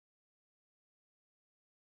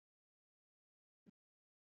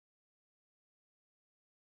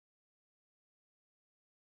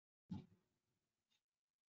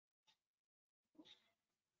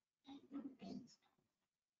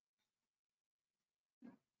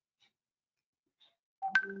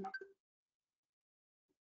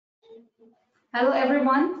Hello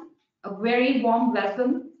everyone, a very warm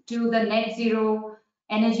welcome to the Net Zero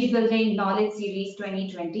Energy Building Knowledge Series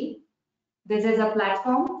 2020. This is a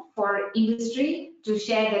platform for industry to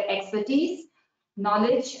share their expertise,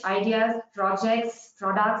 knowledge, ideas, projects,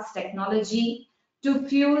 products, technology to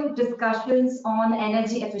fuel discussions on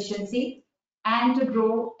energy efficiency and to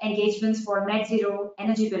grow engagements for net zero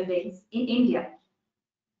energy buildings in India.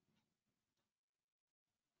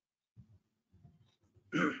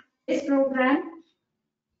 This program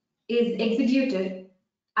is executed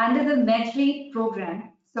under the METRI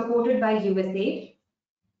program supported by USAID.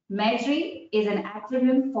 METRI is an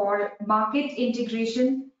acronym for Market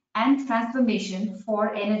Integration and Transformation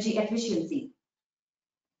for Energy Efficiency.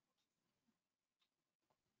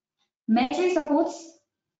 METRI supports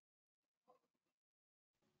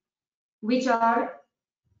which are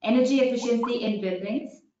energy efficiency in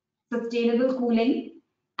buildings, sustainable cooling,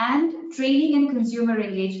 and training and consumer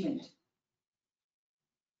engagement.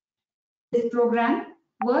 This program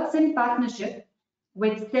works in partnership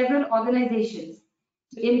with several organizations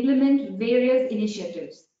to implement various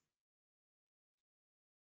initiatives.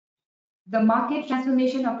 The market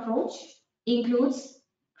transformation approach includes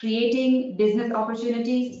creating business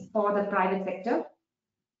opportunities for the private sector,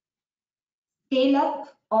 scale up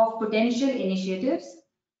of potential initiatives,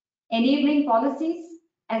 enabling policies,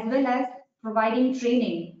 as well as providing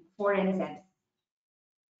training for NZEBs.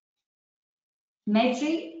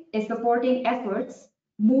 METRI is supporting efforts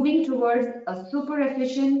moving towards a super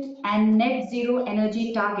efficient and net zero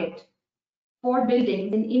energy target for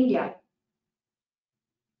buildings in India.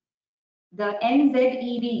 The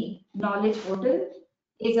NZEB Knowledge Portal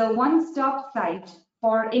is a one-stop site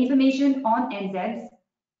for information on NZEBs,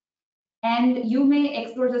 and you may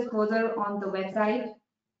explore this further on the website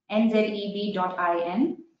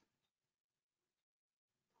nzeb.in.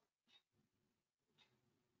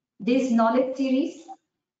 This knowledge series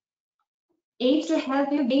aims to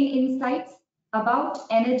help you gain insights about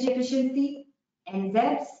energy efficiency,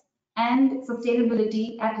 NZEBs, and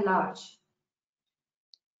sustainability at large.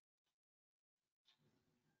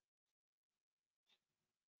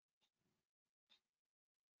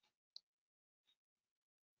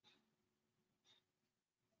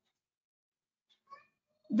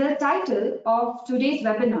 The title of today's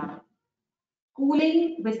webinar,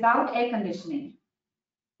 Cooling Without Air Conditioning,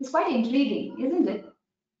 is quite intriguing, isn't it?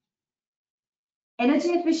 Energy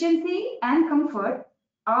efficiency and comfort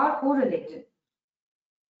are correlated.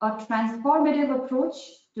 A transformative approach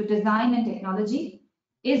to design and technology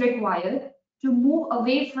is required to move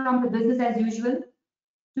away from the business as usual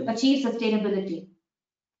to achieve sustainability.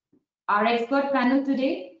 Our expert panel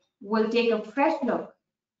today will take a fresh look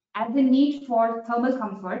at the need for thermal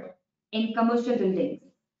comfort in commercial buildings.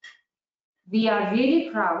 We are really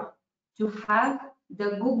proud to have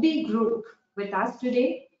the Gubbi Group with us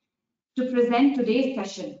today to present today's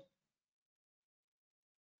session.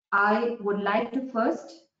 I would like to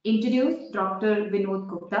first introduce Dr. Vinod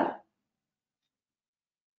Gupta.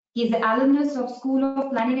 He is the alumnus of School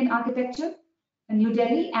of Planning and Architecture, New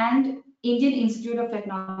Delhi, and Indian Institute of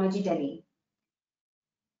Technology, Delhi.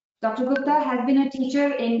 Dr. Gupta has been a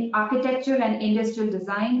teacher in architecture and industrial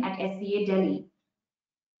design at SPA Delhi.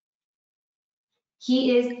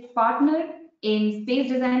 He is partner in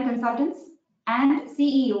Space Design Consultants and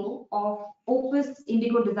CEO of Opus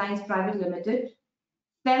Indigo Designs Private Limited,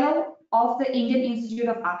 fellow of the Indian Institute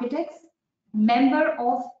of Architects, member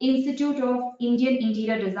of Institute of Indian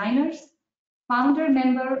Interior Designers, founder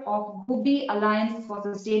member of Gubbi Alliance for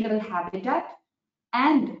Sustainable Habitat,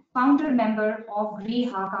 and founder member of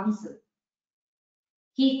Griha Council.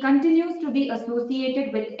 He continues to be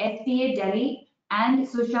associated with SPA Delhi and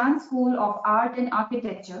Sushant School of Art and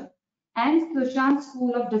Architecture and Sushant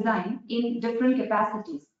School of Design in different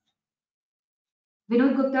capacities.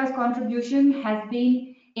 Vinod Gupta's contribution has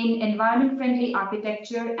been in environment-friendly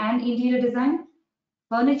architecture and interior design,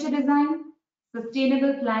 furniture design,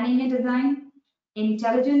 sustainable planning and design,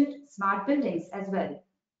 intelligent smart buildings as well.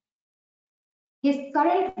 His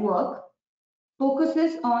current work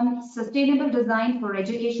focuses on sustainable design for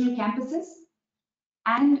educational campuses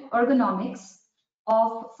and ergonomics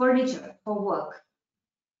of furniture for work.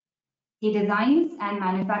 He designs and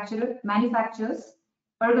manufactures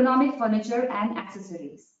ergonomic furniture and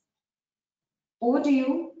accessories. Over to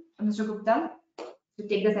you, Mr. Gupta, to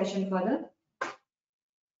take the session further.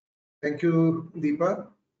 Thank you, Deepa.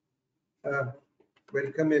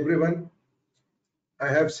 Welcome, everyone. I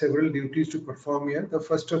have several duties to perform here. The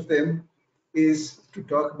first of them is to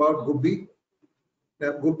talk about Gubbi.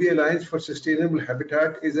 Now, Gubbi Alliance for Sustainable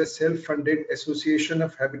Habitat is a self-funded association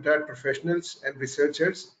of habitat professionals and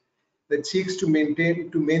researchers that seeks to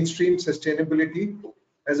mainstream sustainability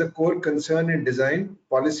as a core concern in design,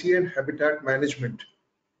 policy, and habitat management.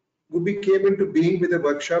 Gubbi came into being with a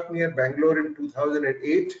workshop near Bangalore in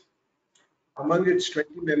 2008. Among its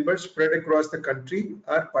 20 members spread across the country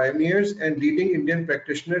are pioneers and leading Indian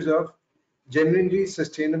practitioners of genuinely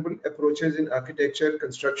sustainable approaches in architecture,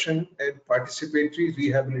 construction, and participatory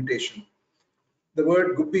rehabilitation. The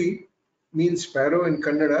word Gubbi means sparrow in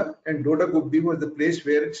Kannada, and Doda Gubbi was the place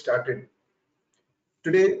where it started.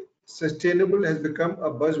 Today, sustainable has become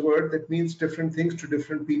a buzzword that means different things to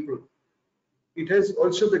different people. It has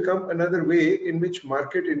also become another way in which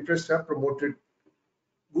market interests are promoted.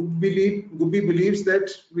 Gubbi believes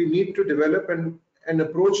that we need to develop an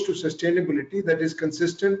approach to sustainability that is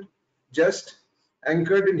consistent, just,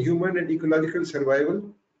 anchored in human and ecological survival,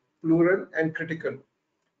 plural and critical.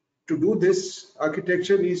 To do this,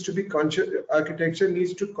 architecture needs to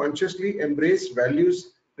consciously embrace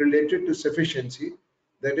values related to sufficiency,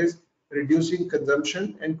 that is, reducing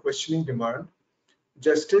consumption and questioning demand,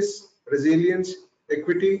 justice, resilience,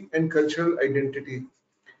 equity, and cultural identity.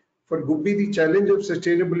 For Gubbi, the challenge of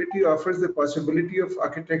sustainability offers the possibility of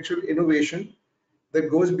architectural innovation that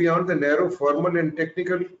goes beyond the narrow formal and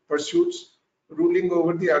technical pursuits ruling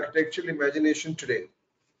over the architectural imagination today.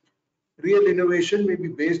 Real innovation may be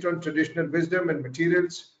based on traditional wisdom and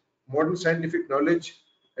materials, modern scientific knowledge,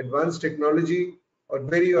 advanced technology, or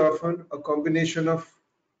very often a combination of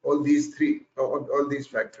all these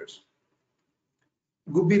factors.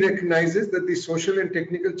 Gubbi recognizes that the social and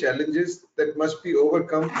technical challenges that must be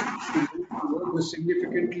overcome to move towards a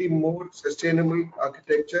significantly more sustainable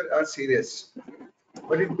architecture are serious.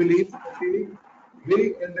 But it believes that the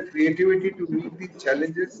will and the creativity to meet these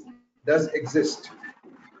challenges does exist.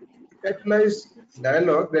 To catalyze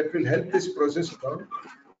dialogue that will help this process along,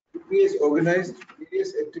 Gubbi has organized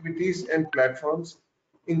various activities and platforms,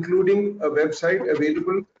 including a website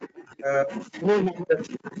available and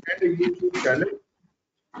a YouTube channel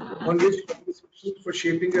on which conversations for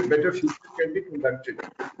shaping a better future can be conducted.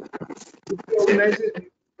 Gubbi organizes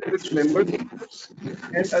with its members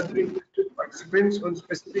and other interested participants on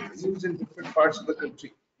specific themes in different parts of the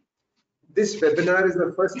country. This webinar is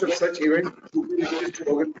the first of such events Gubbi wishes to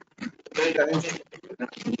organize in times to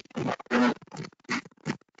come.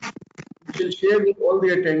 We shall share with all the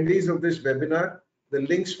attendees of this webinar the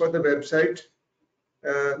links for the website,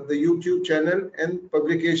 the YouTube channel, and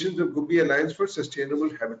publications of Gubbi Alliance for Sustainable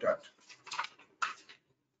Habitat.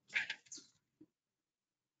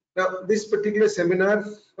 Now, this particular seminar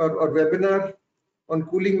or webinar on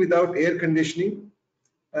cooling without air conditioning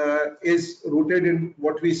is rooted in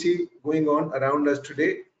what we see going on around us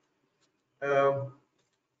today. Air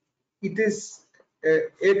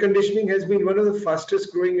conditioning has been one of the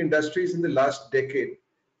fastest growing industries in the last decade.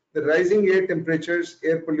 The rising air temperatures,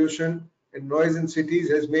 air pollution, and noise in cities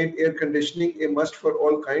has made air conditioning a must for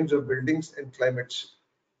all kinds of buildings and climates.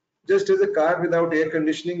 Just as a car without air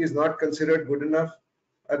conditioning is not considered good enough,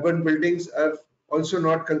 urban buildings are also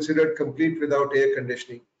not considered complete without air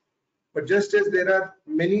conditioning. But just as there are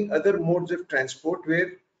many other modes of transport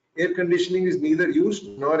where air conditioning is neither used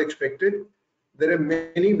nor expected, there are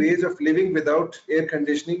many ways of living without air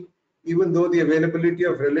conditioning, even though the availability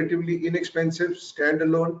of relatively inexpensive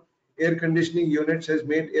standalone air conditioning units has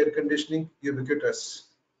made air conditioning ubiquitous.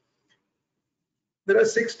 There are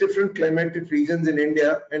 6 different climatic regions in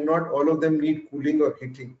India, and not all of them need cooling or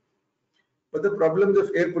heating. But the problems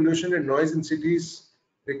of air pollution and noise in cities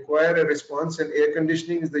require a response, and air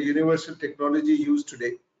conditioning is the universal technology used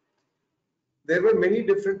today. There were many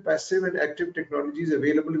different passive and active technologies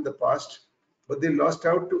available in the past, but they lost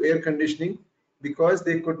out to air conditioning because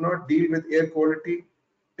they could not deal with air quality,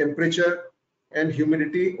 temperature, and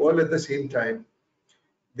humidity all at the same time.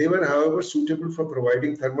 They were, however, suitable for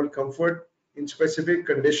providing thermal comfort in specific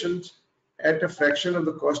conditions at a fraction of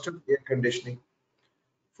the cost of air conditioning.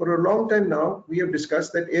 For a long time now, we have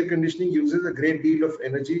discussed that air conditioning uses a great deal of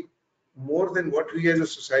energy, more than what we as a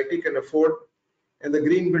society can afford, and the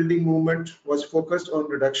green building movement was focused on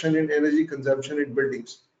reduction in energy consumption in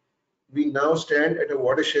buildings. We now stand at a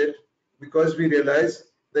watershed because we realize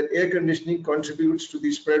that air conditioning contributes to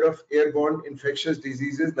the spread of airborne infectious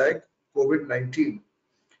diseases like COVID-19.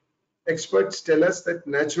 Experts tell us that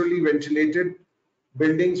naturally ventilated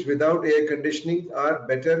buildings without air conditioning are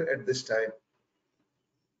better at this time.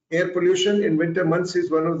 Air pollution in winter months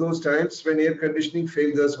is one of those times when air conditioning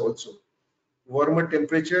fails us also. Warmer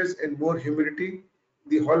temperatures and more humidity,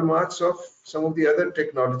 the hallmarks of some of the other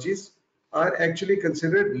technologies, are actually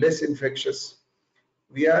considered less infectious.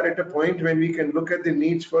 We are at a point when we can look at the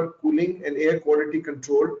needs for cooling and air quality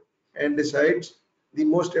control and decide the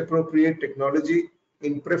most appropriate technology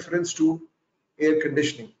in preference to air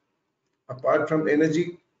conditioning. Apart from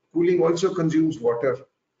energy, cooling also consumes water.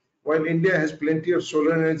 While India has plenty of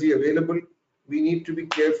solar energy available, we need to be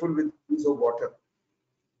careful with the use of water.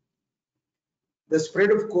 The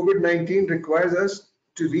spread of COVID-19 requires us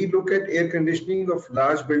to relook at air conditioning of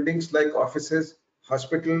large buildings like offices,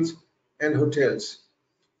 hospitals, and hotels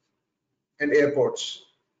and airports.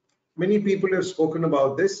 Many people have spoken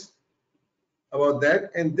about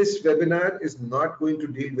that, and this webinar is not going to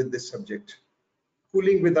deal with this subject.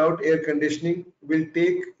 Cooling without air conditioning will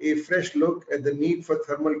take a fresh look at the need for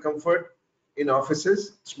thermal comfort in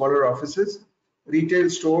offices, smaller offices, retail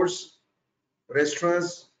stores,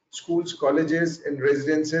 restaurants, schools, colleges, and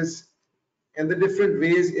residences, and the different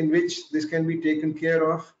ways in which this can be taken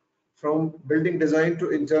care of, from building design to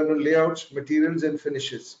internal layouts, materials, and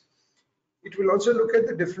finishes. It will also look at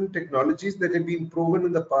the different technologies that have been proven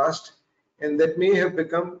in the past and that may have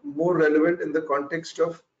become more relevant in the context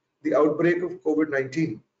of the outbreak of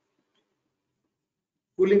COVID-19.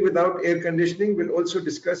 Cooling without air conditioning will also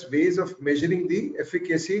discuss ways of measuring the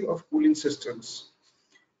efficacy of cooling systems.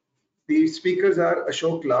 The speakers are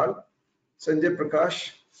Ashok Lal, Sanjay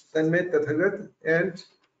Prakash, Tanmay Tathagat, and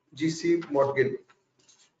GC Morgan.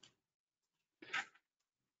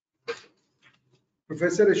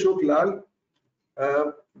 Professor Ashok Lal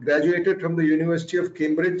graduated from the University of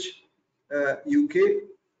Cambridge, UK,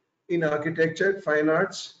 in Architecture, Fine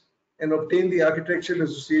Arts, and obtained the Architectural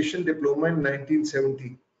Association Diploma in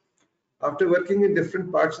 1970. After working in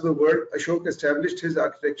different parts of the world, Ashok established his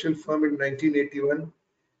architectural firm in 1981,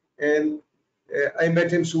 and I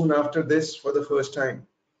met him soon after this for the first time.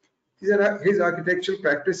 His architectural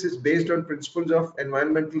practice is based on principles of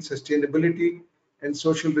environmental sustainability and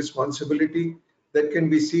social responsibility that can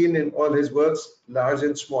be seen in all his works, large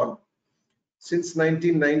and small. Since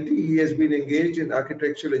 1990, he has been engaged in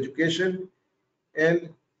architectural education and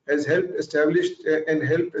has helped establish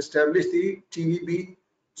the TVB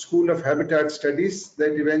School of Habitat Studies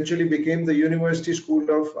that eventually became the University School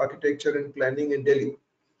of Architecture and Planning in Delhi.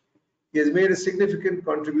 He has made a significant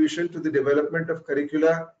contribution to the development of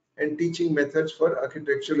curricula and teaching methods for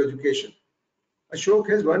architectural education. Ashok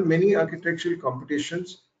has won many architectural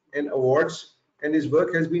competitions and awards, and his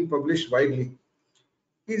work has been published widely.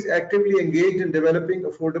 He is actively engaged in developing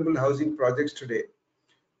affordable housing projects today.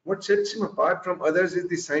 What sets him apart from others is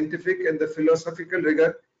the scientific and the philosophical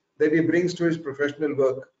rigor that he brings to his professional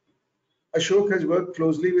work. Ashok has worked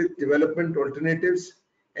closely with Development Alternatives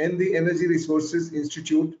and the Energy Resources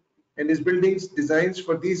Institute, and his buildings designs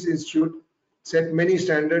for these institutes set many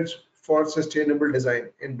standards for sustainable design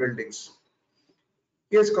in buildings.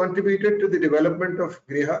 He has contributed to the development of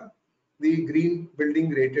GREHA, the Green Building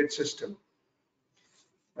Rated System.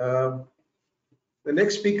 The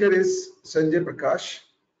next speaker is Sanjay Prakash.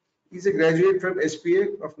 He's a graduate from SPA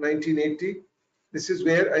of 1980. This is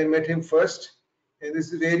where I met him first, and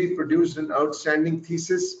this is where he produced an outstanding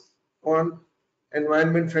thesis on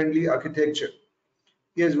environment-friendly architecture.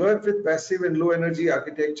 He has worked with passive and low energy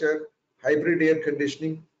architecture, hybrid air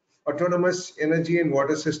conditioning, autonomous energy and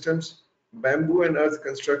water systems, bamboo and earth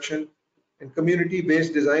construction, and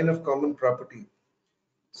community-based design of common property.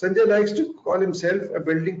 Sanjay likes to call himself a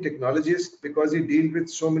building technologist because he deals with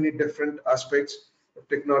so many different aspects of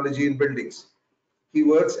technology in buildings. He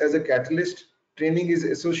works as a catalyst, training his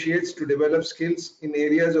associates to develop skills in the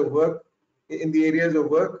areas of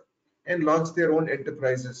work, and launch their own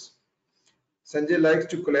enterprises. Sanjay likes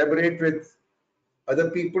to collaborate with other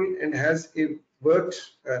people and has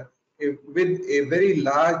worked with a very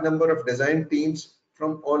large number of design teams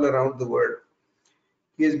from all around the world.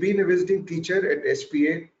 He has been a visiting teacher at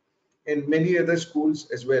SPA and many other schools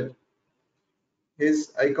as well.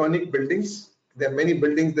 His iconic buildings, there are many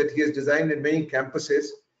buildings that he has designed in many campuses,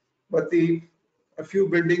 but a few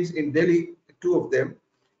buildings in Delhi, two of them,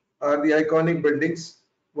 are the iconic buildings.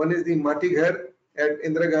 One is the Mati Ghar at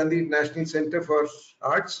Indira Gandhi National Center for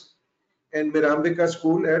Arts and Mirambika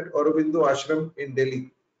School at Aurobindo Ashram in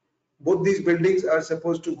Delhi. Both these buildings are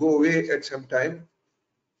supposed to go away at some time,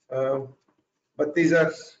 but these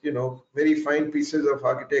are, very fine pieces of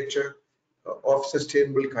architecture of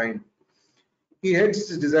sustainable kind. He heads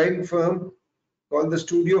his design firm called the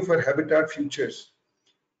Studio for Habitat Futures.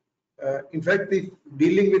 In fact, the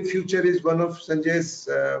dealing with future is one of Sanjay's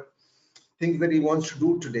things that he wants to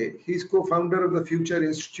do today. He's co-founder of the Future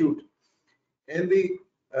Institute and the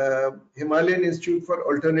Himalayan Institute for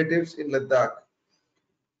Alternatives in Ladakh.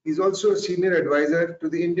 He's also a senior advisor to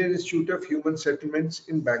the Indian Institute of Human Settlements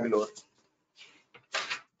in Bangalore.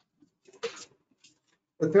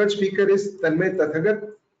 The third speaker is Tanmay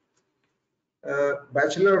Tathagat,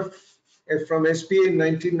 from SPA in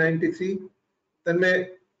 1993. Tanmay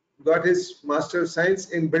got his Master of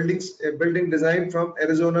Science in building design from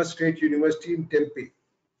Arizona State University in Tempe.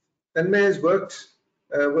 Tanmay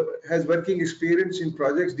has working experience in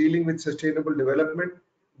projects dealing with sustainable development,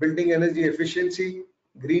 building energy efficiency,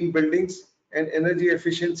 green buildings, and energy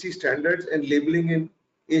efficiency standards and labeling in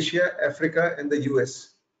Asia, Africa, and the US.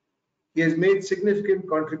 He has made significant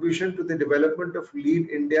contribution to the development of LEED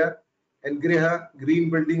India and GRIHA Green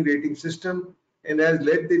Building Rating System and has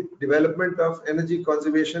led the development of Energy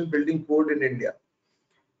Conservation Building Code in India.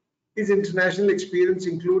 His international experience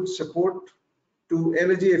includes support to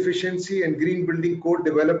energy efficiency and green building code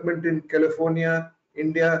development in California,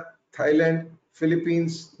 India, Thailand,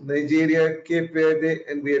 Philippines, Nigeria, Cape Verde,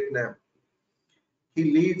 and Vietnam. He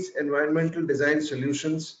leads Environmental Design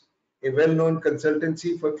Solutions, a well-known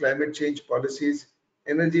consultancy for climate change policies,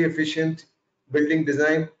 energy efficient building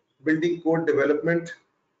design, building code development,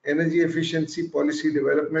 energy efficiency policy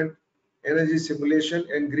development, energy simulation,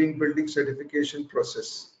 and green building certification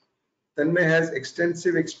process. Tanmay has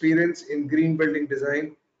extensive experience in green building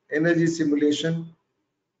design, energy simulation,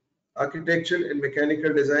 architectural and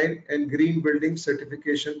mechanical design, and green building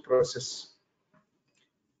certification process.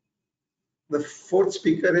 The fourth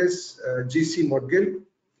speaker is GC Modgil.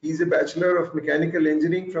 He is a Bachelor of Mechanical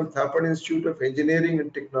Engineering from Thapar Institute of Engineering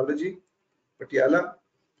and Technology, Patiala.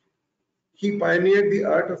 He pioneered the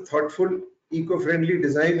art of thoughtful, eco-friendly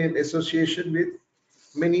design in association with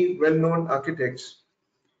many well-known architects.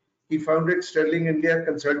 He founded Sterling India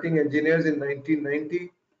Consulting Engineers in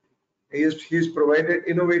 1990. He has provided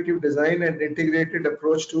innovative design and integrated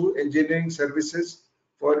approach to engineering services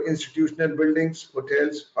for institutional buildings,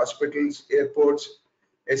 hotels, hospitals, airports,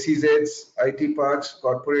 SEZs, IT parks,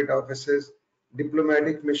 corporate offices,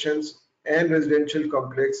 diplomatic missions, and residential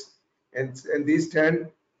complex. And these stand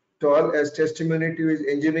tall as testimony to his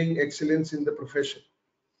engineering excellence in the profession.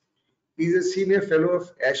 He is a senior fellow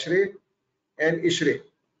of ASHRAE and ISHRAE.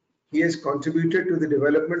 He has contributed to the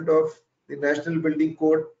development of the National Building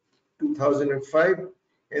Code 2005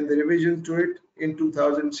 and the revision to it in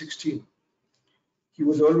 2016. He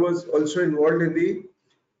was also involved in the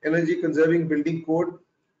Energy Conserving Building Code,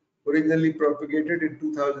 originally propagated in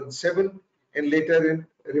 2007 and later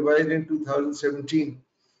revised in 2017.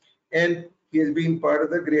 And he has been part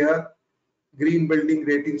of the GRIHA Green Building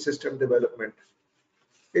Rating System development.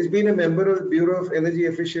 He has been a member of the Bureau of Energy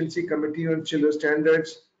Efficiency Committee on Chiller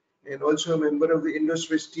Standards and also a member of the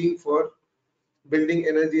Indo-Swiss team for Building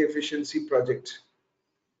Energy Efficiency Project.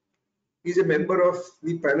 He is a member of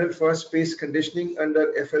the panel for space conditioning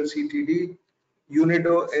under FLCTD,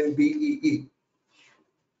 UNIDO, and BEE.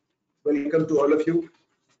 Welcome to all of you.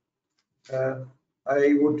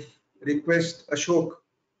 I would request Ashok,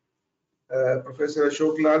 Professor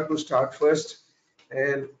Ashok Lal, to start first.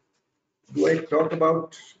 And do I talk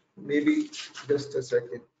about, maybe just a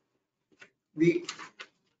second.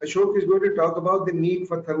 Ashok is going to talk about the need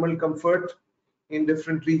for thermal comfort in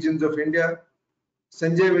different regions of India.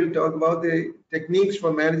 Sanjay will talk about the techniques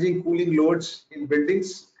for managing cooling loads in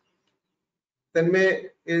buildings. Tanmay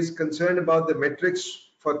is concerned about the metrics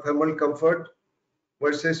for thermal comfort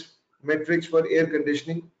versus metrics for air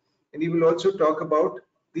conditioning. And he will also talk about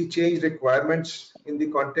the change requirements in the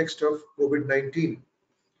context of COVID-19.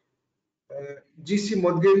 GC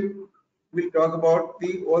Modgil will talk about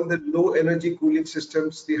all the low energy cooling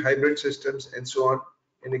systems, the hybrid systems, and so on,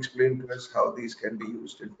 and explain to us how these can be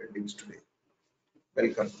used in buildings today.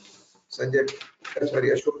 Welcome. Sanjay,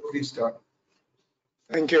 sorry, Ashok, please start.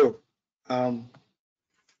 Thank you. I'll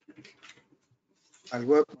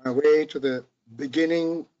work my way to the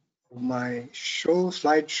beginning of my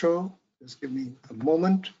slideshow. Just give me a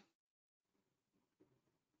moment.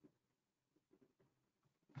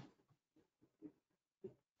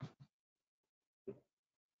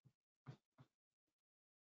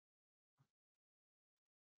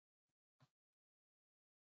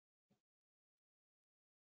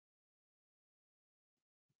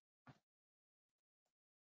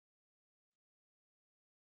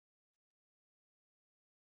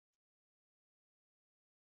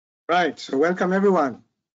 Right, so welcome everyone.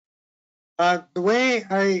 The way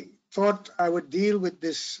I thought I would deal with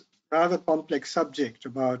this rather complex subject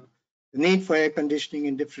about the need for air conditioning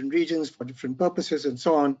in different regions for different purposes and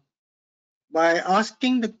so on, by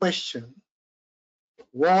asking the question,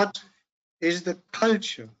 what is the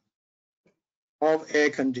culture of air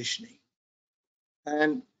conditioning?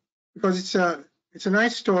 And because it's a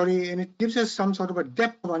nice story and it gives us some sort of a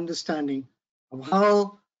depth of understanding of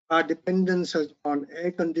how our dependence on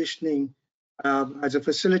air conditioning as a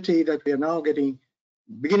facility that we are now getting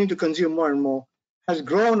beginning to consume more and more, has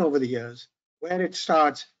grown over the years, where it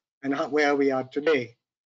starts and where we are today.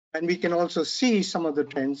 And we can also see some of the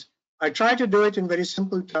trends. I try to do it in very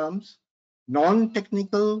simple terms,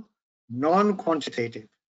 non-technical, non-quantitative,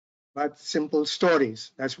 but simple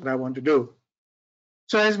stories. That's what I want to do.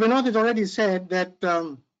 So as Vinod has already said, that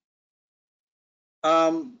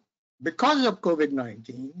because of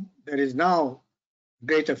COVID-19, there is now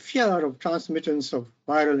greater fear of transmittance of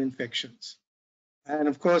viral infections. And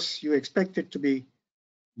of course, you expect it to be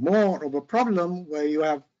more of a problem where you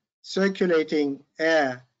have circulating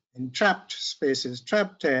air in trapped spaces,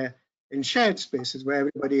 trapped air in shared spaces where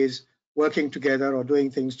everybody is working together or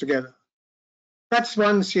doing things together. That's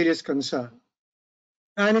one serious concern.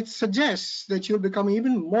 And it suggests that you'll become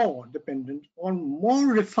even more dependent on more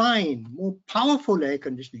refined, more powerful air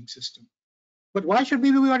conditioning systems. But why should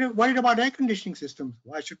we be worried about air conditioning systems?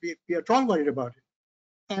 Why should we be at all worried about it?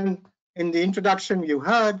 And in the introduction you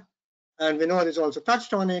heard, and Vinod has also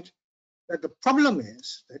touched on it, that the problem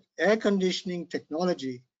is that air conditioning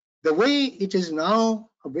technology, the way it is now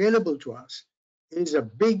available to us, is a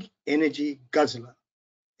big energy guzzler.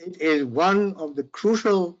 It is one of the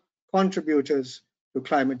crucial contributors to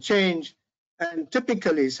climate change, and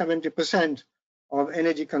typically 70% of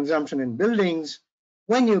energy consumption in buildings,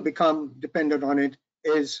 when you become dependent on it,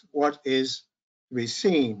 is what is to be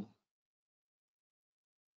seen.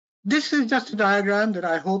 This is just a diagram that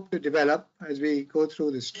I hope to develop as we go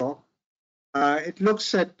through this talk. It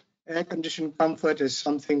looks at air-conditioned comfort as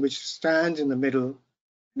something which stands in the middle,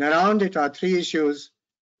 and around it are three issues.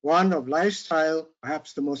 One of lifestyle,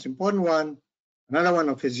 perhaps the most important one, another one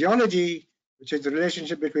of physiology, which is the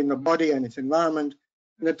relationship between the body and its environment,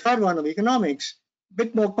 and the third one of economics, a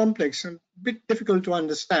bit more complex and a bit difficult to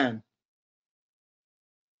understand.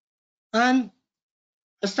 And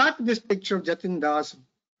I start with this picture of Jatin Das,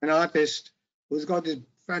 an artist who's got this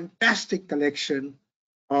fantastic collection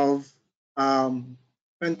of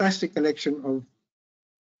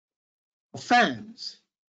fans.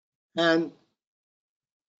 And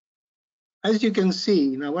as you can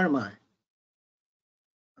see, now where am I?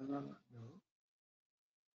 No.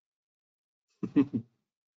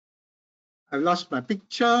 I've lost my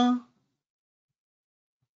picture.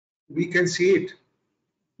 We can see it.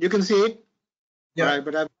 You can see it? Yeah. All right,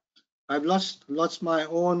 but I've lost my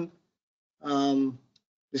own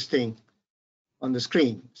this thing on the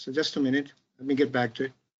screen. So just a minute. Let me get back to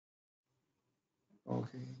it.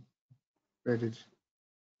 Okay. Where did it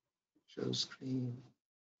show screen?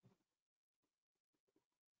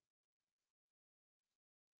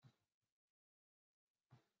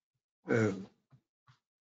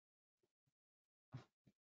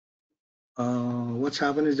 What's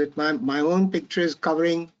happened is that my own picture is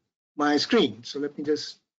covering my screen. So let me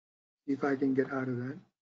just see if I can get out of that.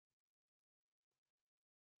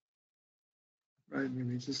 Right,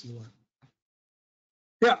 maybe this is the one.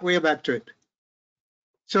 Yeah, we are back to it.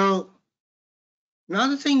 So now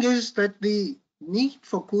the thing is that the need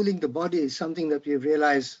for cooling the body is something that we've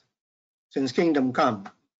realized since Kingdom Come.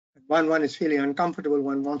 One is feeling uncomfortable,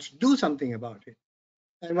 one wants to do something about it.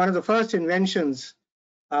 And one of the first inventions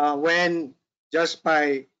when just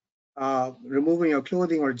by removing your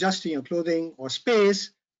clothing or adjusting your clothing or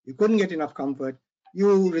space, you couldn't get enough comfort,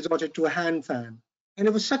 you resorted to a hand fan. And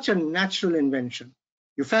it was such a natural invention.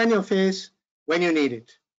 You fan your face when you need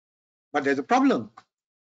it. But there's a problem.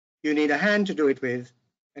 You need a hand to do it with,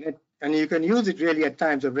 and you can use it really at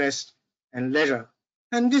times of rest and leisure.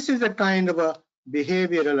 And this is a kind of a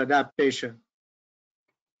behavioral adaptation.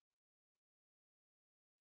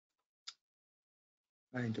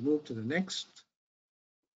 Trying to move to the next.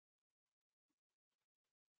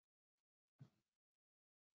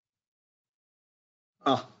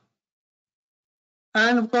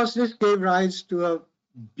 And of course, this gave rise to a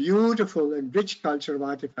beautiful and rich culture of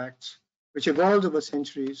artifacts, which evolved over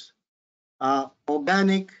centuries.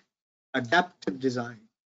 Organic, adaptive design.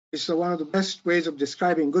 This is one of the best ways of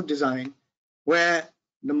describing good design, where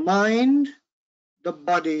the mind, the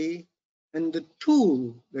body, and the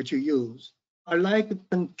tool that you use are like a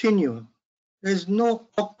continuum. There's no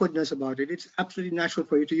awkwardness about it. It's absolutely natural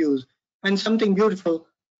for you to use. And something beautiful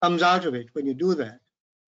comes out of it when you do that.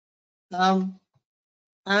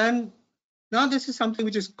 And now this is something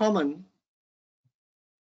which is common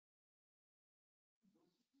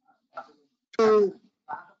to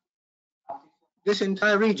this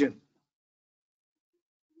entire region.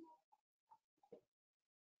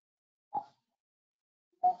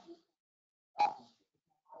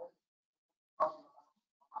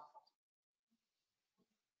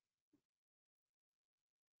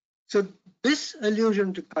 So this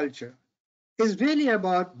allusion to culture is really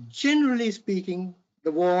about, generally speaking,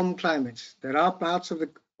 the warm climates. There are parts of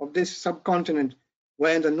this subcontinent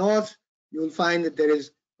where in the north you'll find that there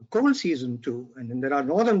is a cold season too, and then there are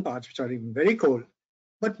northern parts which are even very cold.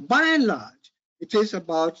 But by and large, it is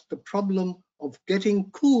about the problem of getting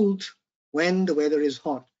cooled when the weather is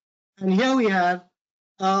hot. And here we have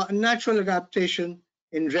a natural adaptation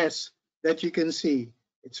in dress that you can see.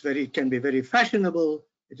 It can be very fashionable,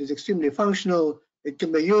 it is extremely functional, it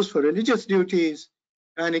can be used for religious duties,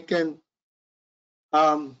 and it can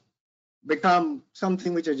become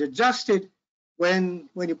something which is adjusted when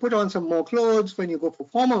you put on some more clothes, when you go for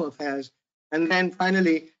formal affairs, and then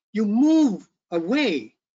finally you move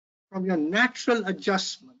away from your natural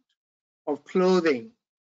adjustment of clothing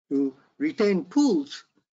to retain pools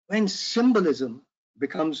when symbolism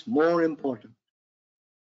becomes more important.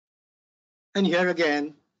 And here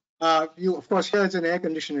again, of course, here it's an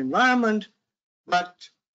air-conditioned environment, but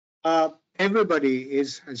everybody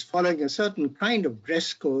is following a certain kind of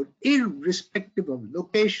dress code, irrespective of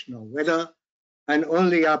location or weather. And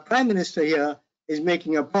only our Prime Minister here is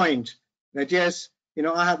making a point that, yes,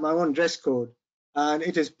 I have my own dress code, and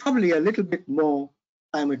it is probably a little bit more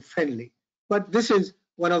climate friendly. But this is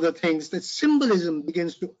one of the things that symbolism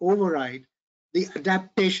begins to override the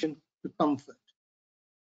adaptation to comfort.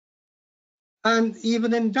 And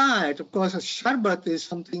even in diet, of course, a sharbat is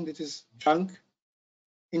something that is drunk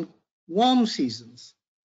in warm seasons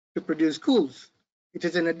to produce cools. It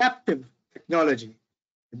is an adaptive technology.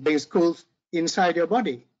 It brings cools inside your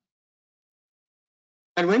body.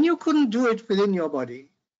 And when you couldn't do it within your body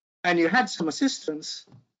and you had some assistance,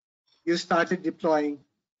 you started deploying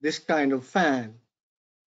this kind of fan.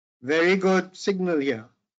 Very good signal here.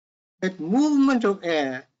 That movement of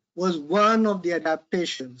air was one of the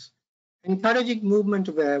adaptations. Encouraging movement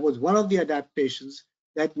of air was one of the adaptations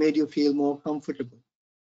that made you feel more comfortable.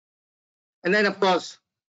 And then, of course,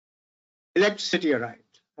 electricity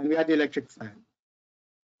arrived, and we had the electric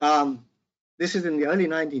fan. This is in the early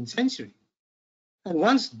 19th century. And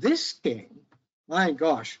once this came, my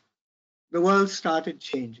gosh, the world started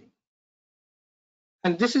changing.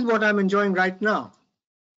 And this is what I'm enjoying right now.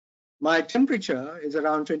 My temperature is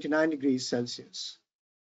around 29 degrees Celsius.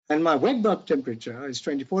 And my wet bulb temperature is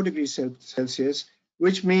 24 degrees Celsius,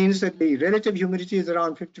 which means that the relative humidity is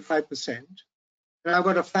around 55%. And I've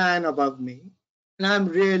got a fan above me. And I'm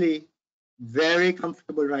really very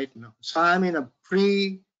comfortable right now. So I'm in a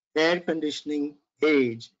pre-air conditioning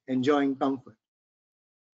age, enjoying comfort.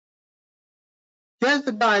 Here's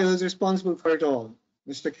the guy who's responsible for it all,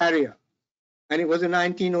 Mr. Carrier. And it was in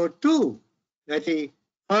 1902 that he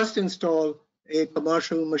first installed a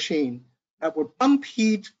commercial machine that would pump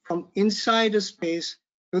heat from inside a space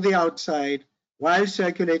to the outside while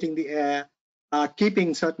circulating the air,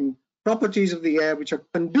 keeping certain properties of the air which are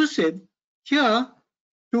conducive here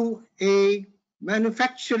to a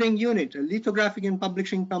manufacturing unit. A lithographic and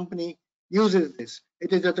publishing company uses this.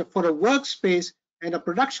 It is for a workspace and a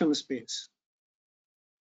production space.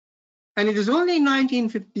 And it is only in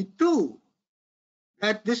 1952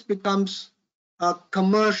 that this becomes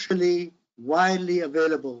commercially widely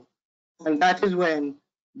available. And that is when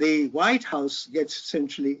the White House gets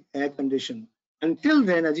essentially air conditioned. Until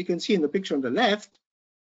then, as you can see in the picture on the left,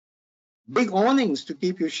 big awnings to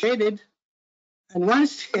keep you shaded. And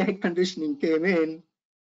once the air conditioning came in,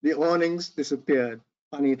 the awnings disappeared.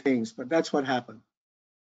 Funny things, but that's what happened.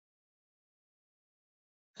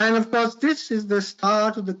 And of course, this is the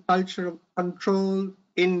start of the culture of controlled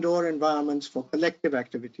indoor environments for collective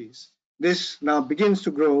activities. This now begins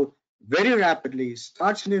to grow very rapidly,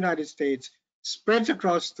 starts in the United States, spreads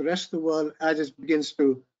across the rest of the world as it begins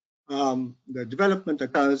to, the development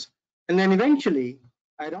occurs, and then eventually,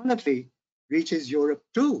 ironically, reaches Europe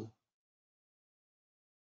too.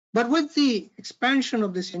 But with the expansion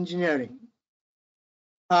of this engineering,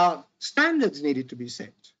 standards needed to be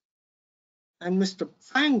set. And Mr.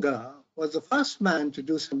 Fanger was the first man to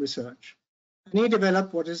do some research. And he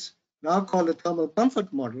developed what is now called a thermal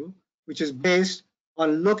comfort model, which is based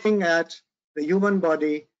on looking at the human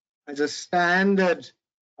body as a standard,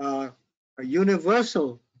 a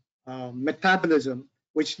universal metabolism,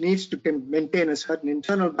 which needs to maintain a certain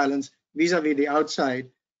internal balance vis-a-vis the outside.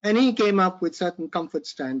 And he came up with certain comfort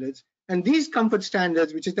standards. And these comfort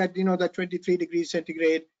standards, which is that, that 23 degrees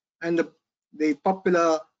centigrade and the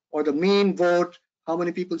popular or the mean vote, how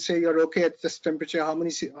many people say you're okay at this temperature, how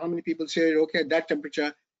many people say you're okay at that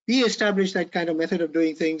temperature. He established that kind of method of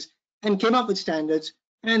doing things and came up with standards.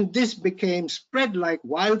 And this became spread like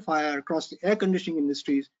wildfire across the air conditioning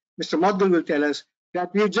industries. Mr. Modgul will tell us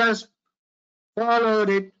that we just followed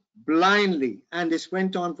it blindly. And this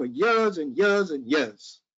went on for years and years and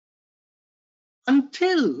years.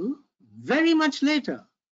 Until very much later,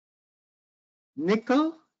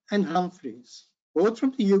 Nicol and Humphreys, both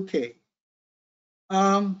from the UK.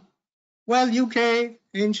 Well, UK,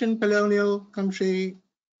 ancient colonial country,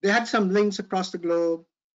 they had some links across the globe.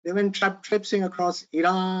 They went traipsing across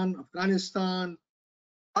Iran, Afghanistan,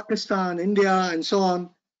 Pakistan, India, and so on,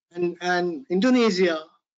 and Indonesia.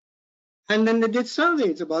 And then they did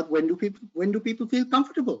surveys about when do people feel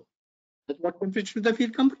comfortable? At what temperature do they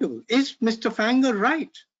feel comfortable? Is Mr. Fanger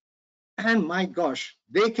right? And my gosh,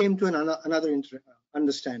 they came to another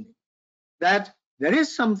understanding that there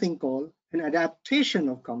is something called an adaptation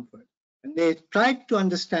of comfort. And they tried to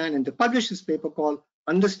understand and to publish this paper called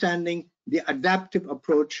Understanding the Adaptive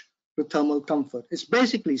Approach to Thermal Comfort. It's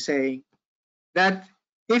basically saying that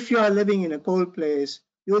if you are living in a cold place,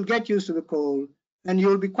 you'll get used to the cold and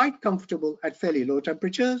you'll be quite comfortable at fairly low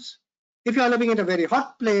temperatures. If you are living in a very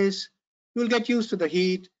hot place, you'll get used to the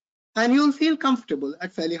heat and you'll feel comfortable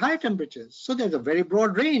at fairly high temperatures. So there's a very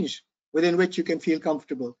broad range within which you can feel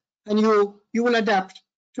comfortable, and you will adapt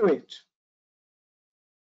to it.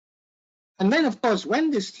 And then, of course, when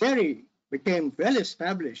this theory became well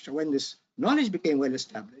established, or when this knowledge became well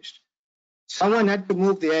established, someone had to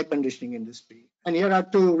move the air conditioning industry. And here are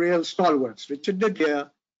two real stalwarts, Richard de Geer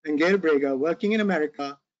and Gail Brager, working in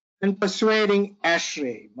America and persuading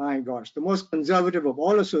ASHRAE, my gosh, the most conservative of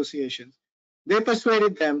all associations. They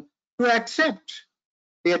persuaded them to accept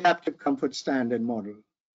the adaptive comfort standard model.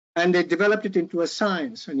 And they developed it into a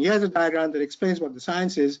science. And here's a diagram that explains what the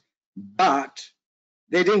science is, but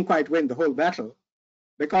they didn't quite win the whole battle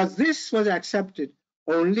because this was accepted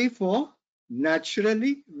only for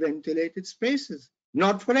naturally ventilated spaces,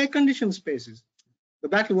 not for air-conditioned spaces. The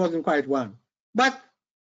battle wasn't quite won, but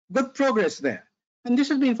good progress there. And this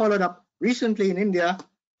has been followed up recently in India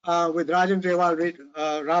with Rajendra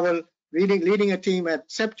Rawal leading a team at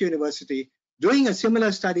CEPT University, doing a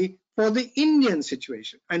similar study for the Indian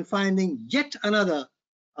situation and finding yet another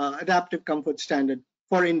adaptive comfort standard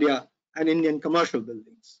for India and Indian commercial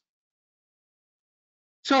buildings.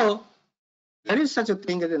 So there is such a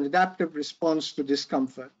thing as an adaptive response to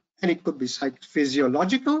discomfort, and it could be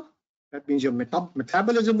physiological. That means your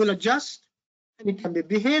metabolism will adjust, and it can be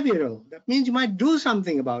behavioral. That means you might do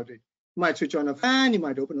something about it. You might switch on a fan, you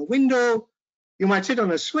might open a window, you might sit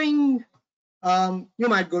on a swing, you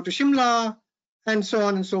might go to Shimla, and so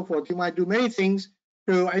on and so forth. You might do many things,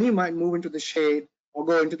 and you might move into the shade or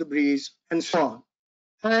go into the breeze, and so on.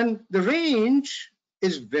 And the range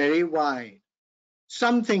is very wide,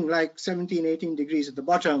 something like 17, 18 degrees at the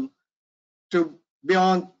bottom to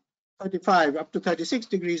beyond 35, up to 36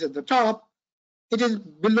 degrees at the top. It is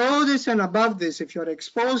below this and above this, if you're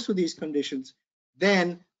exposed to these conditions,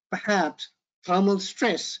 then perhaps thermal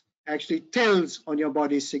stress actually tells on your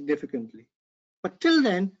body significantly. But till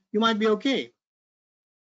then, you might be okay.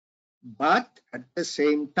 But at the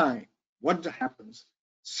same time, what happens?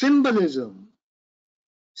 Symbolism,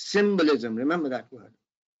 remember that word,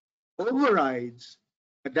 overrides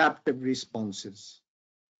adaptive responses.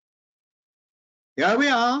 Here we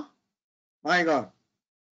are. My God,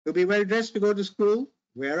 to be well dressed to go to school,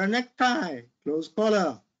 wear a necktie, close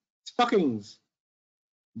collar, stockings,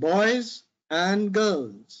 boys and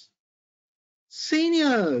girls.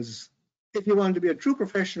 Seniors, if you want to be a true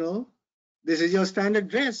professional, this is your standard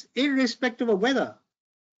dress, irrespective of weather.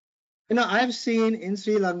 You know, I've seen in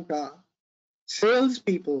Sri Lanka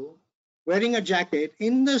salespeople wearing a jacket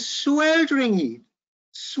in the sweltering heat,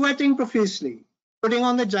 sweating profusely, putting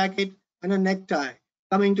on the jacket and a necktie,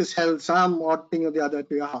 coming to sell some odd thing or the other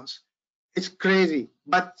to your house. It's crazy,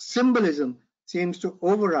 but symbolism seems to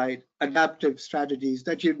override adaptive strategies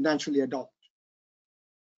that you naturally adopt.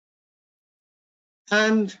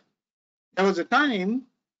 And there was a time,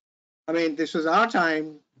 I mean, this was our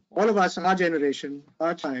time, all of us, our generation,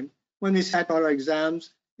 our time, when we sat all our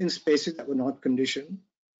exams in spaces that were not conditioned.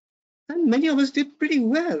 And many of us did pretty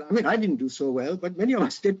well. I mean, I didn't do so well, but many of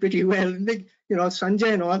us did pretty well. And they, you know,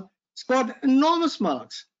 Sanjay and all scored enormous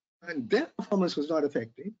marks, and their performance was not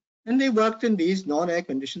affected. And they worked in these non-air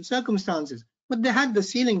conditioned circumstances. But they had the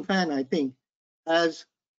ceiling fan, I think, as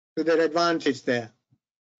to their advantage there.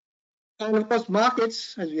 And of course,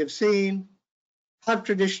 markets, as we have seen, have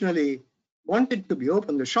traditionally wanted to be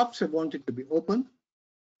open. The shops have wanted to be open.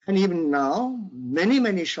 And even now, many,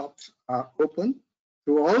 many shops are open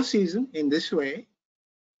through all season in this way.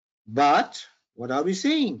 But what are we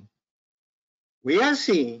seeing? We are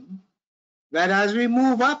seeing that as we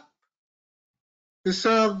move up to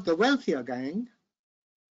serve the wealthier gang,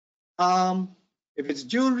 if it's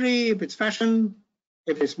jewelry, if it's fashion,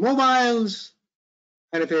 if it's mobiles,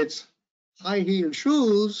 and if it's high-heeled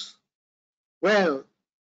shoes, well,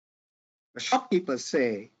 the shopkeepers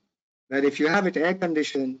say that if you have it air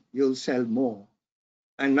conditioned, you'll sell more.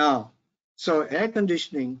 And now, so air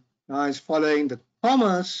conditioning now is following the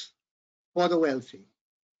commerce for the wealthy.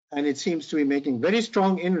 And it seems to be making very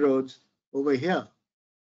strong inroads over here.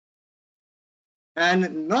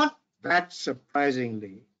 And not that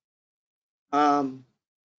surprisingly, in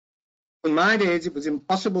my days, it was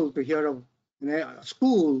impossible to hear of a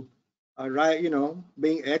school,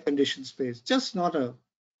 being air-conditioned space.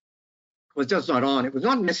 Was just not on. It was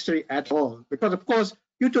not necessary at all, because of course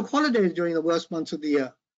you took holidays during the worst months of the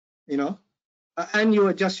year, and you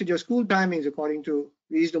adjusted your school timings according to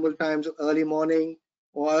reasonable times, early morning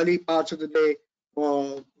or early parts of the day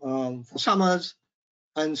for summers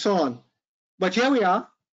and so on. But here we are,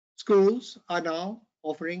 schools are now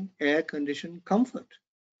offering air-conditioned comfort,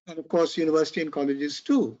 and of course university and colleges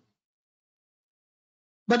too.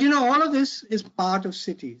 But all of this is part of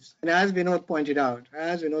cities, and as Vinod pointed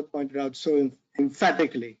out so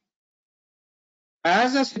emphatically,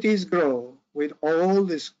 as the cities grow with all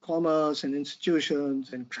this commerce and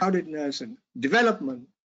institutions and crowdedness and development,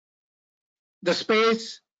 the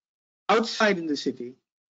space outside in the city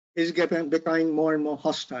is becoming more and more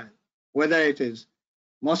hostile, whether it is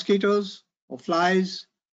mosquitoes or flies,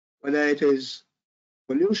 whether it is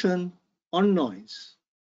pollution or noise.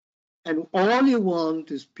 And all you want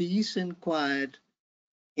is peace and quiet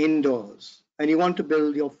indoors. And you want to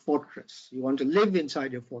build your fortress. You want to live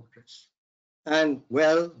inside your fortress. And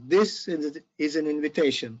well, this is an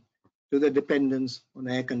invitation to the dependence on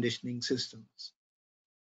air conditioning systems.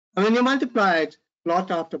 And when you multiply it plot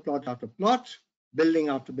after plot after plot, building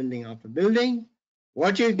after building after building,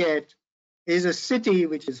 what you get is a city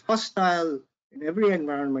which is hostile in every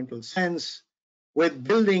environmental sense, with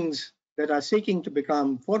buildings that are seeking to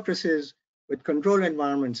become fortresses with controlled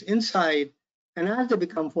environments inside. And as they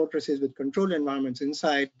become fortresses with controlled environments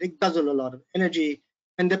inside, they guzzle a lot of energy,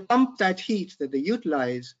 and they pump that heat that they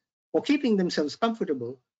utilize for keeping themselves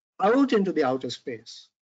comfortable out into the outer space.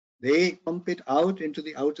 They pump it out into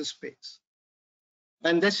the outer space.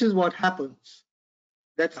 And this is what happens.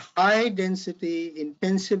 That high density,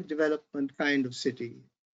 intensive development kind of city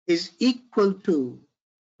is equal to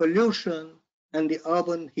pollution and the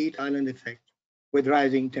urban heat island effect with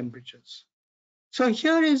rising temperatures. So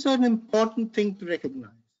here is an important thing to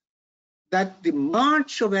recognize, that the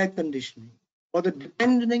march of air conditioning, or the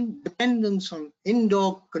dependence on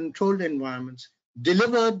indoor controlled environments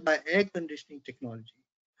delivered by air conditioning technology,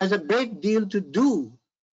 has a great deal to do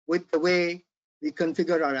with the way we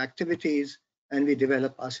configure our activities and we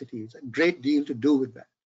develop our cities. A great deal to do with that.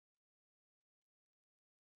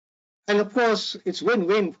 And of course, it's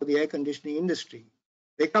win-win for the air conditioning industry.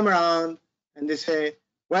 They come around and they say,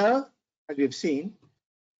 well, as we've seen,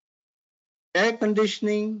 air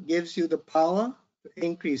conditioning gives you the power to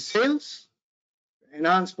increase sales,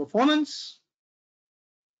 enhance performance,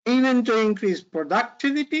 even to increase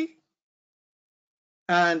productivity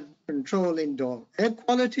and control indoor air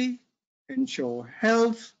quality, ensure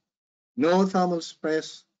health, no thermal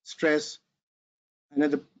stress. And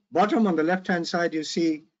at the bottom on the left-hand side, you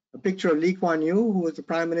see a picture of Lee Kuan Yew, who was the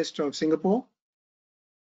Prime Minister of Singapore,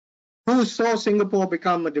 who saw Singapore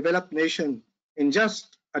become a developed nation in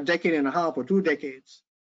just a decade and a half or 2 decades.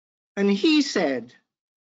 And he said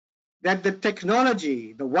that the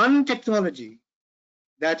technology, the one technology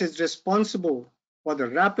that is responsible for the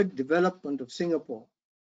rapid development of Singapore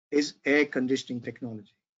is air conditioning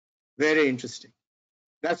technology. Very interesting.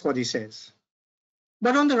 That's what he says.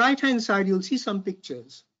 But on the right-hand side, you'll see some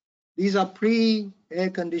pictures. These are pre-air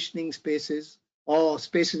conditioning spaces, or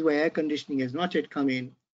spaces where air conditioning has not yet come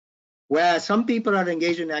in, where some people are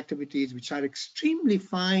engaged in activities which are extremely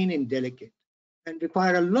fine and delicate and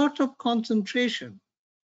require a lot of concentration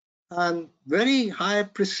and very high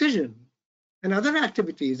precision, and other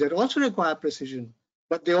activities that also require precision,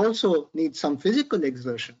 but they also need some physical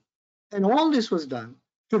exertion. And all this was done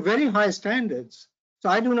to very high standards. So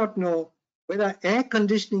I do not know whether air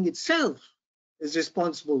conditioning itself is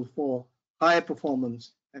responsible for higher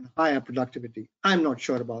performance and higher productivity. I'm not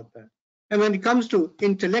sure about that. And when it comes to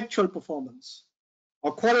intellectual performance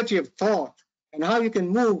or quality of thought and how you can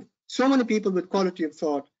move so many people with quality of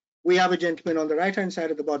thought, we have a gentleman on the right-hand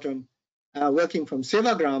side at the bottom working from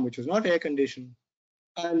Sevagram, which is not air conditioned,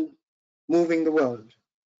 and moving the world.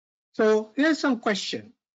 So here's some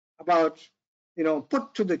question about,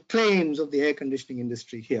 put to the claims of the air conditioning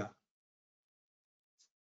industry here.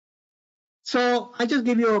 So I just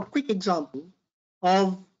give you a quick example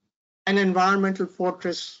of an environmental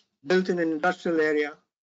fortress built in an industrial area.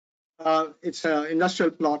 It's an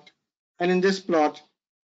industrial plot. And in this plot,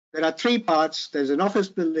 there are 3 parts. There's an office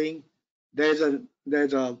building, there's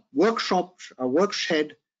a workshop, a work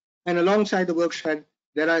shed, And alongside the work shed,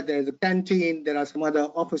 there's a canteen, there are some other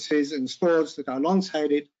offices and stores that are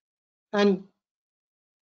alongside it. And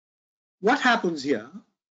what happens here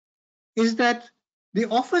is that the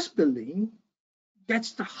office building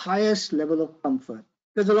gets the highest level of comfort.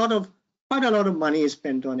 There's quite a lot of money is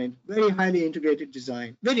spent on it, very highly integrated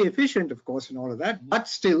design, very efficient, of course, and all of that, but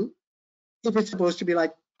still, it is supposed to be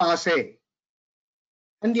like Class A.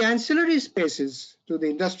 And the ancillary spaces to the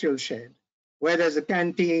industrial shed, where there's a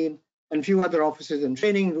canteen and few other offices and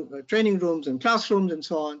training rooms and classrooms and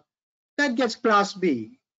so on, that gets Class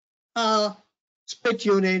B. Split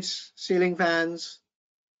units, ceiling fans,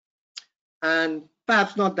 and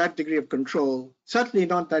perhaps not that degree of control, certainly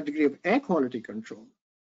not that degree of air quality control.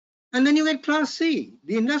 And then you get Class C,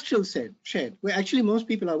 the industrial shed, where actually most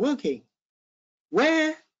people are working,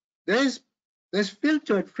 where there's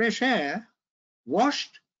filtered fresh air,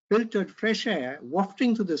 washed, filtered fresh air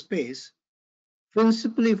wafting through the space,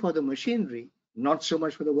 principally for the machinery, not so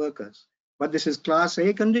much for the workers. But this is Class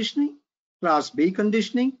A conditioning, Class B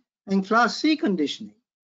conditioning, and Class C conditioning.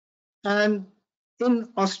 And in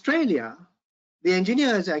Australia, the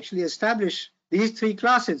engineers actually established these three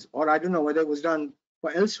classes, or I don't know whether it was done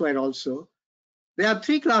for elsewhere also. There are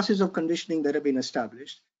three classes of conditioning that have been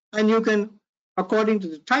established. And you can, according to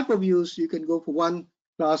the type of use, you can go for one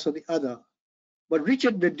class or the other. But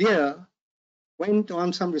Richard Didier went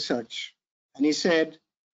on some research and he said,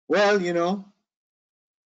 well, you know,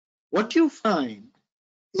 what you find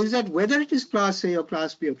is that whether it is Class A or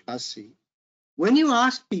Class B or Class C, when you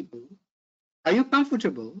ask people, are you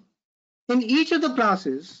comfortable? In each of the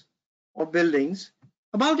classes of buildings,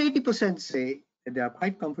 about 80% say that they are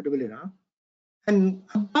quite comfortable enough, and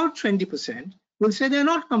about 20% will say they're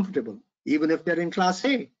not comfortable, even if they're in Class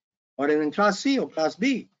A or in Class C or Class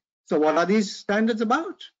B. So what are these standards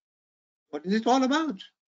about? What is it all about?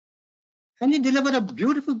 And he delivered a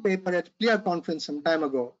beautiful paper at CLEAR conference some time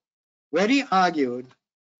ago, where he argued,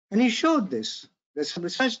 and he showed this, there's some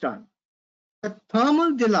research done, that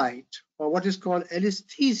thermal delight, or what is called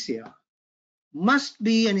aesthesia, must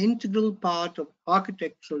be an integral part of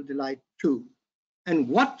architectural delight too. And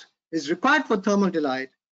what is required for thermal delight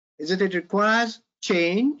is that it requires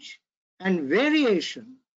change and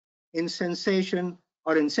variation in sensation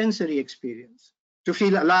or in sensory experience to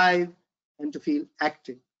feel alive and to feel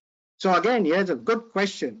active. So again, here's a good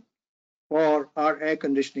question for our air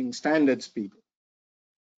conditioning standards people.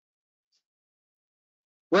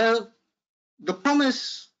 Well, the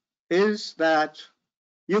promise is that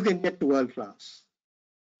you can get to world class.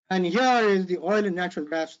 And here is the Oil and Natural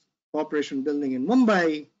Gas Corporation building in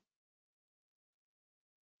Mumbai,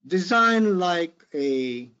 designed like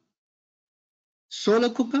a solar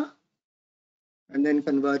cooker and then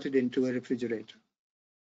converted into a refrigerator.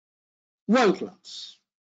 World class.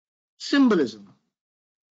 Symbolism.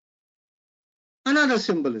 Another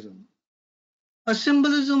symbolism. A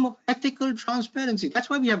symbolism of ethical transparency. That's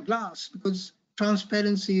why we have glass, because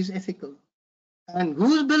transparency is ethical. And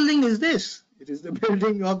whose building is this? It is the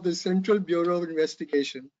building of the Central Bureau of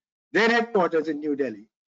Investigation, their headquarters in New Delhi.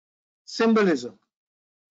 Symbolism.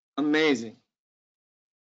 Amazing.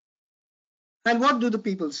 And what do the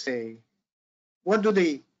people say? What do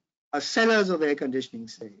the sellers of air conditioning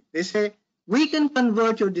say? They say, we can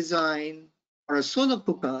convert your design for a solar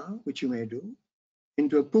cooker, which you may do,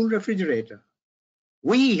 into a cool refrigerator.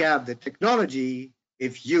 We have the technology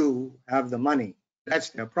if you have the money. That's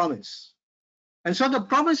their promise. And so the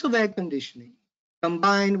promise of air conditioning,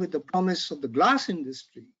 combined with the promise of the glass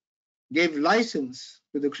industry, gave license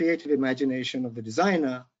to the creative imagination of the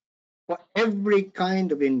designer for every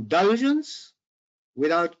kind of indulgence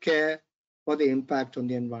without care for the impact on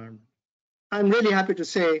the environment. I'm really happy to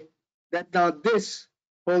say that now this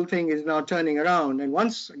whole thing is now turning around. And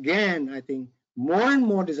once again, I think more and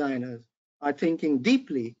more designers are thinking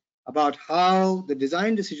deeply about how the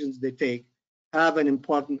design decisions they take have an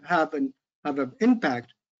impact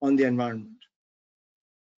on the environment.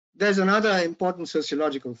 There's another important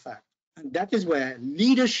sociological fact, and that is where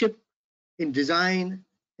leadership in design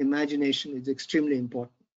imagination is extremely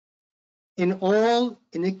important. In all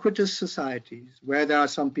iniquitous societies, where there are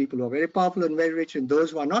some people who are very powerful and very rich and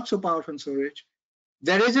those who are not so powerful and so rich,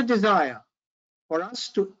 there is a desire for us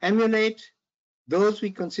to emulate those we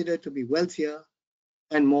consider to be wealthier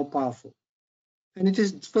and more powerful. And it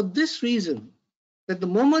is for this reason that the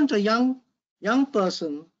moment a young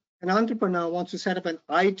person, an entrepreneur, wants to set up an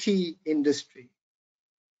IT industry,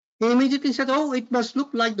 he immediately said, oh, it must look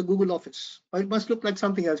like the Google office, or it must look like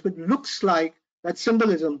something else, but it looks like that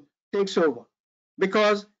symbolism takes over,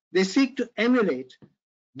 because they seek to emulate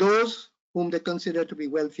those whom they consider to be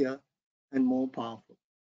wealthier and more powerful.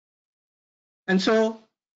 And so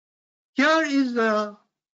Here is the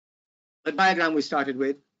diagram we started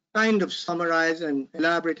with, kind of summarized and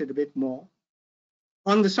elaborated a bit more.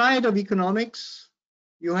 On the side of economics,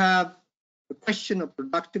 you have the question of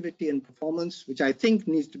productivity and performance, which I think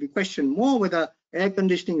needs to be questioned more, whether air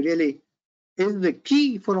conditioning really is the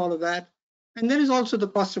key for all of that. And there is also the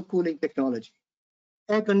cost of cooling technology.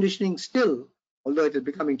 Air conditioning still, although it is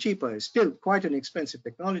becoming cheaper, is still quite an expensive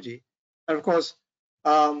technology. And of course,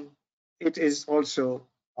 it is also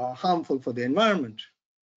harmful for the environment.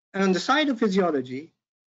 And on the side of physiology,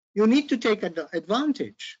 you need to take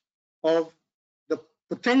advantage of the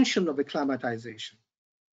potential of acclimatization.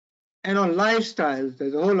 And on lifestyles,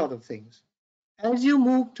 there's a whole lot of things. As you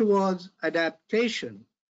move towards adaptation,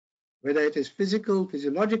 whether it is physical,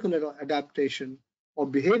 physiological adaptation, or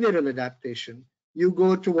behavioral adaptation, you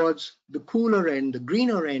go towards the cooler end, the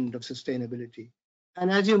greener end of sustainability. And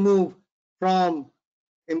as you move from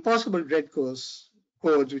impossible dread codes,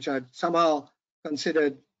 which are somehow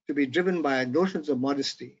considered to be driven by notions of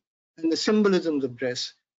modesty and the symbolisms of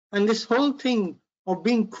dress, and this whole thing of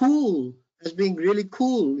being cool as being really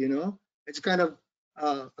cool, it's kind of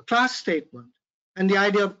a class statement, and the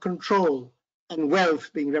idea of control and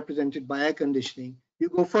wealth being represented by air conditioning, you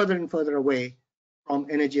go further and further away from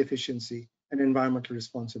energy efficiency and environmental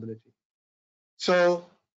responsibility. So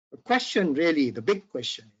the question really, the big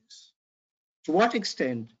question is, to what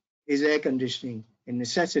extent is air conditioning a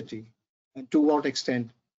necessity, and to what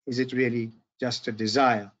extent is it really just a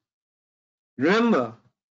desire? Remember,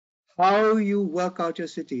 how you work out your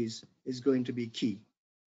cities is going to be key.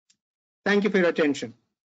 Thank you for your attention.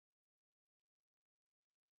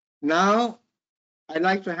 Now, I'd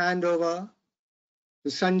like to hand over to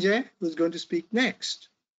Sanjay, who's going to speak next.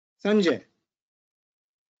 Sanjay.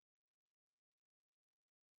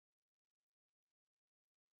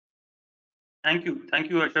 Thank you,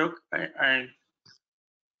 Ashok.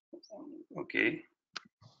 Okay.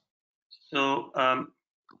 So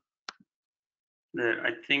there,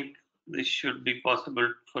 I think this should be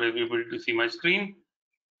possible for everybody to see my screen.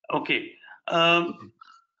 Okay.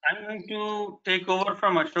 I'm going to take over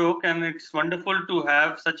from Ashok, and it's wonderful to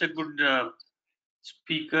have such a good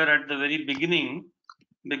speaker at the very beginning,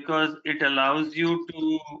 because it allows you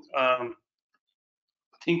to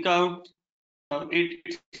think out.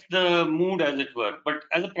 It's the mood, as it were. But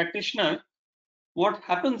as a practitioner, what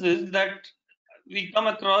happens is that we come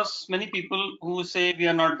across many people who say we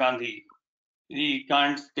are not Gandhi. We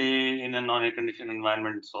can't stay in a non-air conditioned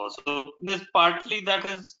environment. So this partly that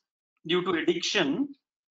is due to addiction,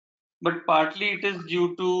 but partly it is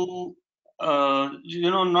due to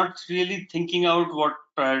not really thinking out what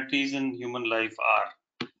priorities in human life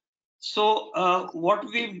are. So what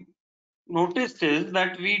we've noticed is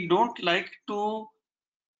that we don't like to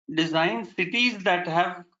design cities that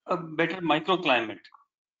have a better microclimate.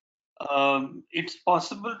 It's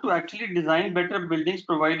possible to actually design better buildings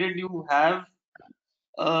provided you have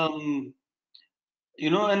an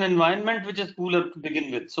environment which is cooler to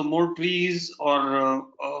begin with. So more trees or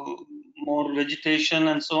more vegetation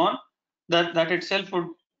and so on, that itself would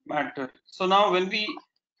matter. So now when we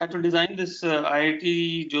had to design this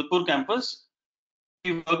IIT Jodhpur campus,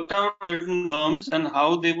 we worked out certain terms and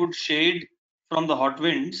how they would shade from the hot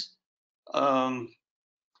winds,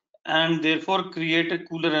 and therefore create a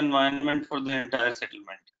cooler environment for the entire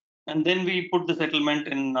settlement. And then we put the settlement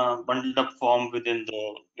in bundled up form within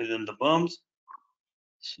the berms.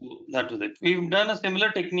 So that was it. We've done a similar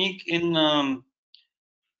technique in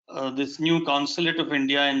this new consulate of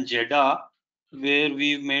India in Jeddah, where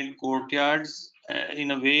we've made courtyards in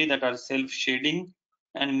a way that are self-shading,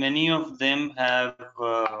 and many of them have.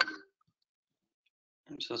 I'm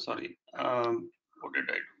so sorry. What did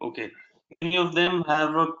I do? Okay, many of them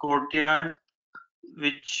have a courtyard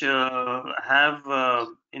which have,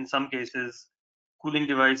 in some cases, cooling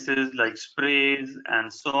devices like sprays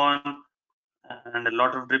and so on, and a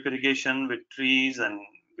lot of drip irrigation with trees and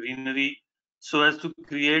greenery, so as to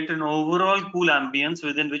create an overall cool ambience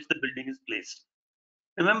within which the building is placed.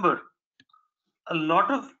 Remember, a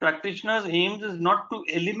lot of practitioners' aims is not to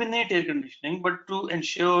eliminate air conditioning, but to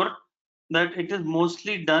ensure that it is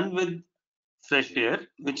mostly done with fresh air,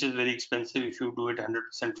 which is very expensive if you do it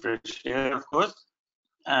 100% fresh air, of course,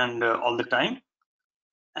 and all the time,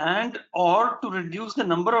 and or to reduce the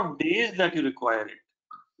number of days that you require it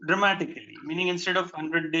dramatically, meaning instead of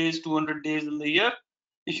 100 days, 200 days in the year,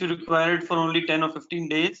 if you require it for only 10 or 15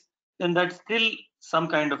 days, then that's still some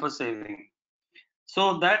kind of a saving.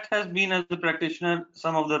 So that has been, as a practitioner,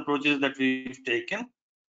 some of the approaches that we've taken.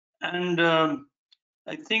 And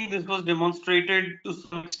I think this was demonstrated to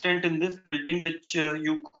some extent in this building, which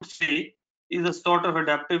you could say is a sort of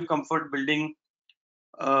adaptive comfort building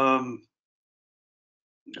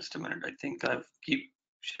Just a minute. I think I keep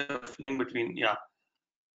shuffling between. Yeah.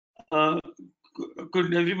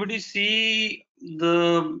 Could everybody see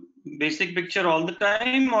the basic picture all the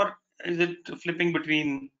time, or is it flipping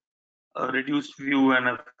between a reduced view and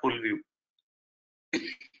a full view?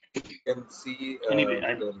 You can see Anyway,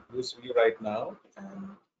 the reduced view right now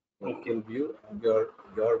and the full view, and your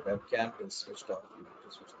webcam is switched off. You need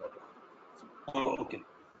to switch that on. oh, okay.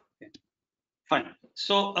 Fine.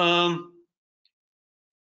 So,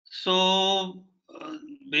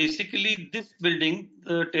 basically, this building,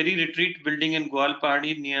 the Terry Retreat building in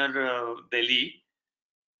Gwalpadi near Delhi,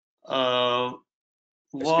 Actually,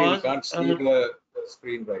 we was. can't see the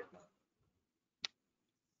screen right now.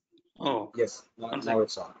 Oh, yes, now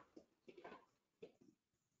it's on.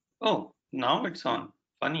 Oh, now it's on.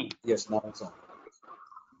 Funny. Yes, now it's on.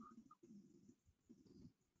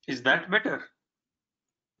 Is that better?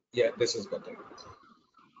 Yeah, this is better.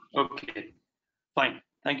 Okay, fine.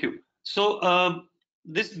 Thank you. So,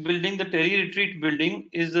 this building, the Terry Retreat building,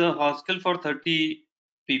 is a hostel for 30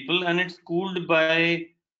 people, and it's cooled by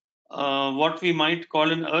what we might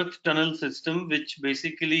call an earth tunnel system, which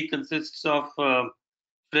basically consists of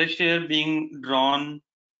fresh air being drawn,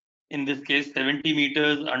 in this case 70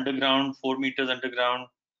 meters underground, 4 meters underground,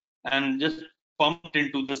 and just pumped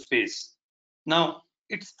into the space. Now,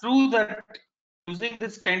 it's true that using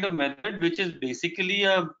this kind of method, which is basically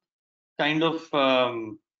a kind of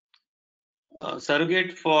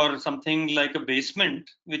surrogate for something like a basement,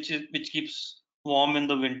 which keeps warm in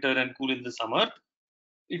the winter and cool in the summer,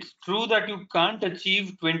 it's true that you can't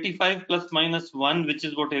achieve 25 plus minus 1, which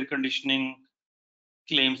is what air conditioning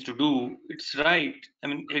claims to do. It's right. I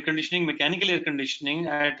mean, air conditioning, mechanical air conditioning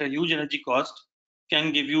at a huge energy cost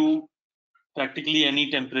can give you practically any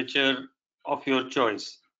temperature of your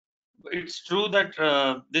choice. It's true that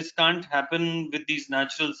this can't happen with these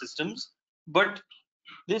natural systems, but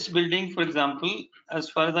this building, for example, as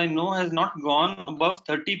far as I know, has not gone above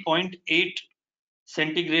 30.8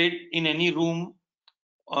 centigrade in any room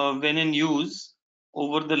when in use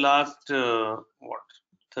over the last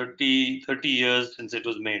 30 years since it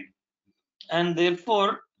was made. And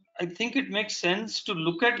therefore, I think it makes sense to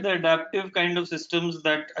look at the adaptive kind of systems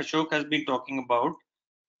that Ashok has been talking about,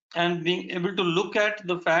 and being able to look at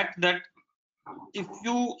the fact that if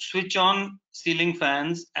you switch on ceiling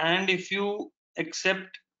fans and if you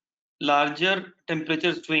accept larger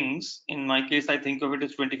temperature swings, in my case I think of it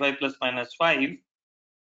as 25 plus minus 5,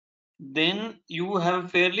 then you have a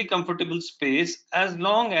fairly comfortable space, as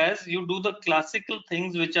long as you do the classical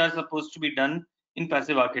things which are supposed to be done in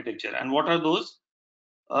passive architecture. And what are those?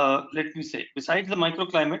 Let me say, besides the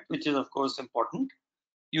microclimate, which is of course important,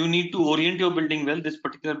 you need to orient your building well. This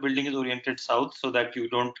particular building is oriented south so that you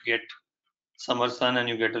don't get summer sun and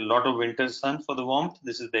you get a lot of winter sun for the warmth.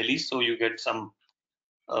 This is Delhi, so you get some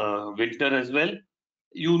winter as well.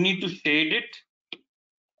 You need to shade it,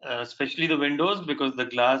 especially the windows, because the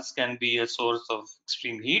glass can be a source of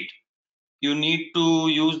extreme heat. You need to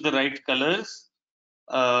use the right colors.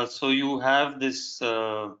 So you have this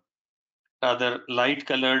rather light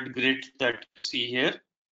colored grid that you see here,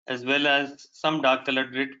 as well as some dark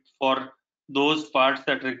colored grid for those parts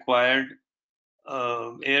that required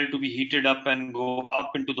air to be heated up and go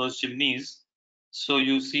up into those chimneys. So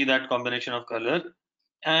you see that combination of color,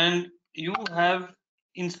 and you have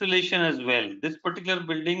insulation as well. This particular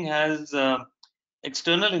building has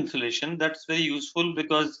external insulation. That's very useful,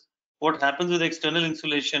 because what happens with external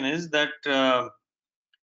insulation is that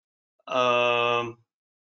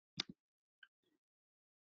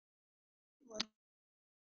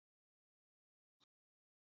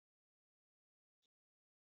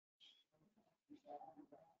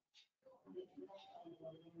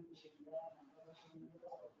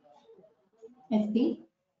SD.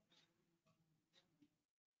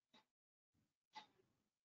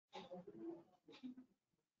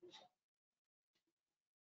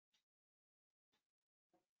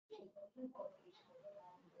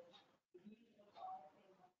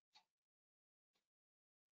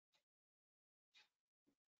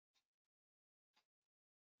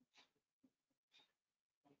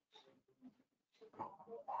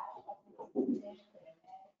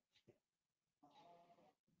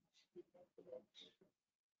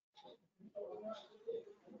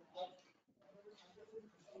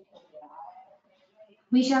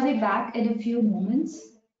 We shall be back in a few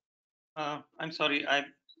moments. I'm sorry, I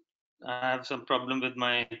have some problem with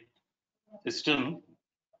my system,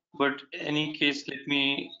 but in any case, let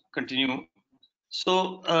me continue.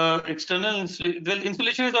 So external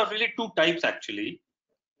insulation is of really two types actually.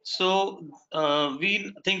 So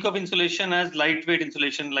we think of insulation as lightweight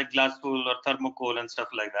insulation like glass wool or thermocol and stuff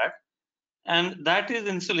like that. And that is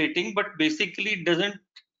insulating, but basically doesn't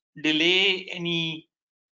delay any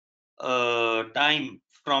time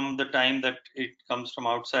from the time that it comes from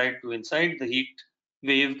outside to inside. The heat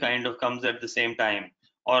wave kind of comes at the same time,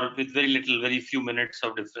 or with very few minutes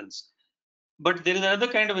of difference. But there is another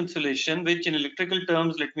kind of insulation which, in electrical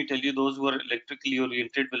terms, let me tell you, those who are electrically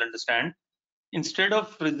oriented will understand. Instead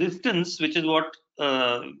of resistance, which is what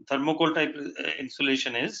thermocol type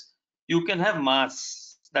insulation is, you can have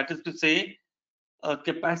mass. That is to say,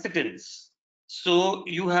 capacitance. So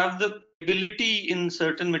you have the ability in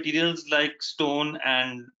certain materials like stone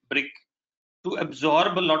and brick to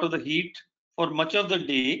absorb a lot of the heat for much of the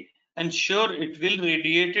day, and sure, it will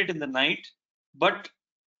radiate it in the night, but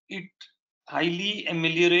it highly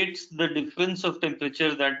ameliorates the difference of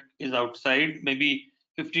temperature that is outside. Maybe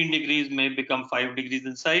 15 degrees may become 5 degrees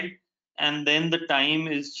inside, and then the time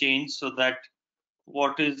is changed so that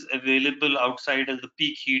what is available outside as the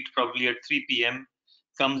peak heat, probably at 3 p.m.,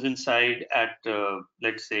 comes inside at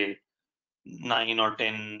let's say 9 or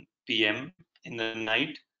 10 p.m. in the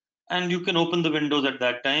night, and you can open the windows at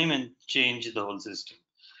that time and change the whole system.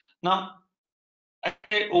 Now, as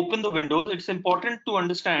I open the windows, it's important to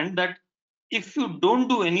understand that if you don't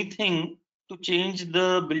do anything to change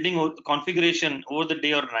the building configuration over the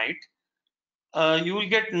day or night, you will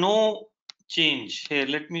get no change. Here,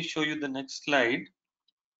 let me show you the next slide.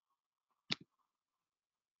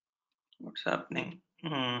 What's happening?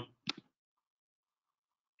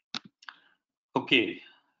 Okay,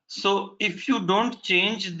 so if you don't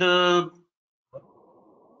change the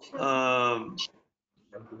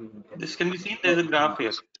this can be seen, there's a graph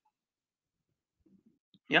here.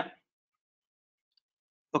 Yeah.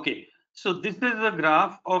 Okay, so this is a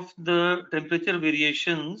graph of the temperature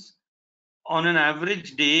variations on an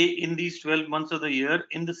average day in these 12 months of the year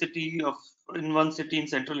in one city in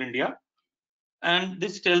central India. And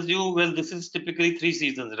this tells you, well, this is typically 3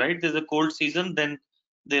 seasons, right? There's a cold season, then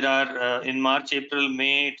there are in March, April,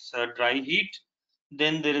 May, it's dry heat.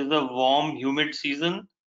 Then there is a warm, humid season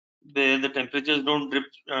where the temperatures don't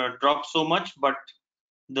drop so much, but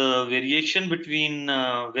the variation between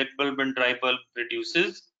wet bulb and dry bulb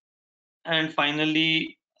reduces. And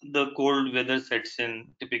finally, the cold weather sets in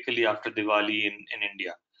typically after Diwali in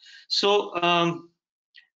India. So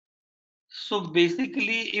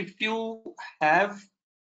basically, if you have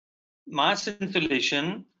mass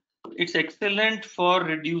insulation, it's excellent for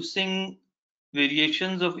reducing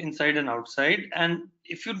variations of inside and outside. And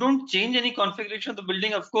if you don't change any configuration of the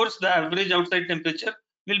building, of course, the average outside temperature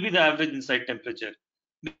will be the average inside temperature,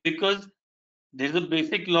 because there's a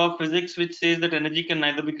basic law of physics which says that energy can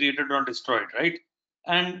neither be created nor destroyed, right?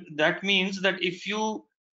 And that means that if you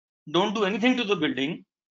don't do anything to the building,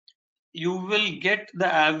 you will get the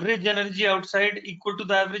average energy outside equal to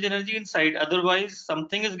the average energy inside. Otherwise,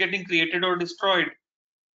 something is getting created or destroyed.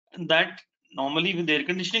 And that normally with the air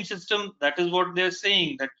conditioning system, that is what they're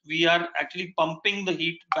saying, that we are actually pumping the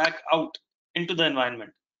heat back out into the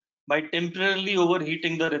environment by temporarily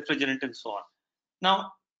overheating the refrigerant and so on.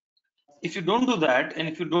 Now, if you don't do that, and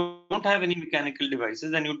if you don't have any mechanical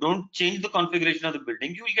devices and you don't change the configuration of the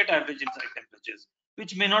building, you will get average inside temperatures,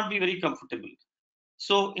 which may not be very comfortable.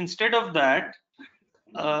 So instead of that,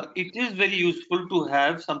 it is very useful to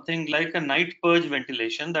have something like a night purge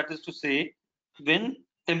ventilation. That is to say, when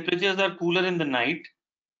temperatures are cooler in the night,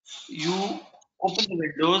 you open the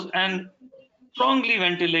windows and strongly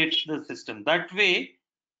ventilate the system. That way,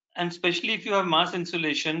 and especially if you have mass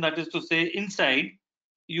insulation, that is to say inside,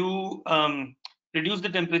 you reduce the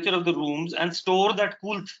temperature of the rooms and store that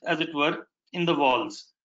coolth, as it were, in the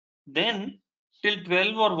walls. Then till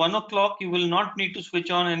 12 or 1 o'clock, you will not need to switch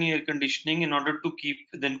on any air conditioning in order to keep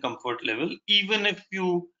within comfort level, even if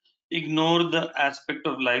you ignore the aspect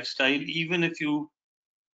of lifestyle, even if you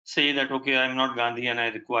say that, okay, I'm not Gandhi and I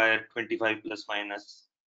require 25 plus minus.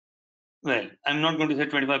 Well, I'm not going to say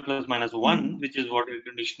 25 plus minus 1, which is what air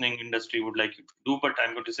conditioning industry would like you to do, but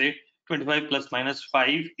I'm going to say 25 plus minus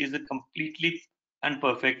 5 is a completely and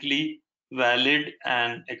perfectly valid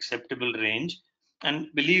and acceptable range. And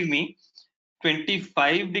believe me,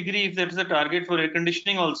 25 degree, if that's the target for air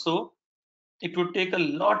conditioning also, it would take a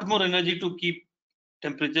lot more energy to keep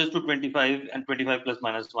temperatures to 25 and 25 plus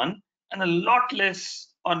minus 1, and a lot less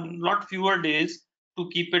on lot fewer days to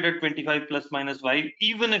keep it at 25 plus minus 5,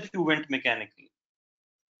 even if you went mechanical.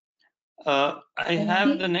 I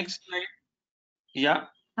have the next slide. Yeah.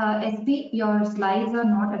 SP, your slides are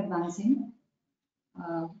not advancing.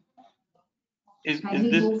 Is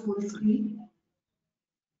Kindly this? go full screen.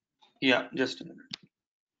 Yeah, just a minute.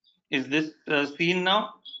 Is this seen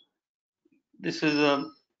now? This is a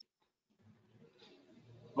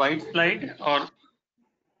white slide, or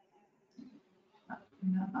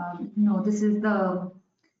No, this is the,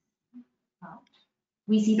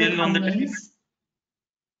 we see the still on the television? thumbnails.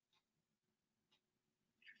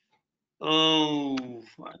 Oh,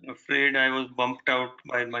 I'm afraid I was bumped out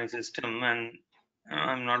by my system and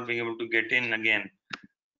I'm not being able to get in again.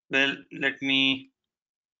 Well, let me,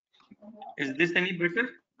 is this any better?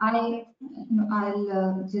 I'll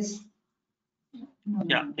just, no,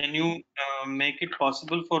 Yeah, no. can you make it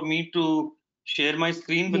possible for me to share my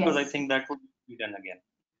screen? Because I Yes. think that would be done again.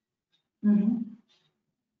 Mhm.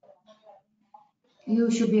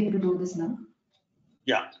 You should be able to do this now.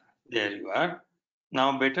 Yeah, there you are.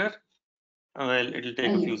 Now better? Well, it'll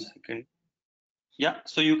take a few Yes. seconds. Yeah,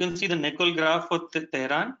 so you can see the Nickel graph for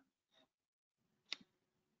Tehran.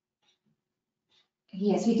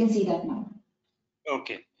 Yes, we can see that now.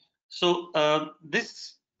 Okay, so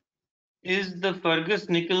this is the Fergus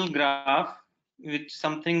Nickel graph, which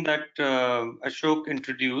something that Ashok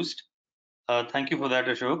introduced. Thank you for that,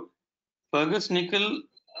 Ashok. Fergus Nickel,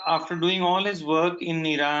 after doing all his work in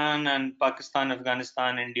Iran and Pakistan,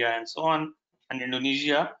 Afghanistan, India, and so on, and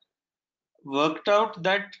Indonesia, worked out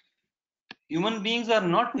that human beings are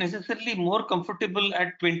not necessarily more comfortable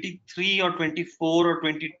at 23 or 24 or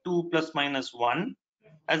 22 plus minus 1,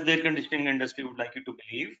 as their conditioning industry would like you to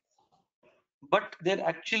believe, but they're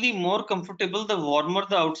actually more comfortable the warmer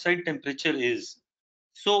the outside temperature is.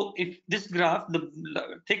 So if this graph, the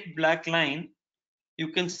thick black line, you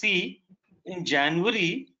can see in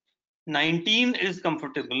January 19 is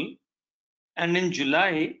comfortable, and in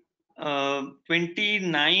July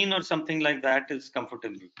 29 or something like that is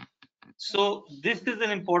comfortable. So this is an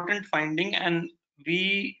important finding, and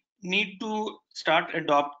we need to start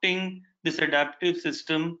adopting this adaptive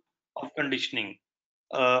system of conditioning.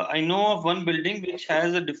 I know of one building which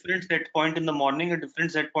has a different set point in the morning, a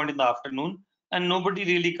different set point in the afternoon, and nobody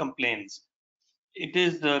really complains. It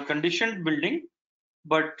is a conditioned building,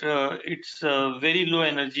 but it's very low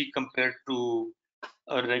energy compared to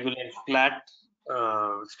a regular flat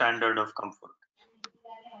standard of comfort.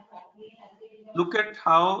 Look at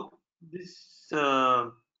how this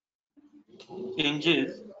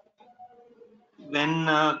changes when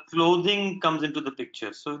clothing comes into the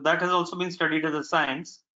picture. So that has also been studied as a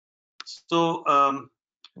science. So I'm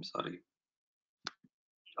sorry.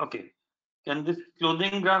 Okay, can this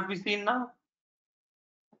clothing graph be seen now?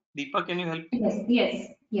 Deepa, can you help me? Yes, yes,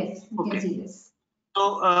 yes, we can Okay. see this.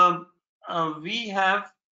 So we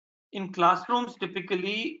have in classrooms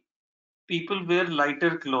typically people wear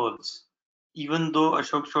lighter clothes, even though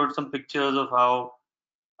Ashok showed some pictures of how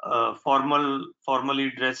formally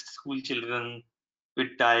dressed school children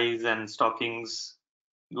with ties and stockings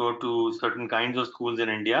go to certain kinds of schools in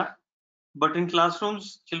India. But in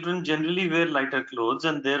classrooms, children generally wear lighter clothes,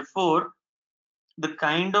 and therefore the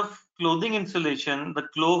kind of clothing insulation, the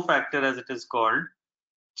glow factor as it is called,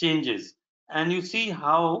 changes. And you see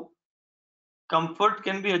how comfort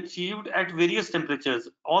can be achieved at various temperatures,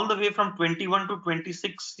 all the way from 21 to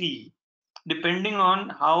 26 C, depending on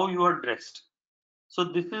how you are dressed. So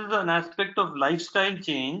this is an aspect of lifestyle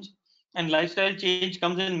change, and lifestyle change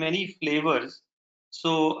comes in many flavors.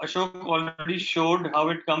 So Ashok already showed how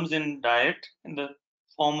it comes in diet in the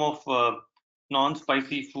form of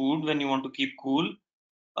non-spicy food when you want to keep cool,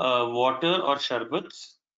 water or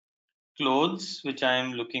sharbats, clothes, which I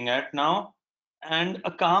am looking at now, and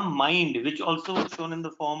a calm mind, which also was shown in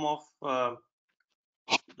the form of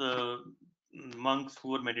the monks who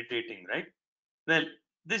were meditating, right? Well,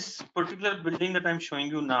 this particular building that I'm showing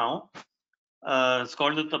you now, it's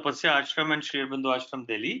called the Tapasya Ashram and Sri Aurobindo Ashram,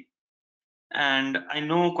 Delhi. And I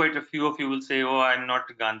know quite a few of you will say, oh, I'm not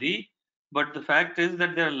Gandhi. But the fact is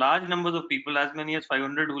that there are large numbers of people, as many as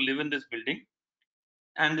 500, who live in this building.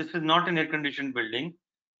 And this is not an air conditioned building.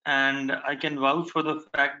 And I can vouch for the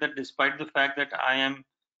fact that despite the fact that I am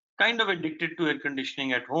kind of addicted to air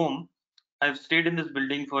conditioning at home, I've stayed in this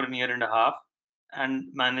building for a year and a half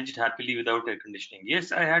and managed happily without air conditioning.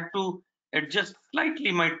 Yes, I had to adjust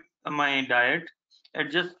slightly my diet,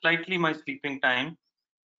 adjust slightly my sleeping time.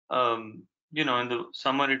 In the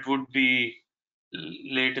summer it would be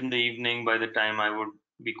late in the evening by the time I would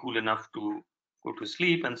be cool enough to go to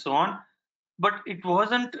sleep and so on. But it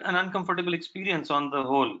wasn't an uncomfortable experience on the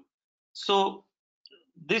whole. So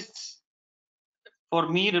this for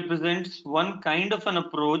me represents one kind of an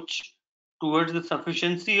approach towards the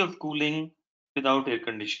sufficiency of cooling without air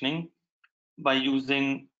conditioning by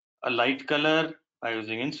using a light color, by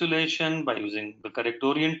using insulation, by using the correct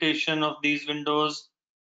orientation of these windows,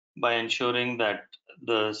 by ensuring that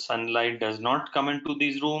the sunlight does not come into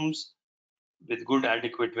these rooms, with good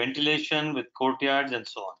adequate ventilation, with courtyards and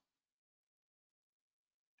so on.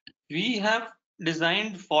 We have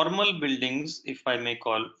designed formal buildings, if I may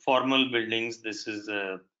call formal buildings. This is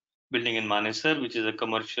a building in Manesar, which is a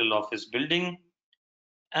commercial office building.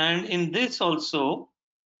 And in this also,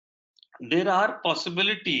 there are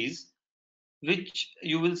possibilities which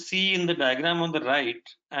you will see in the diagram on the right,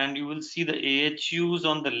 and you will see the AHUs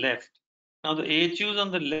on the left. Now the AHUs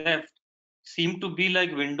on the left seem to be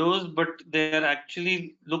like windows, but they are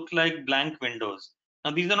actually look like blank windows.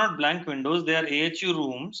 Now these are not blank windows, they are AHU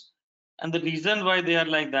rooms. And the reason why they are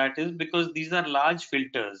like that is because these are large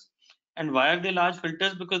filters. And why are they large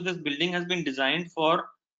filters? Because this building has been designed for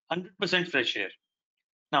 100% fresh air.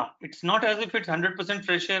 Now, it's not as if it's 100%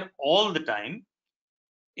 fresh air all the time.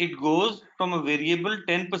 It goes from a variable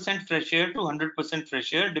 10% fresh air to 100%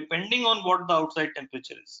 fresh air, depending on what the outside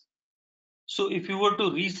temperature is. So if you were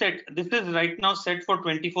to reset, this is right now set for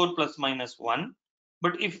 24 plus minus 1.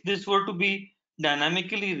 But if this were to be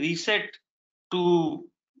dynamically reset to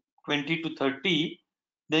 20 to 30,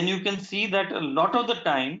 then you can see that a lot of the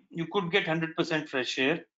time you could get 100% fresh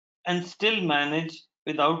air and still manage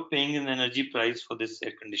without paying an energy price for this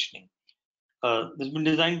air conditioning. This has been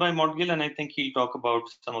designed by Modgill, and I think he'll talk about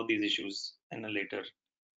some of these issues in a later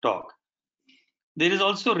talk. There is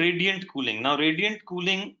also radiant cooling. Now, radiant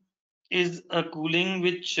cooling is a cooling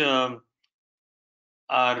which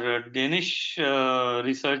our Danish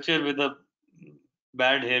researcher with a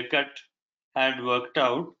bad haircut had worked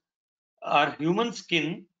out. Our human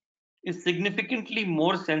skin is significantly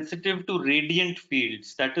more sensitive to radiant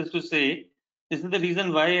fields. That is to say, this is the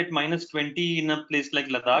reason why at minus 20 in a place like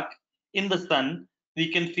Ladakh, in the sun,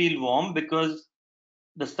 we can feel warm, because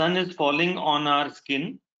the sun is falling on our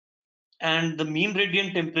skin and the mean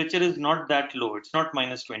radiant temperature is not that low. It's not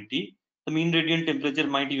minus 20. The mean radiant temperature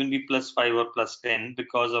might even be plus 5 or plus 10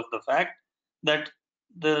 because of the fact that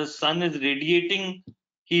the sun is radiating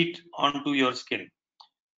heat onto your skin.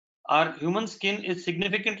 Our human skin is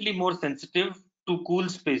significantly more sensitive to cool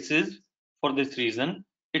spaces for this reason.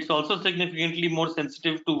 It's also significantly more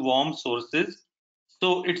sensitive to warm sources.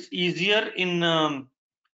 So it's easier in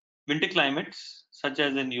winter climates, such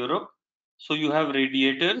as in Europe. So you have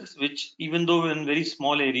radiators, which even though in very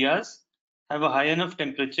small areas, have a high enough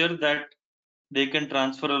temperature that they can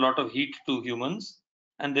transfer a lot of heat to humans.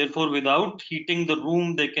 And therefore, without heating the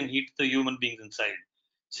room, they can heat the human beings inside.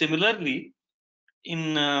 Similarly,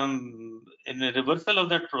 in a reversal of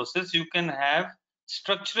that process, you can have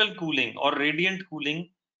structural cooling or radiant cooling.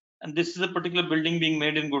 And this is a particular building being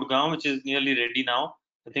made in Gurgaon, which is nearly ready now.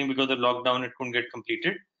 I think because of the lockdown, it couldn't get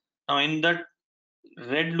completed. Now, in that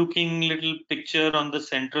red looking little picture on the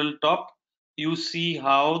central top, you see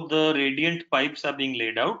how the radiant pipes are being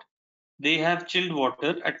laid out. They have chilled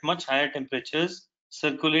water at much higher temperatures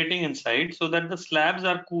circulating inside so that the slabs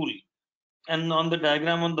are cool. And on the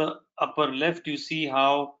diagram on the upper left, you see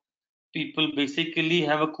how people basically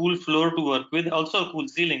have a cool floor to work with, also a cool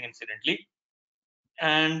ceiling, incidentally.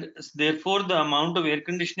 And therefore, the amount of air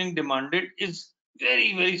conditioning demanded is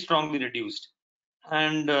very, very strongly reduced.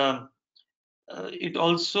 And it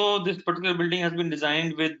also, this particular building has been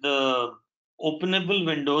designed with openable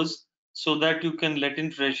windows so that you can let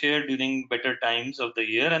in fresh air during better times of the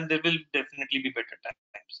year, and there will definitely be better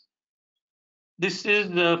times. This is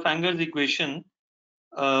Fanger's equation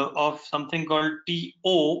of something called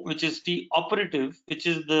TO, which is T operative, which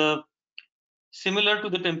is the similar to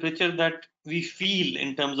the temperature that we feel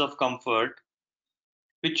in terms of comfort,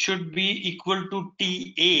 which should be equal to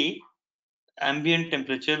TA, ambient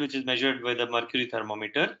temperature, which is measured by the mercury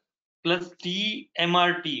thermometer, plus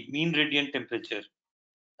TMRT, mean radiant temperature,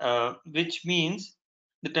 which means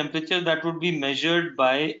the temperature that would be measured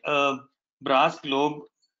by a brass globe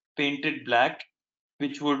painted black,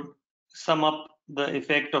 which would sum up the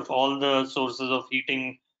effect of all the sources of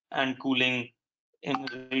heating and cooling in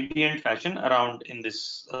radiant fashion around in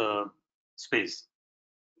this space.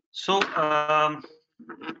 So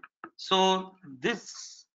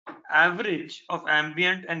this average of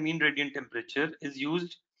ambient and mean radiant temperature is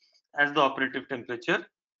used as the operative temperature,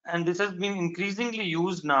 and this has been increasingly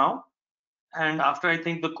used now. And after I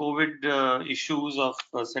think the COVID issues of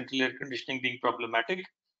central air conditioning being problematic,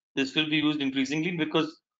 this will be used increasingly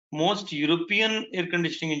because most European air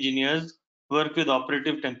conditioning engineers work with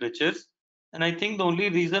operative temperatures. And I think the only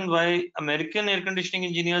reason why American air conditioning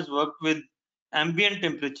engineers worked with ambient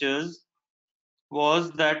temperatures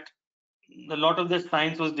was that a lot of the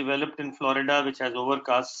science was developed in Florida, which has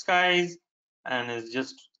overcast skies and is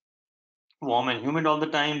just warm and humid all the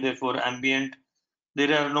time. Therefore, ambient,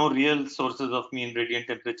 there are no real sources of mean radiant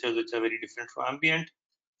temperatures which are very different from ambient.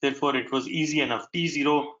 Therefore, it was easy enough.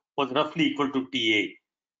 T0 was roughly equal to TA,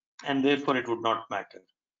 and therefore it would not matter.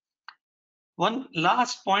 One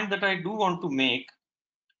last point that I do want to make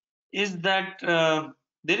is that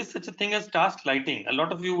there is such a thing as task lighting. A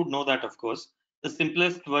lot of you would know that, of course. The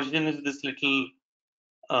simplest version is this little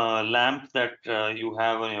lamp that you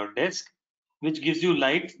have on your desk, which gives you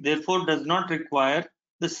light, therefore does not require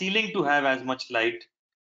the ceiling to have as much light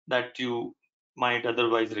that you might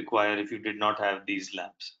otherwise require if you did not have these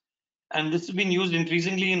lamps. And this has been used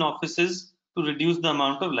increasingly in offices to reduce the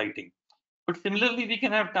amount of lighting. But similarly, we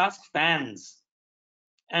can have task fans.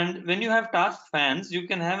 And when you have task fans, you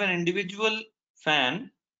can have an individual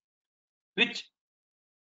fan, which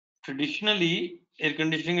traditionally air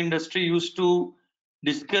conditioning industry used to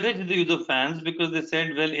discourage the use of fans because they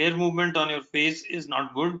said, well, air movement on your face is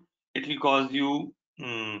not good. It will cause you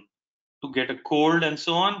to get a cold and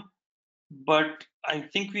so on. But I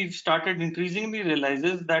think we've started increasingly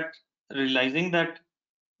realizing that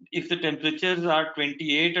if the temperatures are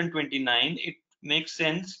 28 and 29, it makes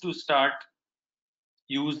sense to start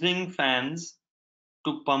using fans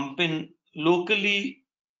to pump in locally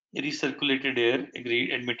recirculated air,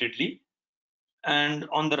 admittedly. And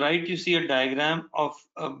on the right, you see a diagram of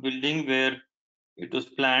a building where it was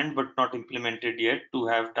planned but not implemented yet to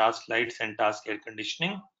have task lights and task air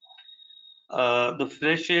conditioning. The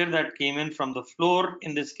fresh air that came in from the floor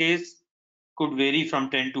in this case could vary from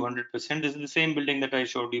 10 to 100%. This is the same building that I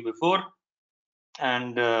showed you before.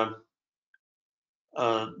 And that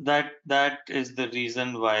is the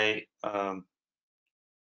reason why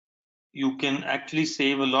you can actually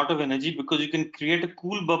save a lot of energy, because you can create a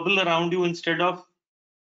cool bubble around you instead of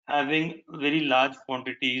having very large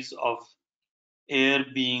quantities of air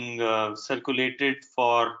being circulated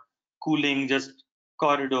for cooling just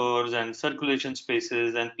corridors and circulation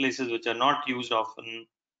spaces and places which are not used often,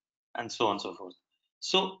 and so on and so forth.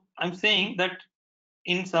 So I'm saying that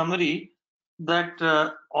in summary, that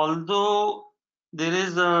although there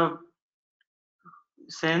is a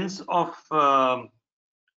sense of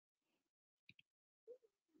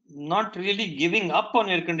not really giving up on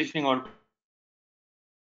air conditioning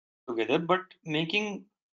altogether, but making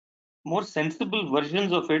more sensible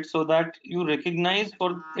versions of it so that you recognize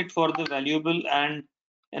for the valuable and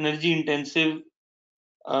energy intensive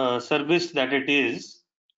service that it is,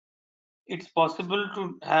 it's possible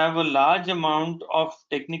to have a large amount of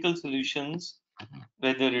technical solutions,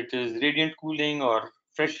 whether it is radiant cooling or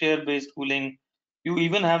fresh air based cooling. You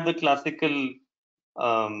even have the classical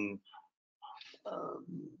um, uh,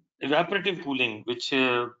 evaporative cooling, which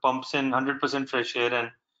pumps in 100% fresh air and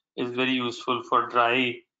is very useful for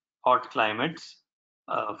dry, hot climates.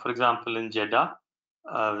 For example, in Jeddah,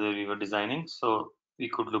 where we were designing, so we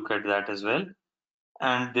could look at that as well.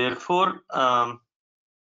 And therefore,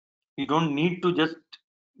 you don't need to just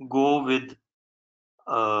go with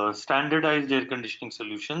standardized air conditioning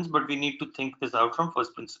solutions, but we need to think this out from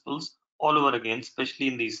first principles all over again, especially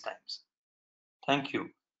in these times. Thank you.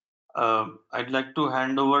 I'd like to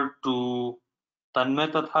hand over to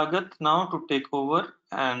Tanmay Tathagat now to take over,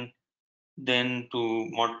 and then to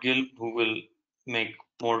Modgil, who will make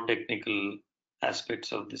more technical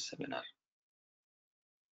aspects of this seminar.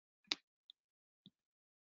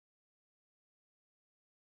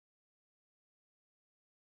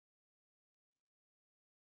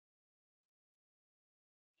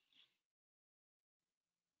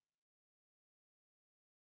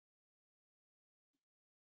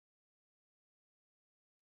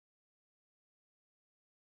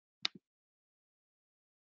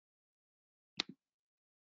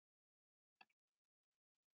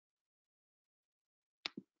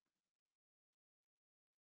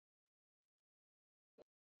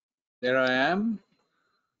 There I am.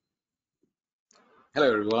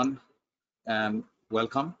 Hello, everyone, and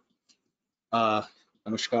welcome.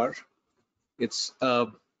 Namaskar. It's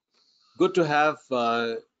good to have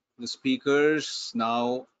the speakers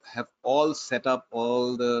now have all set up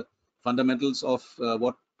all the fundamentals of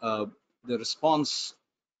what the response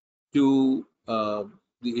to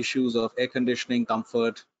the issues of air conditioning,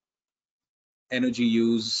 comfort, energy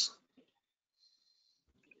use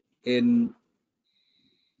in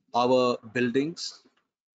our buildings,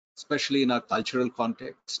 especially in our cultural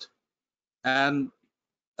context. And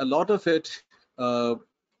a lot of it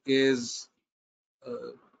is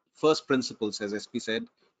first principles, as SP said.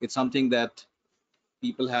 It's something that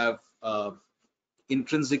people have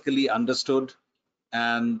intrinsically understood,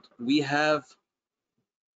 and we have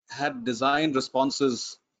had designed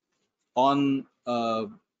responses on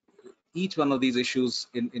each one of these issues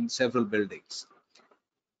in several buildings.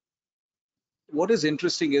 What is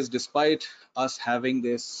interesting is, despite us having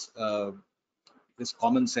this this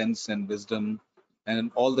common sense and wisdom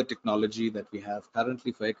and all the technology that we have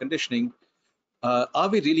currently for air conditioning, are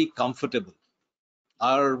we really comfortable?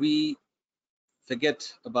 Are we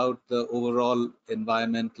forget about the overall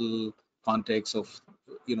environmental context of,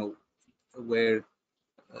 where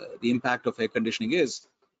the impact of air conditioning is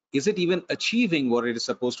it even achieving what it is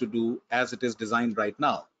supposed to do as it is designed right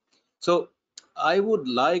now? So I would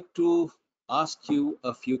like to ask you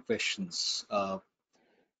a few questions.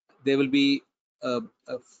 There will be a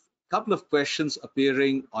couple of questions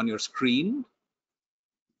appearing on your screen,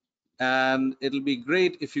 and it'll be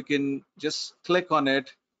great if you can just click on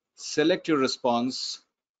it, select your response,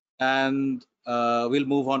 and we'll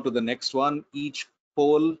move on to the next one. Each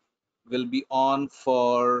poll will be on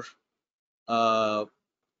for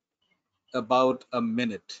about a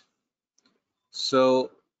minute.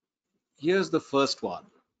 So here's the first one.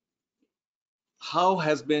 How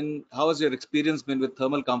has your experience been with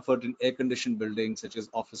thermal comfort in air-conditioned buildings such as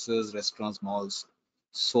offices, restaurants, malls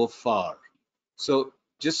so far? So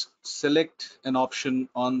just select an option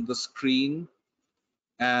on the screen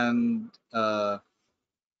and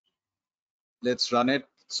let's run it.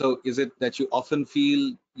 So is it that you often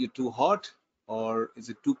feel you're too hot, or is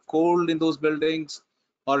it too cold in those buildings,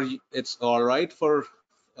 or it's all right for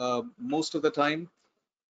most of the time,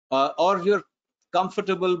 or you're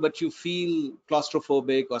comfortable but you feel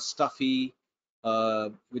claustrophobic or stuffy,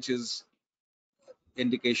 which is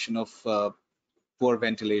indication of poor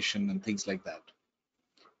ventilation and things like that.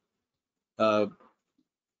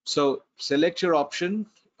 So select your option.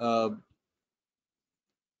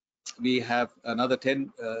 We have another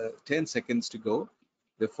 10 seconds to go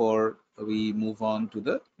before we move on to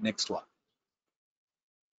the next one.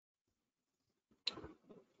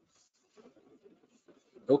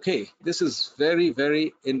 Okay, this is very,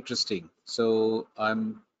 very interesting. So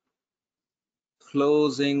I'm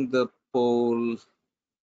closing the poll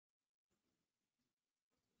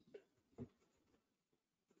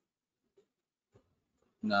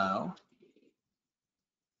now.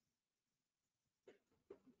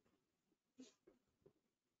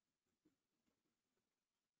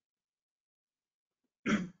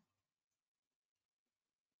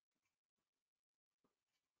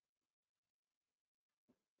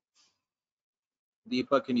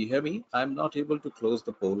 Deepa, can you hear me? I'm not able to close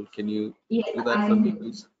the poll. Can you do that for me,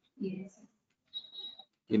 please? Yes.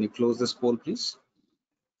 Can you close this poll, please?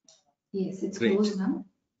 Yes, it's Great. closed now.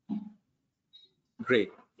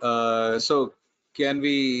 Great. So can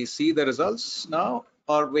we see the results now?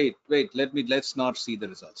 Or wait, let's not see the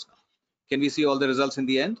results now. Can we see all the results in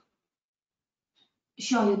the end?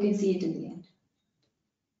 Sure, you can see it in the end.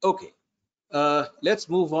 Okay. Let's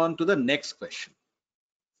move on to the next question.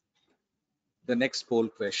 The next poll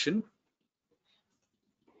question.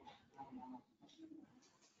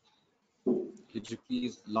 Could you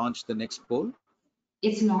please launch the next poll?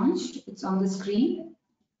 It's launched. It's on the screen.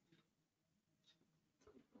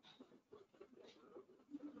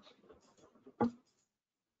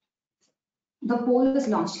 The poll is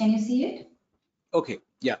launched. Can you see it? Okay,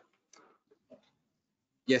 yeah.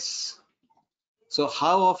 Yes. So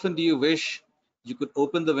how often do you wish you could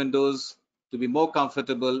open the windows to be more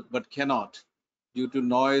comfortable but cannot due to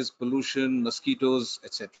noise, pollution, mosquitoes,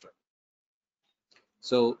 etc.?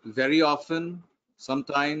 So very often,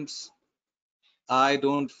 sometimes I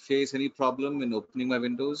don't face any problem in opening my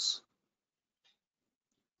windows.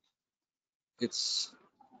 It's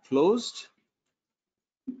closed.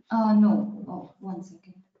 No. Oh, 1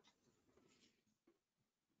 second.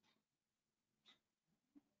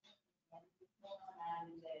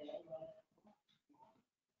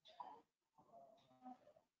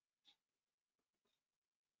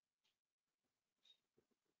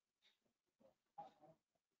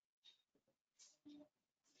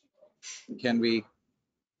 Can we?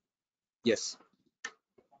 Yes.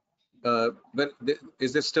 But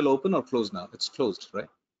is it still open or closed now? It's closed, right?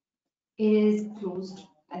 It is closed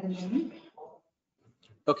at the moment.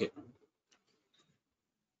 Okay.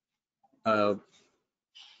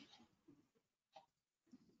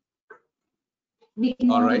 We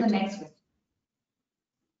can All move right. to the next one.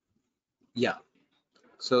 Yeah.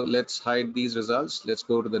 So let's hide these results. Let's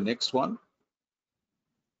go to the next one.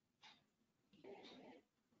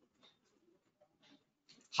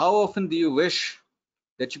 How often do you wish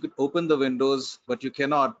that you could open the windows, but you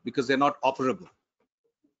cannot because they're not operable?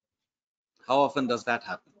 How often does that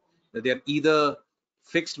happen? That they're either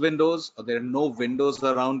fixed windows or there are no windows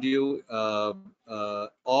around you,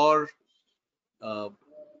 or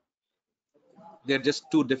they're just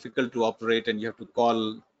too difficult to operate and you have to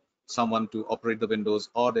call someone to operate the windows,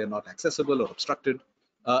 or they're not accessible or obstructed.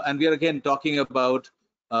 And we are again talking about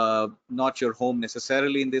not your home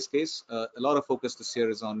necessarily in this case. A lot of focus this year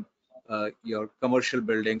is on your commercial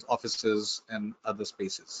buildings, offices, and other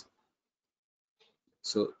spaces.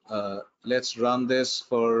 So let's run this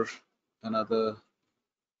for another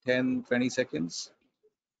 10, 20 seconds.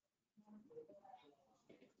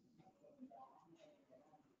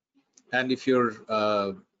 And if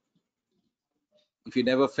you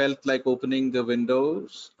never felt like opening the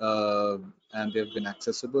windows and they've been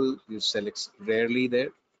accessible, you select rarely there.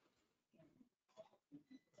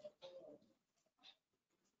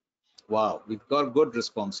 Wow, we've got good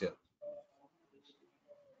response here.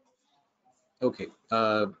 Okay,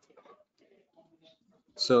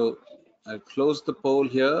 so I'll close the poll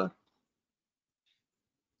here.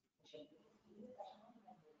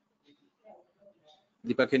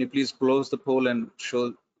 Deepa, can you please close the poll and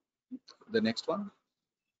show the next one?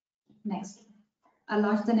 Next. I'll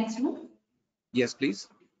launch the next one. Yes, please.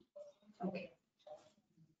 Okay.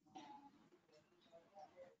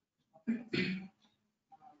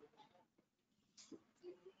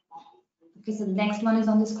 Okay, so the next one is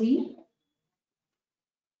on the screen.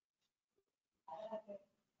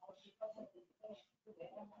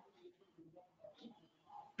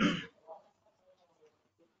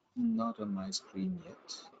 Not on my screen yet.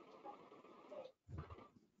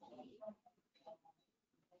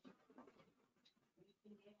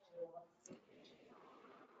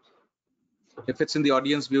 If it's in the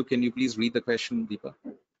audience view, can you please read the question, Deepa?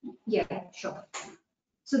 Yeah, sure.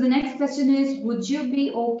 So the next question is, would you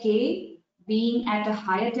be okay being at a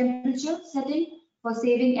higher temperature setting for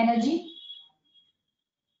saving energy?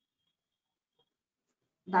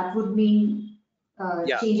 That would mean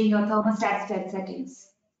Yeah. changing your thermostat settings.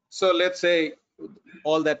 So let's say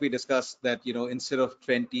all that we discussed, that instead of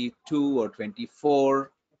 22 or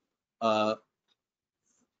 24,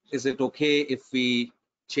 is it okay if we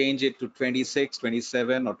change it to 26,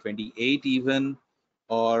 27, or 28 even?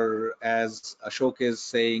 Or as Ashok is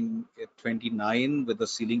saying, 29 with the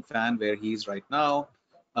ceiling fan where he is right now.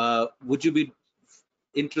 Would you be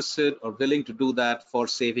interested or willing to do that for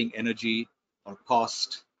saving energy or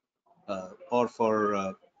cost, or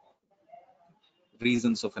for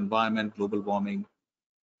reasons of environment, global warming?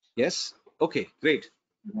 Yes? Okay, great.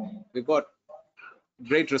 We've got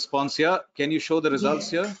great response here. Can you show the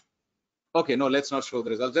results Yes. here? Okay, no, let's not show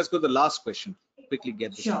the results. Let's go to the last question. Quickly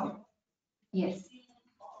get this. Sure. Yes.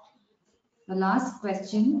 The last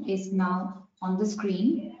question is now on the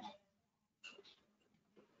screen.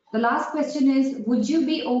 The last question is, would you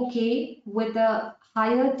be okay with a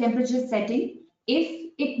higher temperature setting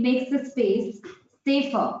if it makes the space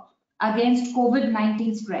safer against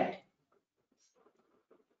COVID-19 spread?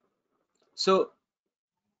 So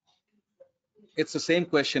it's the same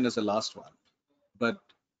question as the last one, but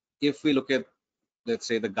if we look at, let's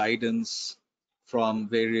say, the guidance from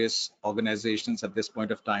various organizations at this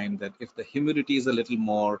point of time, that if the humidity is a little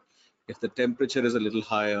more, if the temperature is a little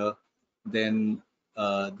higher, then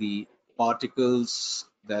the particles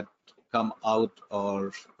that come out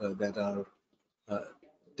or that are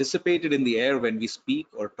dissipated in the air when we speak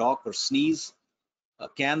or talk or sneeze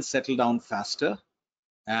can settle down faster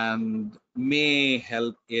and may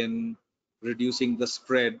help in reducing the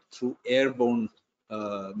spread through airborne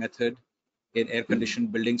method in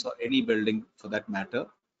air-conditioned buildings or any building for that matter.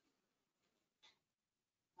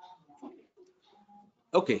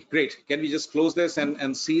 Okay, great. Can we just close this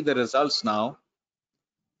and see the results now?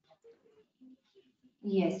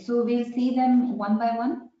 Yes, so we'll see them one by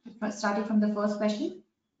one, starting from the first question.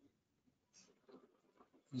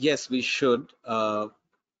 Yes, we should.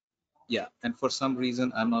 Yeah, and for some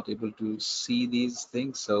reason, I'm not able to see these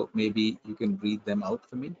things, so maybe you can read them out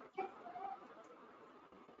for me.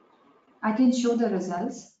 I can show the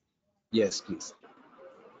results. Yes, please.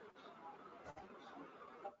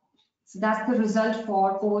 So that's the result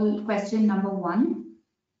for poll question number 1.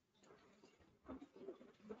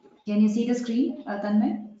 Can you see the screen,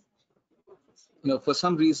 Tanmay? No, for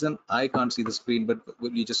some reason, I can't see the screen, but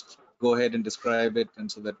will you just go ahead and describe it,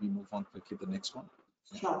 and so that we move on quickly to the next one?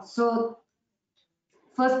 Sure. So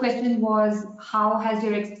first question was, how has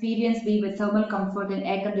your experience been with thermal comfort in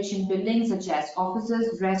air-conditioned buildings such as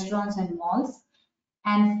offices, restaurants, and malls?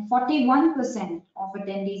 And 41% of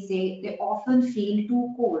attendees say they often feel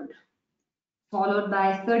too cold, followed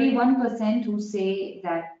by 31% who say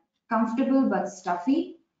that comfortable but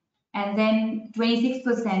stuffy, and then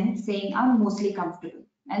 26% saying I'm mostly comfortable.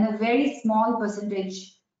 And a very small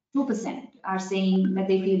percentage, 2%, are saying that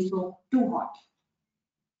they feel so too hot.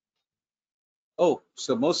 Oh,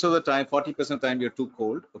 so most of the time, 40% of the time, you're too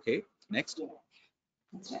cold. Okay, next.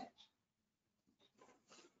 That's right.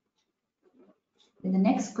 In the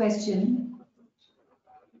next question,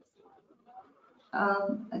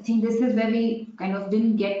 I think this is where we kind of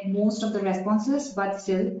didn't get most of the responses, but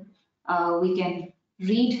still we can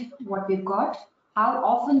read what we've got. How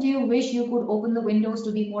often do you wish you could open the windows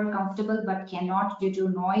to be more comfortable but cannot due to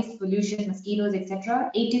noise, pollution, mosquitoes,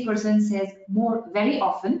 etc.? 80% says more, very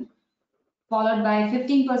often, followed by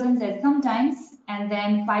 15% says sometimes, and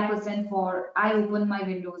then 5% for I open my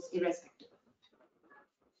windows irrespective.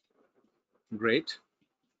 Great.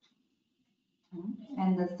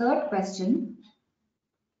 And the third question,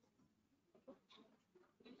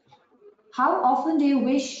 how often do you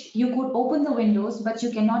wish you could open the windows but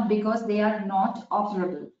you cannot because they are not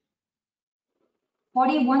operable?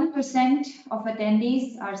 41% of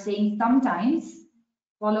attendees are saying sometimes,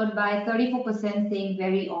 followed by 34% saying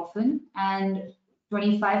very often and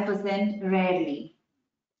 25% rarely.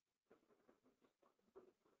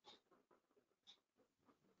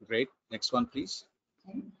 Great. Next one, please.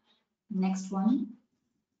 Okay. Next one.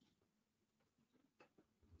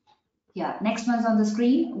 Yeah, next one's on the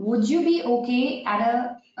screen. Would you be okay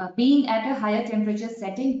at being at a higher temperature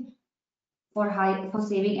setting for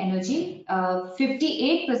saving energy?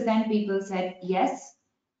 58% people said yes,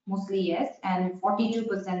 mostly yes, and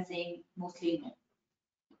 42% saying mostly no.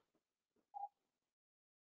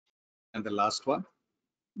 And the last one.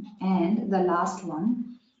 And the last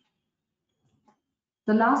one.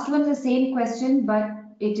 The last one is the same question, but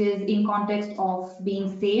it is in context of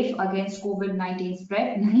being safe against COVID-19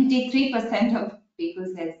 spread. 93% of people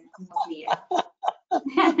says mostly yes.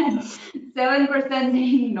 7%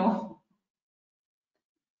 saying no.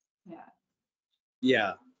 Yeah.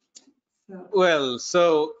 Yeah. So, Well,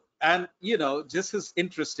 so, and this is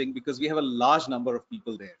interesting because we have a large number of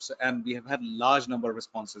people there. So, and we have had large number of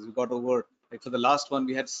responses. We got over, like for the last one,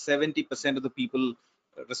 we had 70% of the people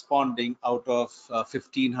responding out of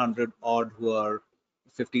 1500 odd who are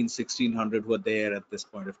 1600 who are there at this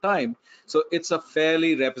point of time. So it's a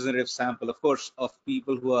fairly representative sample, of course, of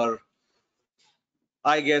people who are,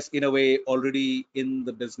 I guess, in a way already in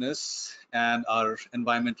the business and are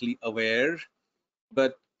environmentally aware.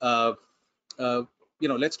 But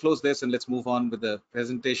let's close this and let's move on with the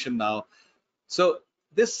presentation now. So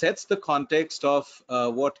this sets the context of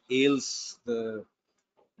what ails the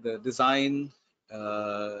design,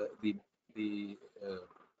 the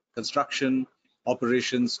construction,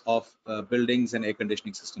 operations of buildings and air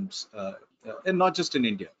conditioning systems, and not just in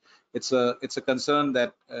India. It's a concern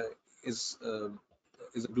that is a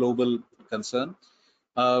global concern,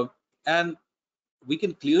 and we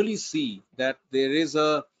can clearly see that there is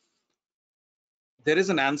an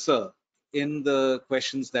answer in the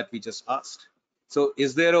questions that we just asked. So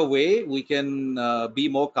is there a way we can be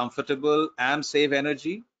more comfortable and save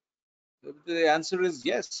energy? The answer is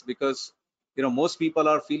yes, because most people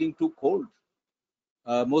are feeling too cold.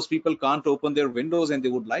 Most people can't open their windows and they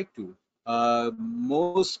would like to.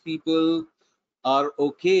 Most people are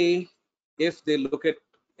okay if they look at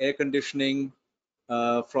air conditioning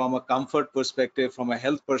from a comfort perspective, from a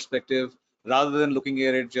health perspective, rather than looking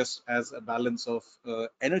at it just as a balance of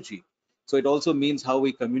energy. So it also means how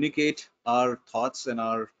we communicate our thoughts and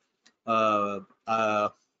our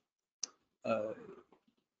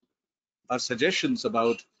suggestions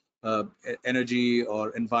about energy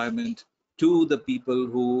or environment to the people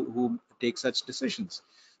who take such decisions.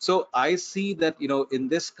 So I see that in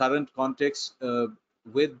this current context,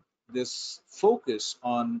 with this focus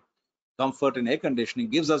on comfort and air conditioning,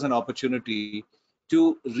 gives us an opportunity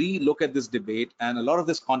to re-look at this debate, and a lot of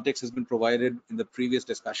this context has been provided in the previous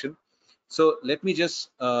discussion. So let me just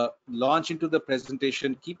launch into the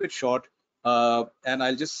presentation, keep it short, and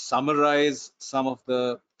I'll just summarize some of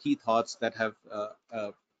the key thoughts that have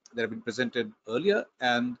been presented earlier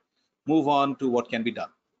and move on to what can be done.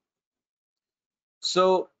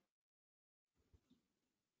 So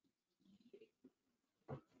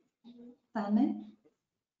Tanmay,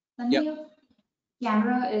 yeah. your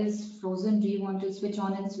camera is frozen. Do you want to switch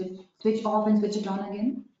on and switch off and switch it on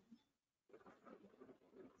again?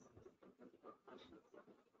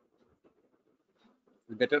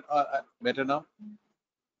 Better now.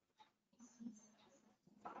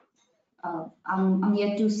 I'm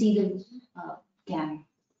yet to see the cam.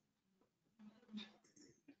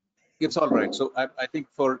 It's all right. So I think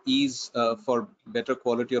for ease, for better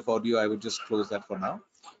quality of audio, I would just close that for now.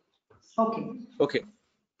 Okay. Okay.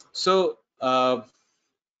 So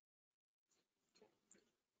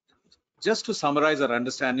just to summarize our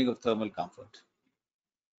understanding of thermal comfort.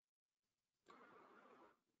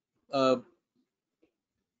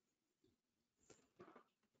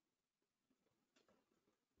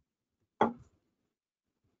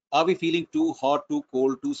 Are we feeling too hot, too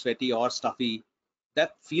cold, too sweaty, or stuffy?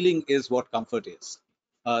 That feeling is what comfort is.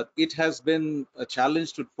 It has been a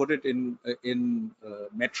challenge to put it in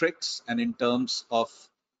metrics and in terms of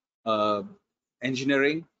uh,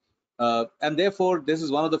 engineering. And therefore, this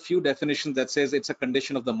is one of the few definitions that says it's a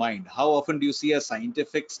condition of the mind. How often do you see a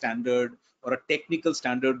scientific standard or a technical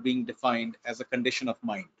standard being defined as a condition of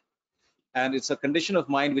mind? And it's a condition of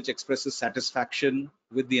mind which expresses satisfaction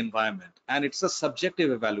with the environment. And it's a subjective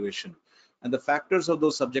evaluation. And the factors of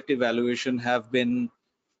those subjective evaluation have been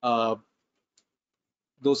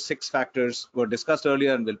those 6 factors were discussed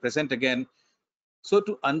earlier and will present again. So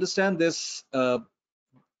to understand this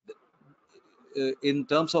in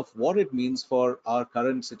terms of what it means for our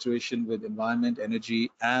current situation with environment, energy,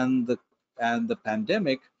 and the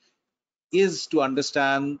pandemic, is to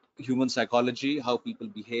understand human psychology, how people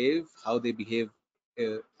behave, how they behave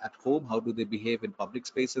at home, how do they behave in public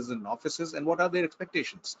spaces and offices, and what are their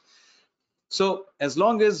expectations. So as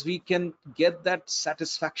long as we can get that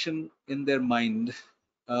satisfaction in their mind,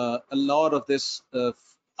 a lot of this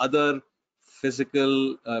other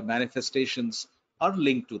physical manifestations are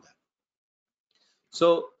linked to that.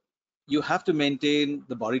 So you have to maintain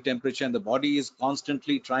the body temperature, and the body is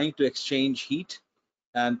constantly trying to exchange heat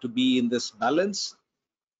and to be in this balance.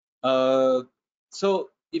 So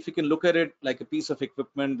if you can look at it like a piece of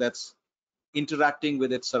equipment that's interacting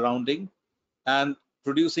with its surrounding and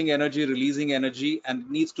producing energy, releasing energy, and it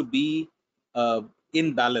needs to be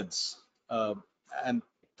in balance and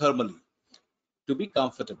thermally to be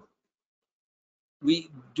comfortable. We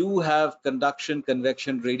do have conduction,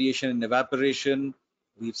 convection, radiation, and evaporation.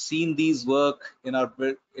 We've seen these work in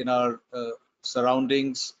our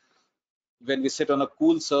surroundings. When we sit on a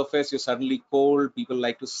cool surface, you're suddenly cold. People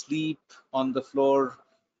like to sleep on the floor.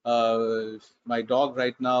 My dog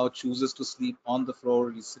right now chooses to sleep on the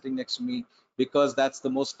floor. He's sitting next to me because that's the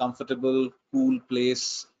most comfortable, cool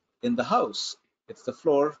place in the house. It's the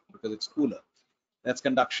floor because it's cooler. That's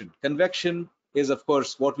conduction. Convection is, of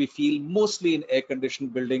course, what we feel mostly in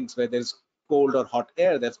air-conditioned buildings where there's cold or hot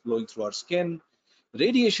air that's blowing through our skin.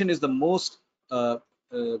 Radiation is the most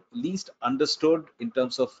least understood in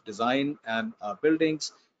terms of design and our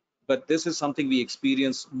buildings, but this is something we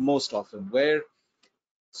experience most often, where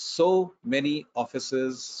so many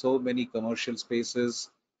offices, so many commercial spaces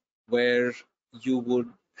where you would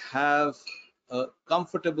have a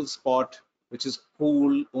comfortable spot which is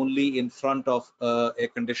cool only in front of a air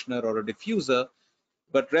conditioner or a diffuser,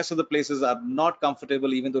 but rest of the places are not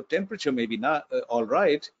comfortable, even though temperature may be not all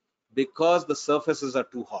right, because the surfaces are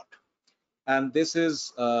too hot. And this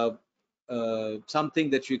is something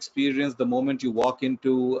that you experience the moment you walk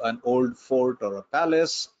into an old fort or a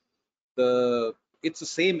palace. It's the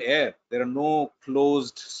same air. There are no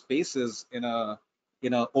closed spaces in a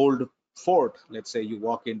old fort. Let's say you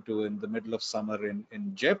walk into in the middle of summer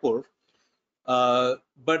in Jaipur,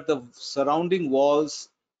 but the surrounding walls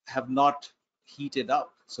have not heated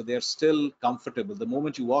up, so they're still comfortable. The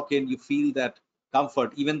moment you walk in, you feel that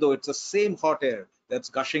comfort, even though it's the same hot air that's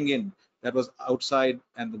gushing in that was outside,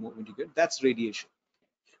 and the moment you get, that's radiation.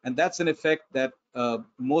 And that's an effect that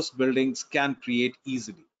most buildings can create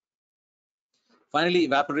easily. Finally,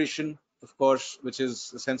 evaporation, of course, which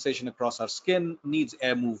is a sensation across our skin, needs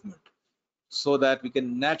air movement so that we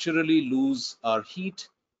can naturally lose our heat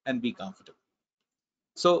and be comfortable.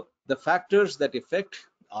 So the factors that affect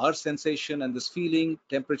our sensation and this feeling,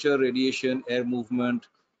 temperature, radiation, air movement,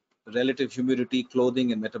 relative humidity,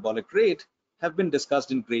 clothing, and metabolic rate, have been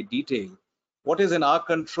discussed in great detail. What is in our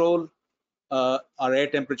control? Our air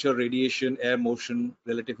temperature, radiation, air motion,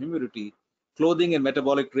 relative humidity. Clothing and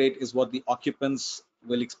metabolic rate is what the occupants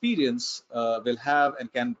will experience, will have,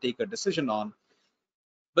 and can take a decision on.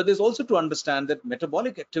 But there's also to understand that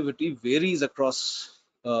metabolic activity varies across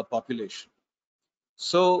population.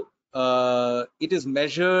 So it is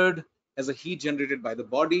measured as a heat generated by the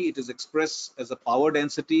body. It is expressed as a power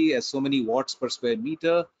density, as so many watts per square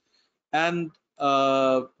meter, and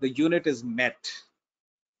the unit is met.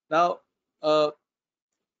 Now,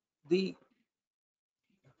 the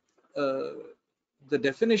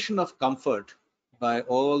definition of comfort by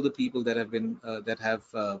all the people that have been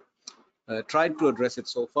tried to address it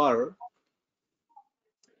so far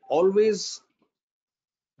always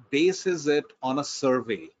bases it on a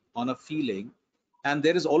survey, on a feeling, and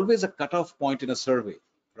there is always a cutoff point in a survey,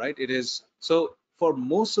 right? It is so for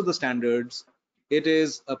most of the standards, it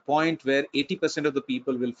is a point where 80% of the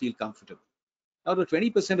people will feel comfortable. Now, the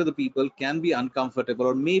 20% of the people can be uncomfortable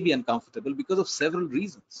or may be uncomfortable because of several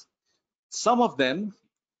reasons. Some of them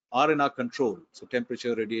are in our control, so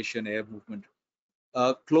temperature, radiation, air movement,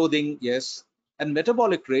 clothing, yes, and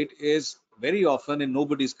metabolic rate is very often in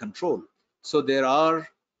nobody's control. So there are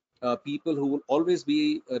people who will always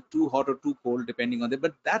be too hot or too cold depending on it,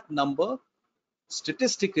 but that number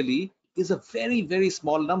statistically is a very, very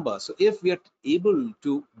small number. So if we are able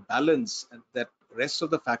to balance that rest of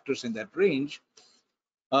the factors in that range,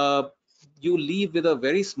 you leave with a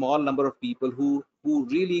very small number of people who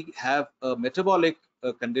really have a metabolic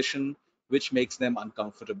condition which makes them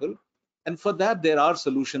uncomfortable. And for that, there are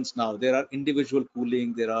solutions now. There are individual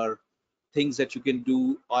cooling. There are things that you can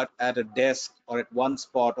do at a desk or at one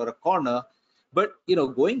spot or a corner. But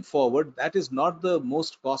going forward, that is not the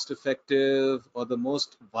most cost effective or the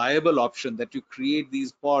most viable option, that you create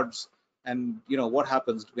these pods. And what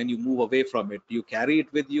happens when you move away from it? Do you carry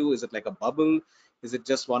it with you? Is it like a bubble? Is it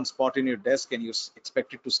just one spot in your desk and you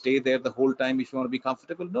expect it to stay there the whole time if you want to be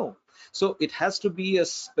comfortable? No. So it has to be a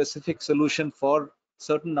specific solution for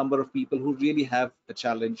certain number of people who really have a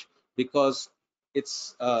challenge, because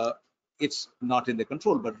it's not in their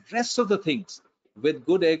control. But rest of the things, with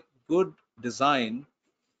good design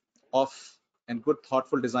of and good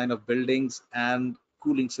thoughtful design of buildings and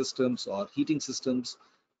cooling systems or heating systems,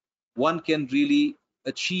 one can really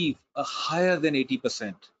achieve a higher than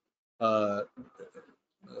 80%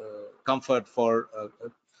 comfort for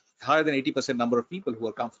higher than 80% number of people who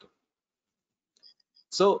are comfortable.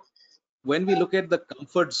 So when we look at the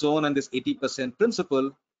comfort zone and this 80%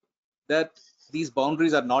 principle, that these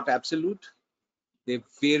boundaries are not absolute. They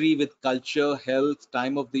vary with culture, health,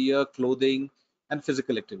 time of the year, clothing, and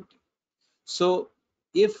physical activity. So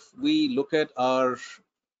if we look at our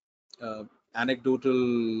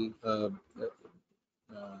anecdotal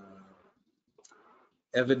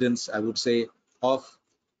evidence, I would say, of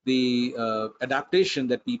the adaptation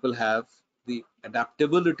that people have, the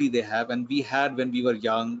adaptability they have, and we had when we were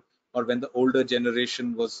young, or when the older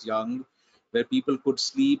generation was young, where people could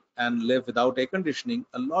sleep and live without air conditioning.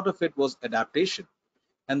 A lot of it was adaptation,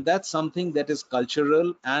 and that's something that is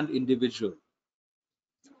cultural and individual.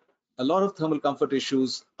 A lot of thermal comfort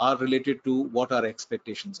issues are related to what our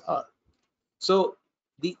expectations are. So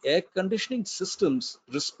the air conditioning systems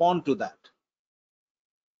respond to that.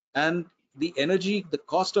 And the energy, the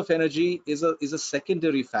cost of energy is a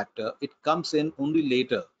secondary factor. It comes in only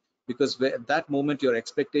later, because at that moment your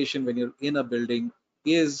expectation when you're in a building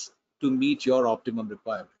is to meet your optimum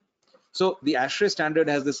requirement. So the ASHRAE standard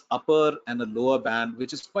has this upper and a lower band,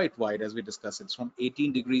 which is quite wide, as we discussed. It's from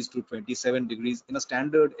 18 degrees to 27 degrees in a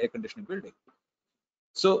standard air conditioning building.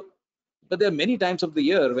 So, but there are many times of the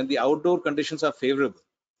year when the outdoor conditions are favorable.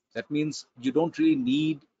 That means you don't really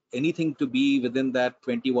need anything to be within that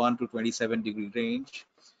 21 to 27 degree range.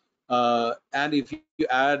 And if you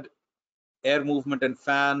add air movement and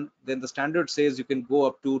fan, then the standard says you can go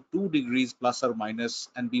up to 2 degrees plus or minus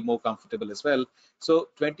and be more comfortable as well. So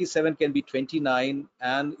 27 can be 29,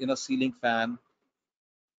 and in a ceiling fan,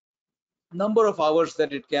 number of hours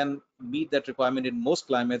that it can meet that requirement in most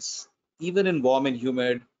climates, even in warm and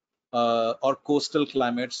humid or coastal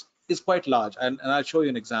climates, is quite large. And I'll show you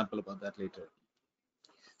an example about that later.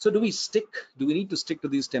 So do we need to stick to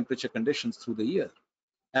these temperature conditions through the year?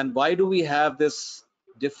 And why do we have this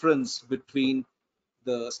difference between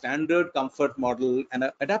the standard comfort model and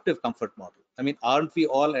an adaptive comfort model? I mean, aren't we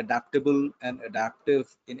all adaptable and adaptive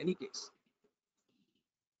in any case?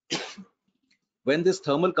 When this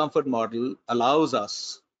thermal comfort model allows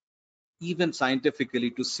us, even scientifically,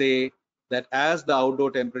 to say that as the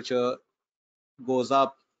outdoor temperature goes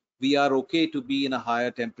up, we are okay to be in a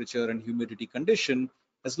higher temperature and humidity condition,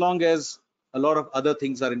 as long as a lot of other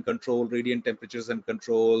things are in control, radiant temperatures in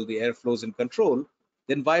control, the airflow is in control,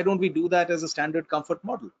 then why don't we do that as a standard comfort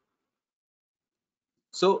model?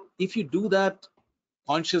 So if you do that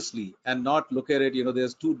consciously and not look at it,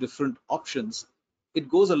 there's two different options, it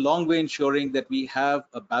goes a long way ensuring that we have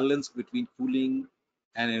a balance between cooling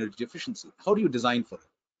and energy efficiency. How do you design for it?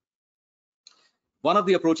 One of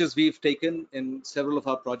the approaches we've taken in several of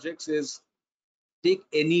our projects is take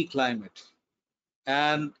any climate,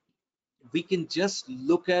 and we can just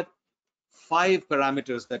look at 5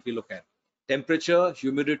 parameters that we look at: temperature,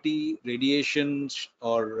 humidity, radiation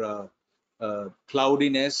or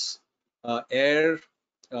cloudiness, air,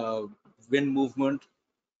 wind movement,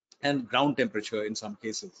 and ground temperature in some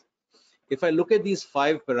cases. If I look at these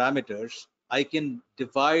 5 parameters, I can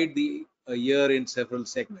divide the year in several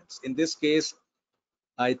segments. In this case,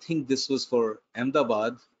 I think this was for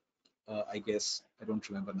Ahmedabad, I guess, I don't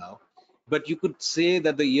remember now. But you could say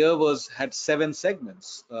that the year had 7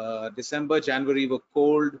 segments. December, January were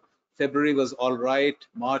cold, February was all right,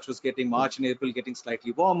 March and April getting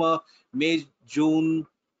slightly warmer, May, June,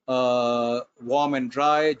 warm and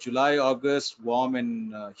dry, July, August, warm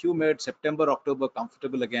and humid, September, October,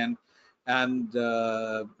 comfortable again, and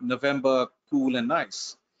November, cool and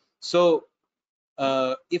nice. So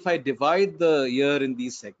if I divide the year in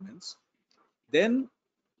these segments, then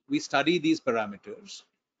we study these parameters.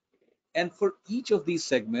 And for each of these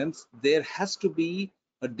segments, there has to be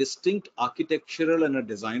a distinct architectural and a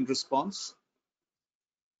design response,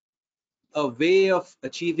 a way of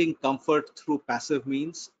achieving comfort through passive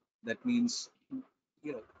means. That means,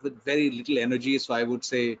 with very little energy. So I would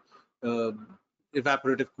say uh,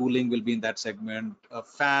 evaporative cooling will be in that segment.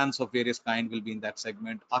 Fans of various kind will be in that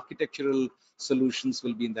segment. Architectural solutions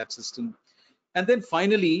will be in that system. And then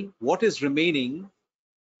finally, what is remaining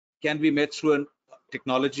can be met through a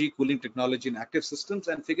technology, cooling technology in active systems,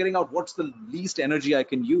 and figuring out what's the least energy I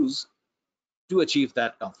can use to achieve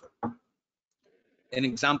that comfort. An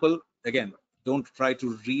example, again, don't try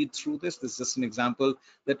to read through this. This is just an example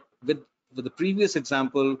that with the previous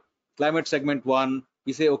example, climate segment 1,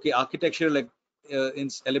 we say, okay, architectural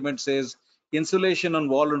element says insulation on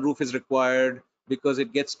wall and roof is required because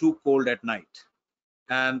it gets too cold at night.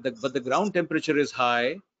 But the ground temperature is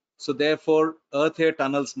high, so therefore earth air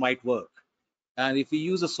tunnels might work. And if we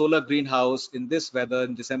use a solar greenhouse in this weather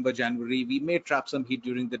in December, January, we may trap some heat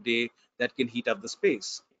during the day that can heat up the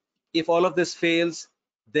space. If all of this fails,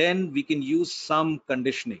 then we can use some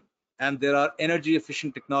conditioning. And there are energy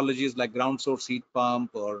efficient technologies like ground source heat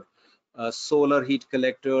pump or solar heat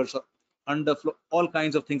collectors, or underflow, all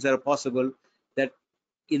kinds of things that are possible that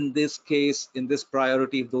in this case, in this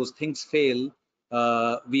priority, if those things fail,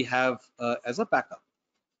 we have as a backup.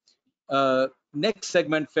 Next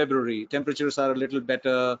segment, February, temperatures are a little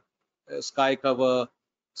better, sky cover.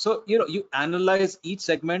 So, you analyze each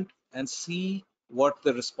segment and see what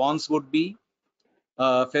the response would be.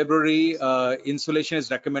 February, insulation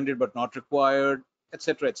is recommended but not required,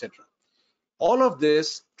 etc., etc. All of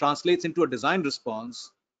this translates into a design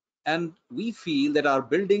response, and we feel that our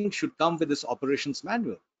building should come with this operations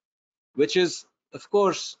manual, which is, of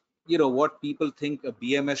course, what people think a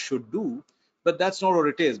BMS should do, but that's not what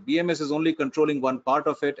it is. BMS is only controlling one part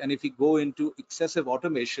of it, and if we go into excessive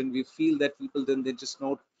automation, we feel that people then they just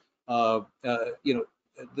not, the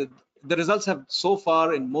results have so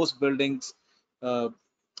far in most buildings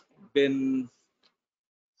been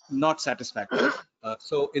not satisfactory.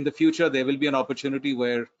 So in the future, there will be an opportunity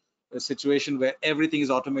where a situation where everything is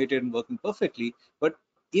automated and working perfectly. But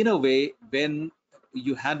in a way, when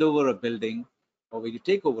you hand over a building or when you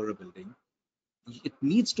take over a building, it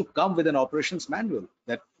needs to come with an operations manual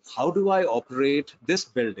that how do I operate this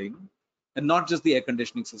building and not just the air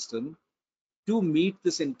conditioning system to meet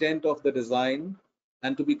this intent of the design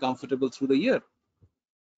and to be comfortable through the year.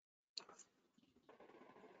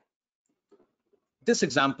 This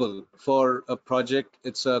example for a project,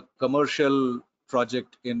 it's a commercial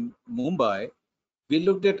project in Mumbai. We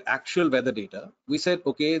looked at actual weather data. We said,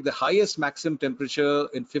 okay, the highest maximum temperature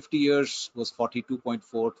in 50 years was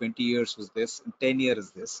 42.4, 20 years was this, and 10 years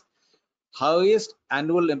is this. Highest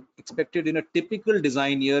annual expected in a typical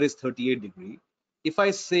design year is 38 degrees. If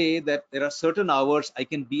I say that there are certain hours I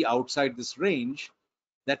can be outside this range,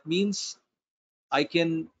 that means I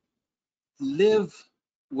can live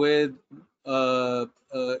with a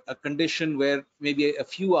condition where maybe a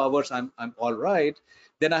few hours I'm all right.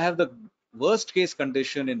 Then I have the worst case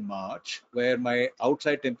condition in March where my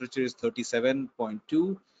outside temperature is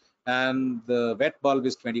 37.2 and the wet bulb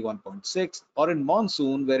is 21.6, or in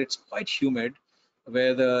monsoon where it's quite humid,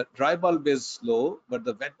 where the dry bulb is low but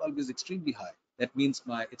the wet bulb is extremely high. That means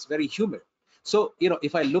it's very humid. So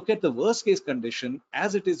if I look at the worst case condition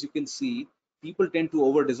as it is, you can see people tend to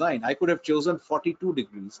over design. I could have chosen 42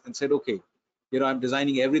 degrees and said, okay, I'm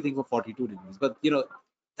designing everything for 42 degrees, but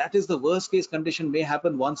that is the worst case condition, may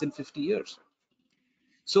happen once in 50 years.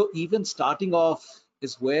 So even starting off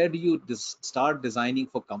is where do you start designing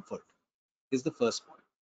for comfort is the first point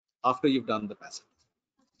after you've done the passive.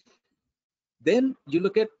 Then you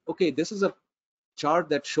look at, okay, this is a chart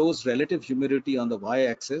that shows relative humidity on the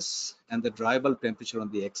y-axis and the dry bulb temperature on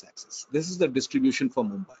the x-axis. This is the distribution for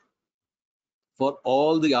Mumbai for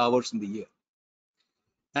all the hours in the year.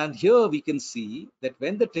 And here we can see that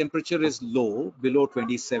when the temperature is low, below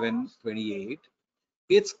 27, 28,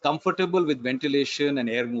 it's comfortable with ventilation and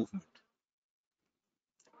air movement.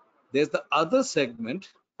 There's the other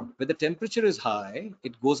segment where the temperature is high,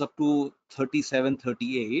 it goes up to 37,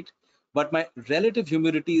 38, but my relative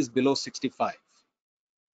humidity is below 65.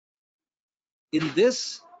 In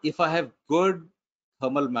this, if I have good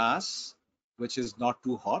thermal mass, which is not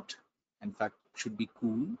too hot, in fact, should be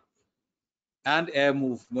cool, and air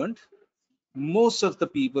movement, most of the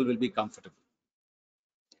people will be comfortable.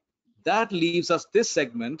 That leaves us this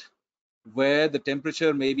segment where the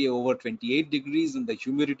temperature may be over 28 degrees and the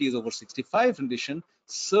humidity is over 65 condition.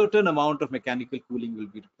 certain amount of mechanical cooling will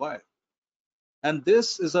be required. And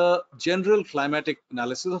this is a general climatic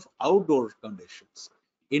analysis of outdoor conditions.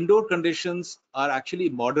 Indoor conditions are actually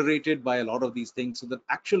moderated by a lot of these things. So the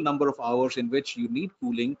actual number of hours in which you need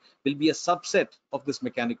cooling will be a subset of this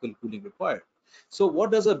mechanical cooling required. So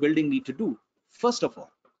what does a building need to do? First of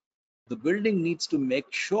all, the building needs to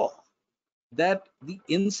make sure that the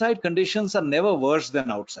inside conditions are never worse than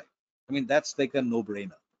outside. I mean, that's like a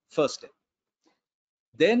no-brainer. First step.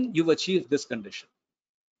 Then you've achieved this condition.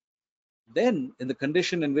 Then, in the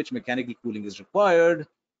condition in which mechanical cooling is required,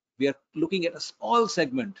 we are looking at a small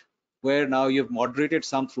segment where now you've moderated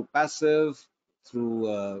some through passive,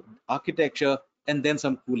 through architecture, and then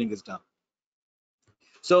some cooling is done.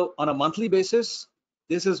 So on a monthly basis,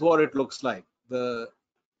 this is what it looks like.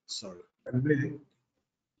 Sorry. Tanmay,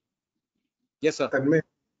 Yes, sir. Tanmay,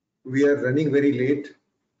 we are running very late.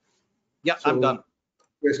 Yeah, So I'm done.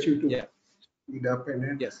 request you to Yeah. speed up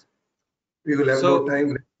and Yes. we will have no So time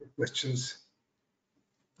for questions.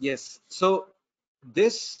 yes. So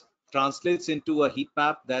this translates into a heat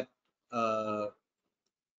map that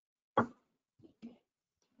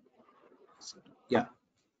yeah,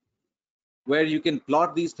 where you can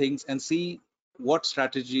plot these things and see what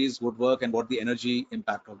strategies would work and what the energy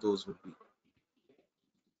impact of those would be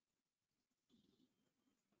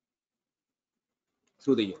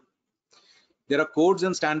through the year. There are codes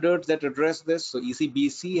and standards that address this. So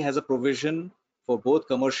ECBC has a provision for both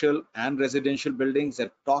commercial and residential buildings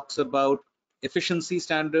that talks about efficiency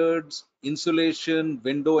standards, insulation,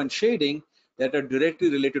 window, and shading that are directly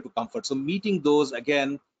related to comfort. So meeting those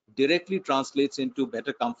again directly translates into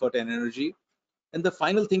better comfort and energy. And the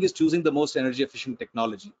final thing is choosing the most energy efficient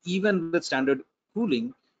technology. Even with standard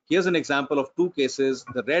cooling, here's an example of two cases.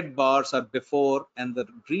 The red bars are before and the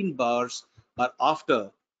green bars are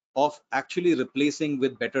after of actually replacing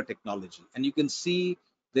with better technology. And you can see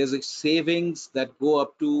there's a savings that go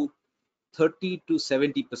up to 30 to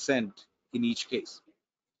 70% in each case.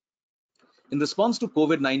 In response to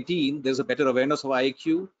COVID-19, there's a better awareness of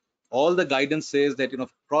IAQ. All the guidance says that,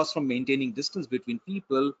 across from maintaining distance between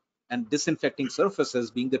people and disinfecting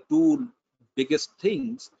surfaces being the two biggest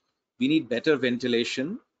things, we need better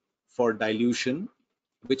ventilation for dilution,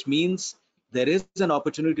 which means there is an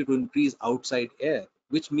opportunity to increase outside air,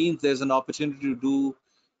 which means there's an opportunity to do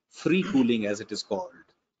free cooling, as it is called,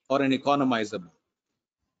 or an economizer mode.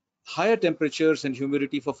 Higher temperatures and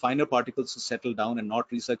humidity for finer particles to settle down and not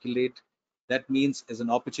recirculate. That means is an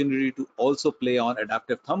opportunity to also play on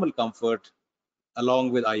adaptive thermal comfort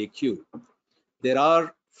along with IAQ. There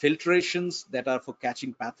are filtrations that are for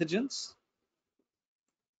catching pathogens.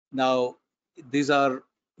 Now, these are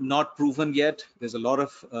not proven yet. There's a lot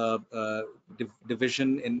of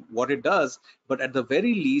division in what it does, but at the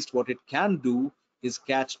very least, what it can do is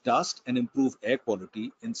catch dust and improve air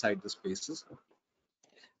quality inside the spaces.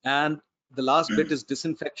 And the last bit is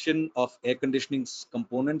disinfection of air conditioning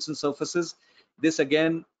components and surfaces. This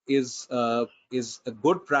again is a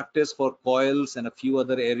good practice for coils and a few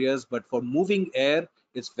other areas, but for moving air,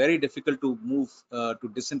 it's very difficult to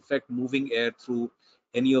disinfect moving air through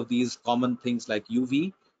any of these common things like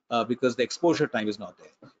UV because the exposure time is not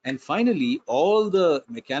there. And finally, all the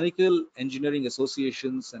mechanical engineering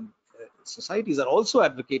associations and societies are also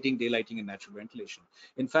advocating daylighting and natural ventilation.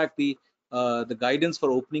 In fact, the guidance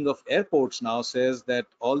for opening of airports now says that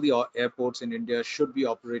all the airports in India should be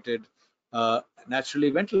operated naturally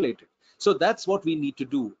ventilated. So that's what we need to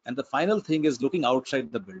do. And the final thing is looking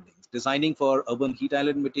outside the buildings, designing for urban heat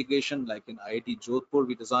island mitigation. Like in IIT Jodhpur,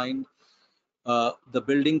 we designed the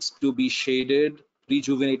buildings to be shaded,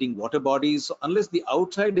 rejuvenating water bodies. So unless the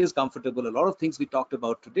outside is comfortable, a lot of things we talked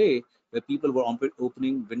about today, where people were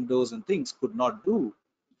opening windows and things, could not do.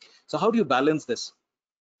 So how do you balance this?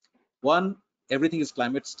 One, everything is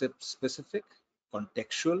climate specific,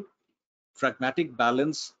 contextual, pragmatic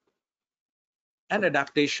balance, and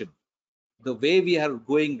adaptation. The way we are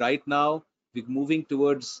going right now, we're moving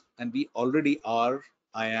towards, and we already are,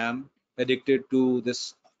 I am addicted to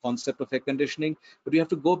this concept of air conditioning, but we have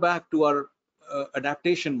to go back to our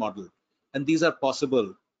adaptation model. And these are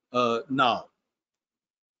possible now.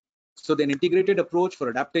 So the integrated approach for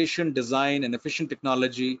adaptation, design, and efficient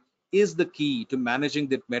technology is the key to managing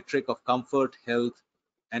the metric of comfort, health,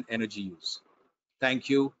 and energy use. Thank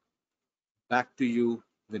you. Back to you,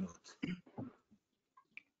 Vinod.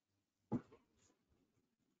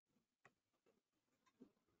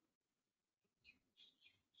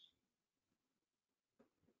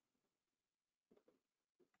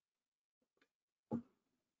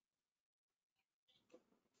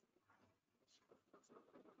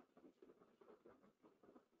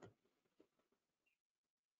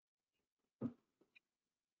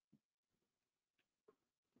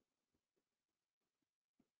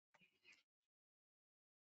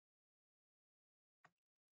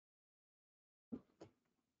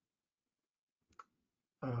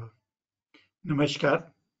 Namaskar.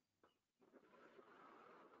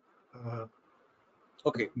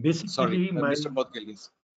 Okay, sorry, Basically, Mr. Podkales.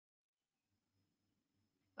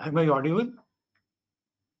 am I audible?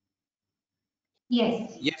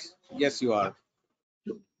 Yes. Yes, you are.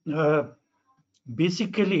 Uh,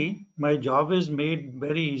 Basically, my job is made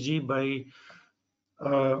very easy by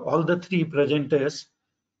all the three presenters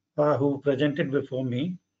who presented before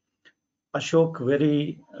me. Ashok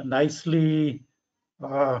very nicely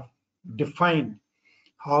uh, defined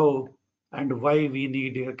how and why we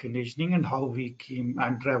need air conditioning and how we came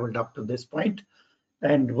and traveled up to this point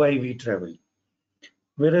and why we travel.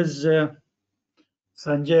 Whereas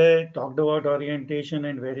Sanjay talked about orientation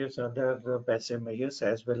and various other passive measures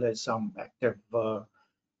as well as some active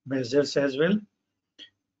measures as well.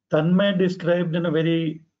 Tanmay described in a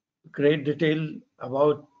very great detail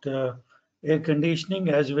about air conditioning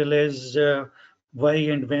as well as why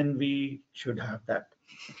and when we should have that.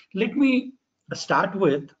 Let me start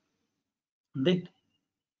with that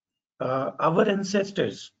our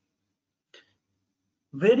ancestors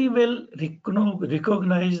very well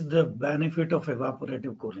recognize the benefit of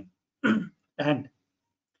evaporative cooling. And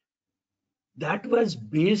that was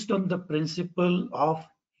based on the principle of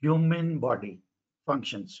human body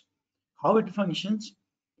functions. How it functions?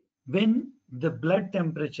 When the blood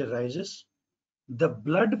temperature rises, the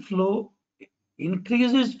blood flow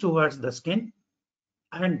increases towards the skin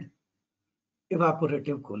and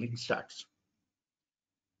evaporative cooling starts.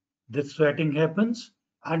 The sweating happens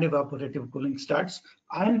and evaporative cooling starts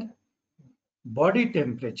and body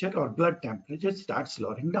temperature or blood temperature starts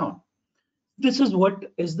lowering down. This is what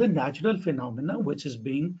is the natural phenomena which is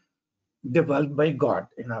being developed by God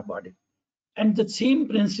in our body. And the same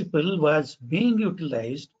principle was being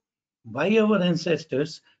utilized by our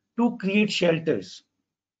ancestors to create shelters,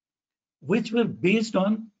 which were based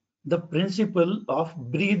on the principle of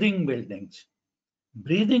breathing buildings.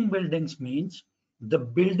 Breathing buildings means the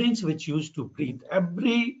buildings which used to breathe.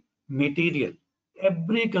 Every material,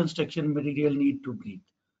 every construction material need to breathe.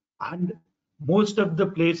 And most of the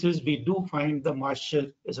places we do find the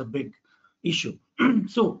moisture is a big issue.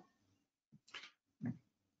 So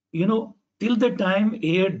till the time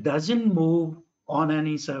air doesn't move on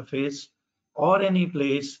any surface or any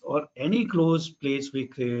place or any closed place we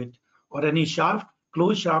create or any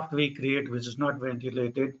closed shaft we create which is not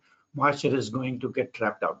ventilated, moisture is going to get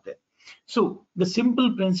trapped out there. So the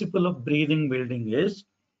simple principle of breathing building is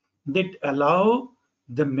that allow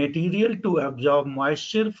the material to absorb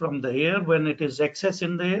moisture from the air when it is excess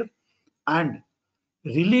in the air and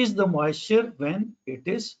release the moisture when it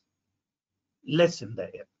is less in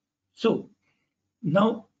the air. So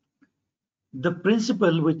now the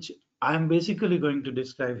principle which I am basically going to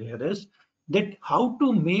describe here is that how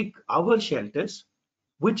to make our shelters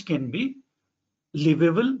which can be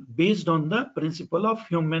livable based on the principle of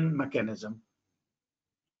human mechanism.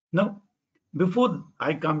 Now, before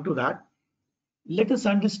I come to that, let us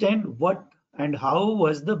understand what and how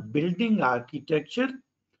was the building architecture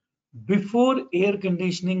before air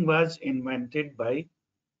conditioning was invented by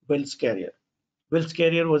Wells Carrier. Wells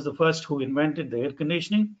Carrier was the first who invented the air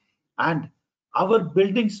conditioning, and our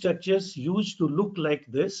building structures used to look like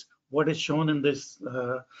this, what is shown in this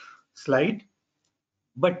slide.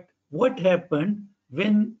 But what happened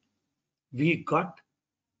when we got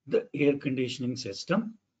the air conditioning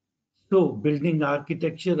system? So building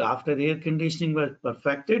architecture after air conditioning was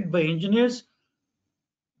perfected by engineers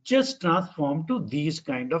just transformed to these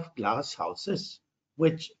kind of glass houses,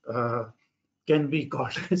 which can be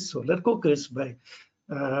called as solar cookers by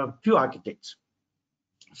few architects.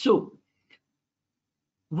 So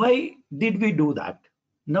why did we do that?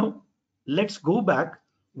 Now let's go back.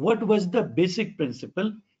 What was the basic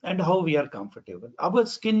principle and how we are comfortable? Our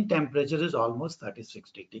skin temperature is almost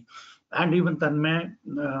 36 degrees, and even Tanmay,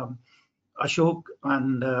 Ashok,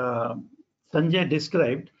 and Sanjay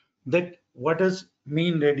described that what is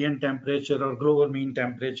mean radiant temperature or global mean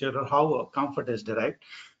temperature or how comfort is derived.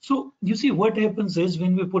 So you see what happens is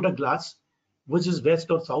when we put a glass which is west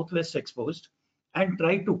or southwest exposed and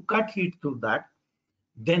try to cut heat through that,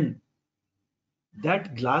 then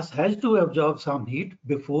that glass has to absorb some heat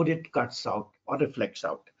before it cuts out or reflects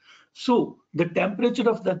out. So the temperature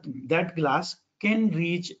of that glass can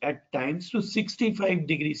reach at times to 65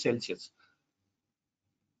 degrees Celsius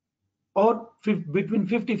or between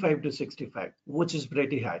 55 to 65, which is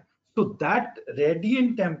pretty high. So that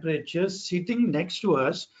radiant temperature sitting next to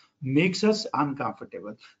us makes us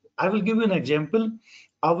uncomfortable. I will give you an example.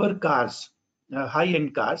 Our cars,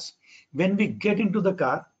 high-end cars, when we get into the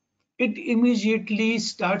car, it immediately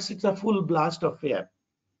starts, it's a full blast of air.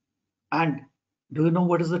 And Do you know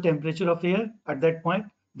what is the temperature of air at that point?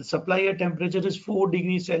 The supply air temperature is 4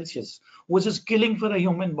 degrees Celsius, which is killing for a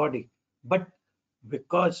human body. But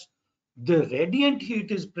because the radiant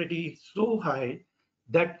heat is pretty so high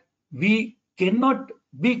that we cannot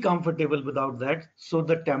be comfortable without that, so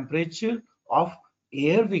the temperature of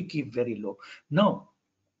air we keep very low. Now,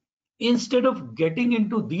 instead of getting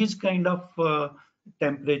into these kind of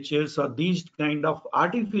temperatures or these kind of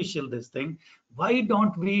artificial this thing, why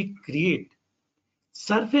don't we create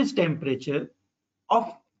surface temperature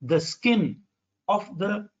of the skin of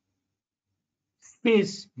the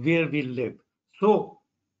space where we live? So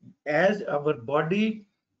as our body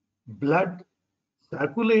blood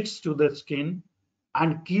circulates to the skin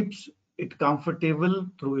and keeps it comfortable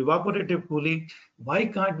through evaporative cooling, why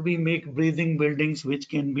can't we make breathing buildings which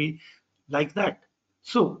can be like that?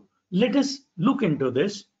 So let us look into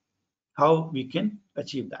this, how we can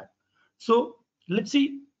achieve that. So let's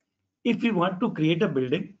see, if we want to create a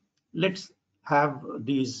building, let's have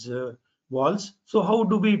these walls. So how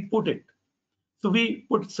do we put it? So we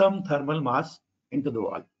put some thermal mass into the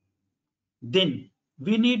wall. Then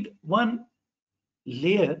we need one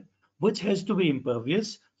layer which has to be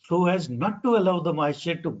impervious so as not to allow the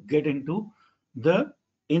moisture to get into the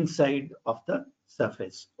inside of the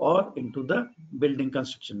surface or into the building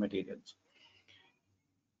construction materials.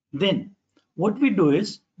 Then what we do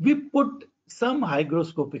is we put some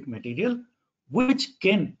hygroscopic material which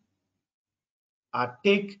can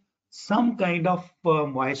take some kind of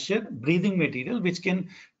moisture, breathing material, which can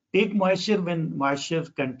take moisture when moisture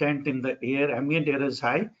content in the air, ambient air is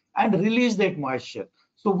high, and release that moisture.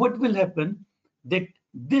 So what will happen, that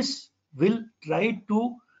this will try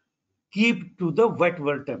to keep to the wet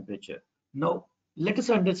world temperature. Now, let us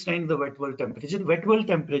understand the wet world temperature. Wet world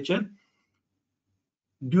temperature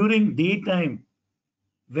during daytime,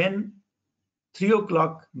 when 3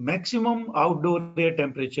 o'clock, maximum outdoor air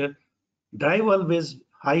temperature, dry valve is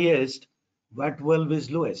highest, wet valve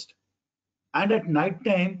is lowest. And at night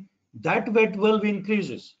time, that wet valve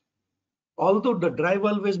increases, although the dry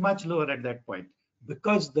valve is much lower at that point,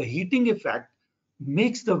 because the heating effect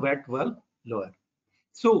makes the wet valve lower.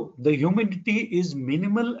 So the humidity is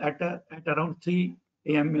minimal at around 3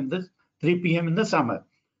 a.m. in the 3 p.m. in the summer.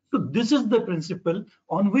 So this is the principle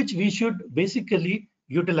on which we should basically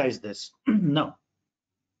utilize this. Now,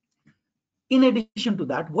 in addition to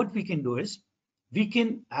that, what we can do is we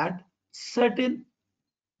can add certain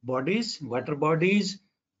bodies, water bodies,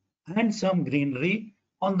 and some greenery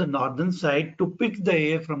on the northern side to pick the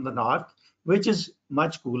air from the north, which is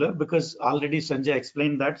much cooler, because already Sanjay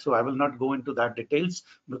explained that, so I will not go into that details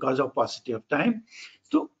because of paucity of time.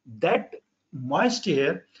 So that moist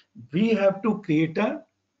air, we have to create a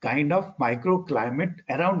kind of microclimate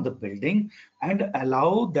around the building and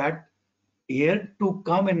allow that air to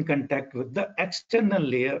come in contact with the external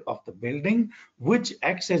layer of the building, which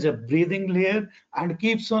acts as a breathing layer and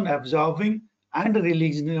keeps on absorbing and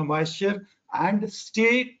releasing the moisture and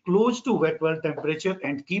stay close to wet world temperature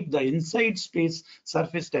and keep the inside space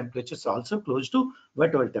surface temperatures also close to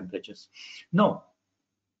wet world temperatures. Now,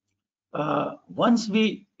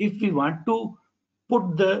 if we want to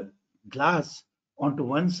put the glass onto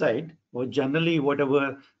one side, or generally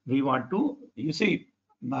whatever we want to, you see,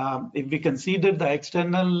 if we consider the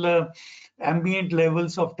external ambient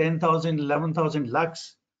levels of 10,000, 11,000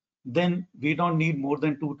 lux, then we don't need more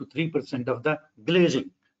than 2 to 3% of the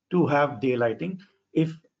glazing to have daylighting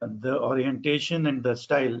if the orientation and the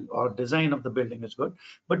style or design of the building is good.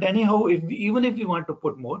 But anyhow, even if we want to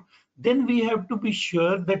put more, then we have to be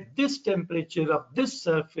sure that this temperature of this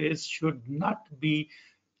surface should not be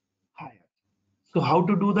higher. So how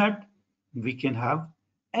to do that? We can have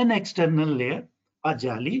an external layer, a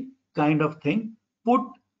jali kind of thing, put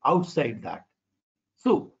outside that.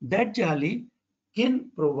 So that jali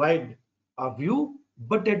can provide a view,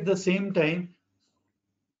 but at the same time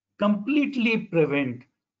completely prevent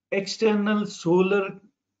external solar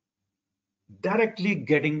directly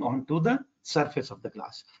getting onto the surface of the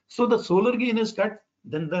glass. So the solar gain is cut,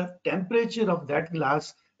 then the temperature of that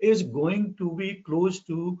glass is going to be close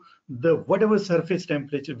to the whatever surface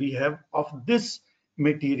temperature we have of this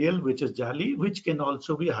material, which is jali, which can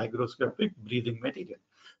also be hygroscopic breathing material.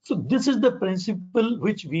 So this is the principle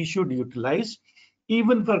which we should utilize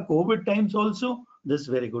even for COVID times also. This is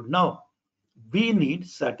very good. Now, we need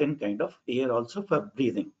certain kind of air also for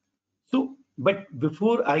breathing. So, but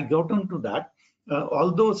before I got on to that,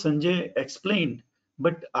 although Sanjay explained,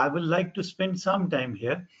 but I would like to spend some time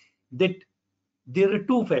here, that there are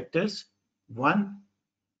two factors: one,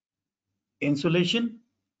 insulation,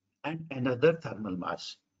 and another, thermal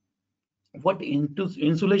mass. What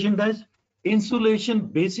insulation does? Insulation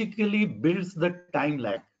basically builds the time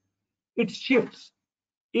lag. It shifts.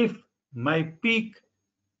 If my peak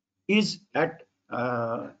is at,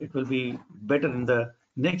 it will be better in the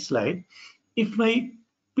next slide. If my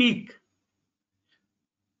peak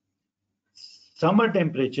summer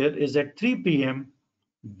temperature is at 3 p.m.,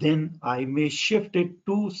 then I may shift it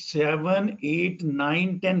to 7, 8,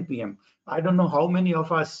 9, 10 p.m. I don't know how many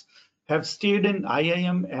of us have stayed in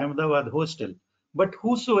IIM Ahmedabad hostel, but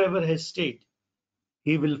whosoever has stayed,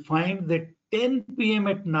 he will find that 10 p.m.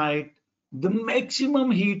 at night, the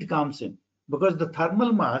maximum heat comes in because the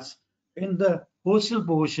thermal mass in the hostel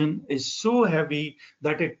portion is so heavy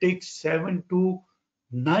that it takes 7 to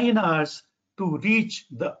 9 hours to reach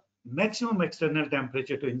the maximum external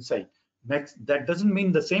temperature to inside. That doesn't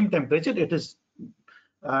mean the same temperature, it is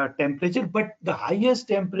temperature, but the highest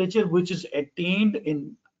temperature which is attained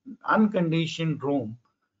in unconditioned room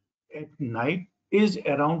at night is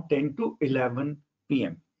around 10 to 11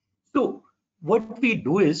 p.m. So what we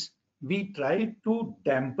do is we try to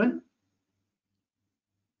dampen,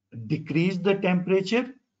 decrease the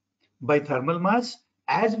temperature by thermal mass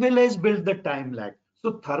as well as build the time lag.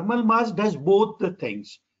 So thermal mass does both the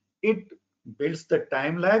things. It builds the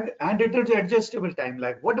time lag and it is adjustable time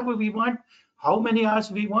lag. Whatever we want, how many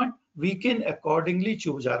hours we want, we can accordingly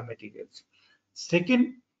choose our materials.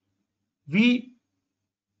 Second, we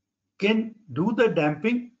can do the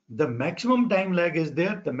damping. The maximum time lag is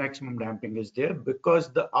there, the maximum damping is there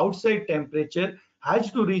because the outside temperature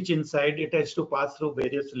has to reach inside, it has to pass through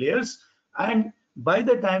various layers, and by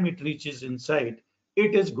the time it reaches inside,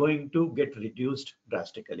 it is going to get reduced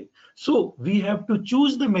drastically. So we have to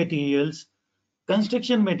choose the materials,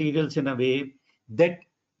 construction materials, in a way that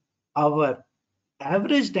our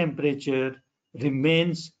average temperature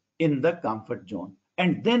remains in the comfort zone,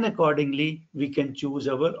 and then accordingly we can choose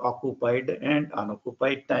our occupied and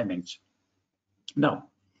unoccupied timings. Now,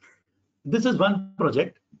 this is one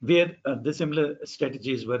project where the similar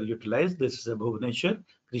strategies were utilized. This is a Bhubaneswar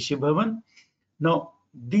Krishi Bhavan. Now,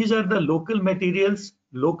 these are the local materials,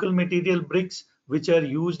 local material bricks, which are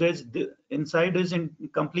used as the inside is in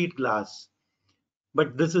complete glass,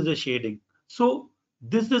 but this is a shading. So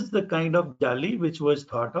this is the kind of jali which was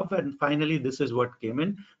thought of, and finally this is what came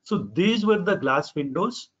in. So these were the glass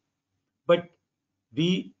windows, but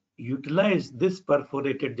we utilized this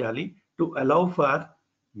perforated jali to allow for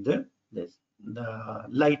the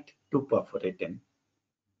light to perforate in.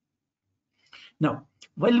 Now,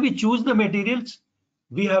 while we choose the materials,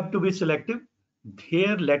 we have to be selective.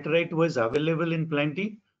 Here, laterite was available in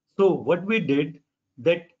plenty. So what we did,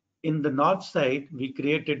 that in the north side, we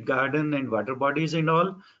created garden and water bodies and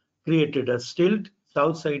all, created a stilt.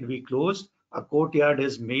 South side, we closed. A courtyard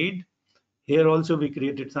is made. Here also, we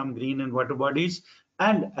created some green and water bodies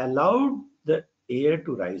and allowed the air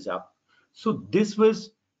to rise up. So this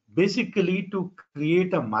was basically to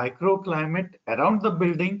create a microclimate around the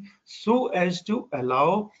building so as to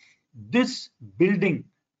allow this building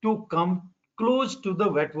to come close to the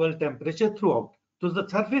wet bulb temperature throughout. So the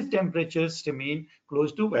surface temperatures remain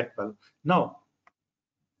close to wet bulb. Now,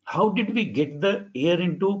 how did we get the air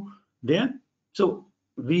into there? So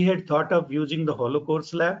we had thought of using the hollow core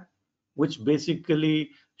slab, which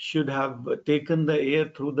basically should have taken the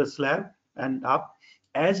air through the slab and up,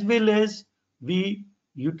 as well as we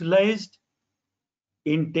utilized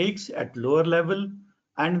intakes at lower level,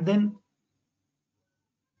 and then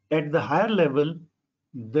at the higher level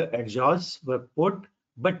the exhausts were put,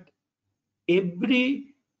 but every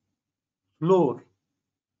floor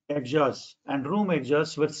exhausts and room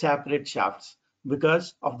exhausts were separate shafts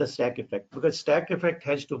because of the stack effect, because stack effect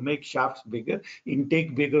has to make shafts bigger,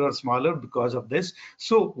 intake bigger or smaller because of this.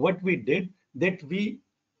 So what we did, that we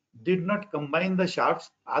did not combine the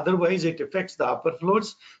shafts, otherwise it affects the upper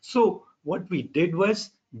floors. So what we did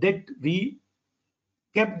was that we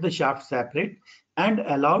kept the shaft separate and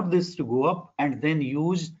allowed this to go up and then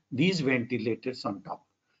used these ventilators on top.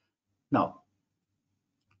 Now,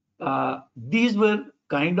 these were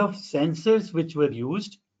kind of sensors which were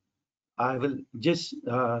used. I will just,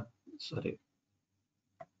 sorry.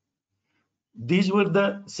 These were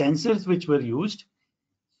the sensors which were used.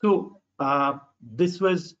 So this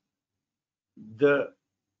was the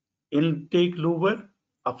intake louver,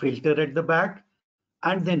 a filter at the back,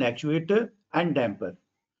 and then actuator and damper.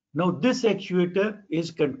 Now this actuator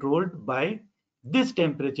is controlled by this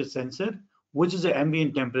temperature sensor, which is an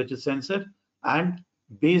ambient temperature sensor, and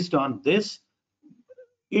based on this,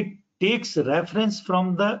 it takes reference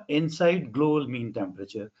from the inside global mean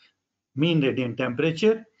temperature, mean radiant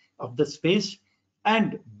temperature of the space,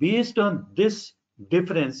 and based on this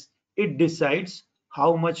difference, it decides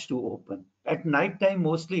how much to open. At night time,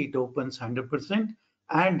 mostly it opens 100%,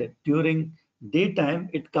 and during daytime,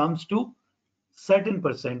 it comes to certain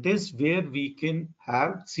percentage where we can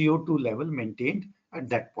have CO2 level maintained at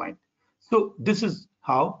that point. So this is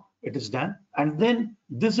how it is done. And then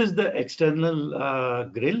this is the external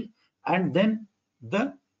grill, and then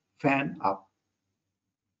the fan up.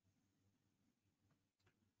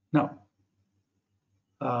 Now,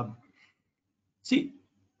 see,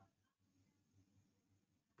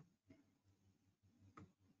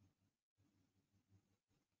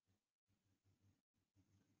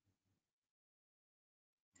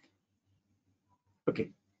 okay.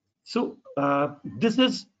 So these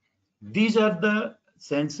are the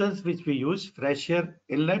sensors which we use: fresh air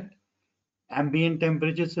inlet, ambient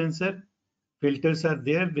temperature sensor, filters are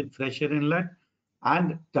there with fresh air inlet,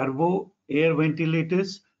 and turbo air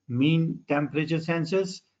ventilators, mean temperature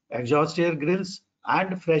sensors, exhaust air grills,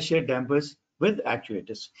 and fresh air dampers with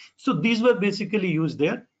actuators. So these were basically used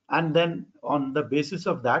there, and then on the basis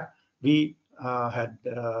of that, we had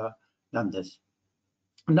done this.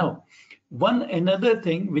 Now, one another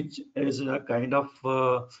thing which is a kind of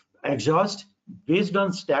exhaust based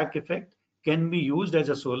on stack effect can be used as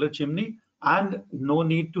a solar chimney, and no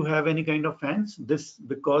need to have any kind of fans. This,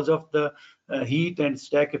 because of the heat and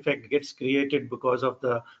stack effect gets created because of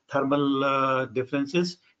the thermal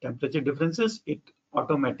differences, temperature differences, it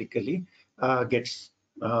automatically gets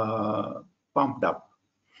pumped up.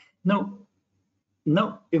 Now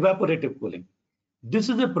evaporative cooling. This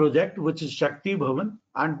is a project which is Shakti Bhavan,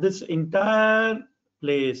 and this entire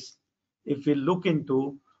place, if we look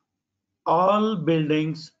into, all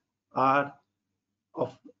buildings are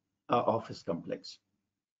of office complex.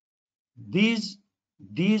 These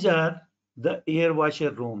are the air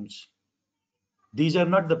washer rooms. These are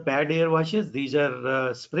not the pad air washers. These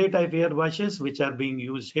are spray type air washers which are being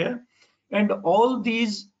used here. And all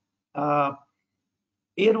these air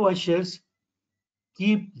washers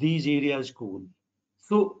keep these areas cool.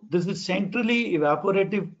 So this is centrally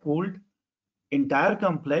evaporative cooled entire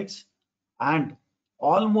complex, and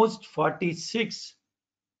almost 40,000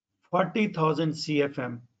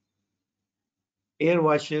 CFM air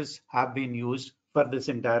washers have been used for this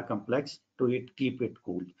entire complex to keep it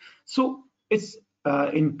cool. So it's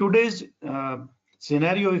in today's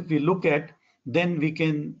scenario, if we look at, then we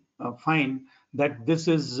can find that this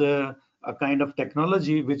is a kind of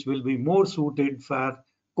technology which will be more suited for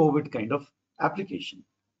COVID kind of application.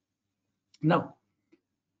 Now,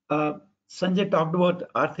 Sanjay talked about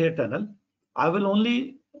earth air tunnel. I will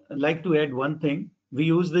only like to add one thing. We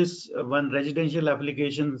use this one residential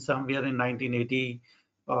application somewhere in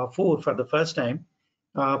 1984 for the first time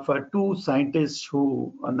for two scientists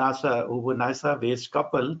who were NASA-based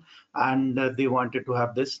couple, and they wanted to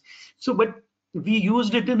have this. So, but we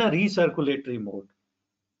used it in a recirculatory mode.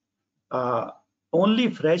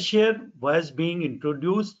 Only fresh air was being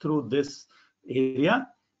introduced through this area,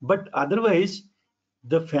 but otherwise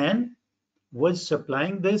the fan was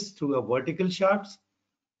supplying this through a vertical shafts,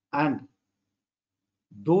 and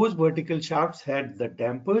those vertical shafts had the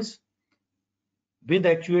dampers with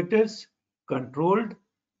actuators controlled.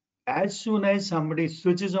 As soon as somebody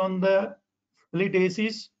switches on the split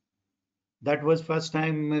ACs, that was first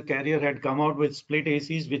time Carrier had come out with split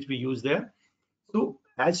ACs, which we use there. So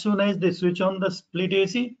as soon as they switch on the split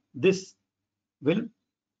AC, this will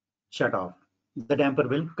shut off. The damper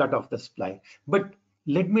will cut off the supply. But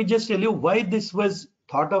let me just tell you why this was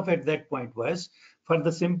thought of at that point. Was for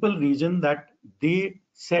the simple reason that they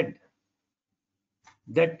said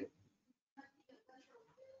that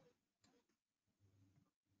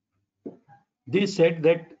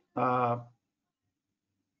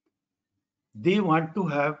they want to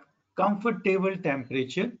have comfortable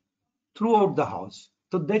temperature throughout the house.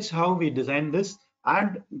 So that's how we designed this.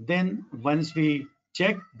 And then once we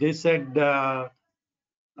checked, they said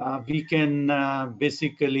we can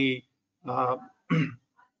basically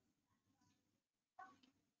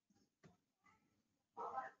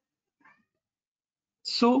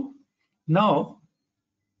so now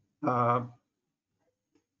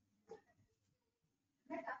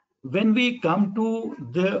when we come to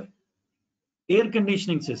the air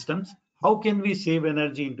conditioning systems, how can we save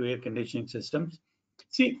energy into air conditioning systems?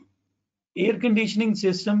 See, air conditioning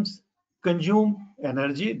systems consume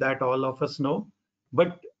energy, that all of us know.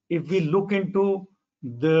 But if we look into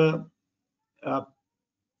the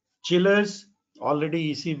chillers,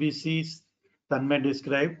 already ECBCs, Tanmay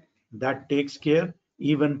described, that takes care,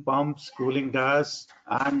 even pumps, cooling towers,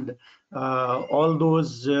 and all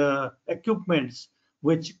those equipments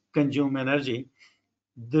which consume energy.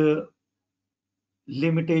 The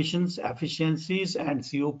limitations, efficiencies, and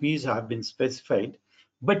COPs have been specified,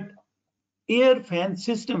 but air fan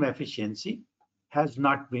system efficiency has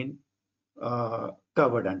not been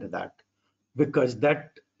covered under that, because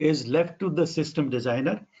that is left to the system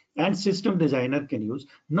designer, and system designer can use.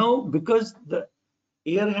 Now, because the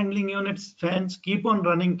air handling units fans keep on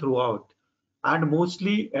running throughout and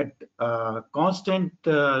mostly at constant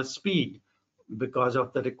speed, because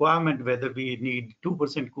of the requirement whether we need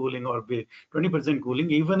 2% cooling or 20% cooling,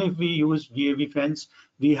 even if we use VAV fans,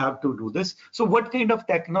 we have to do this. So what kind of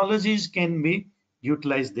technologies can be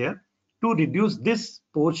utilized there to reduce this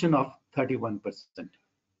portion of 31%?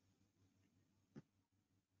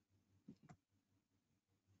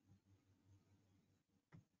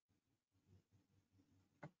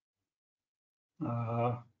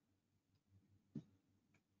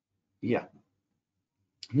 Yeah.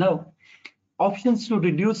 Now, options to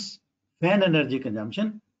reduce fan energy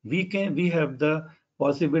consumption. We have the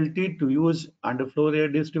possibility to use underfloor air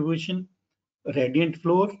distribution, radiant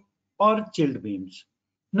floor, or chilled beams.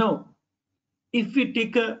 Now, if we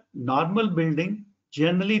take a normal building,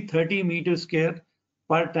 generally 30 meters square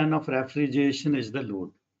per ton of refrigeration is the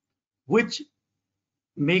load, which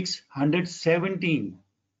makes 117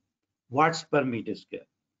 watts per meter square.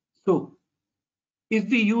 So if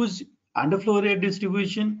we use underfloor air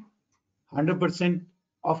distribution, 100%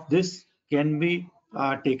 of this can be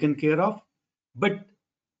taken care of. But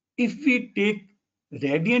if we take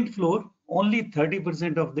radiant floor, only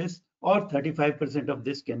 30% of this or 35% of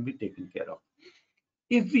this can be taken care of.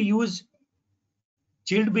 If we use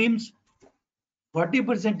chilled beams,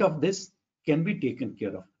 40% of this can be taken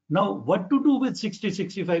care of. Now, what to do with 60,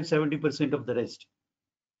 65, 70% of the rest?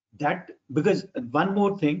 That, because one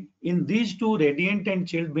more thing, in these two radiant and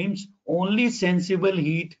chilled beams, only sensible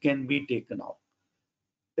heat can be taken off.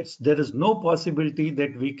 There is no possibility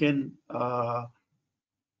that we can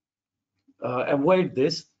avoid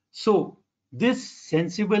this. So this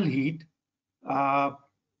sensible heat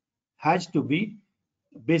has to be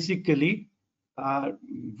basically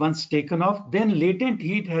once taken off, then latent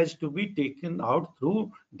heat has to be taken out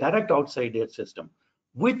through direct outside air system,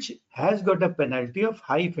 which has got a penalty of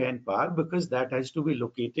high fan power, because that has to be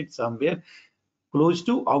located somewhere close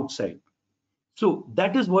to outside. So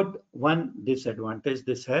that is what one disadvantage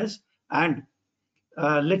this has. And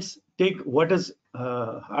let's take what is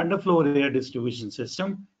underfloor air distribution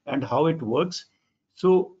system and how it works.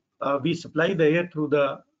 So we supply the air through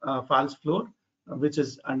the false floor, which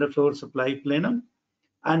is underfloor supply plenum,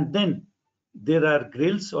 and then there are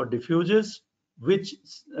grills or diffusers which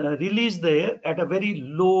release the air at a very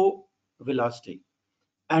low velocity,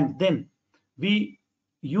 and then we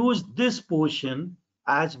use this portion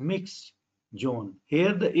as mixed zone.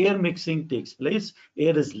 Here the air mixing takes place,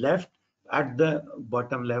 air is left at the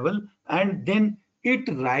bottom level, and then it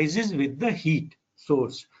rises with the heat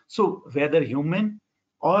source. So whether human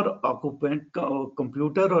or occupant,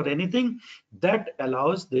 computer or anything, that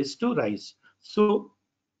allows this to rise. So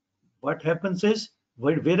what happens is,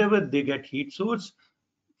 wherever they get heat source,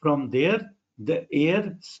 from there the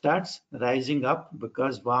air starts rising up,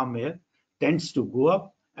 because warm air tends to go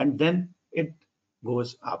up and then it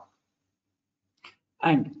goes up.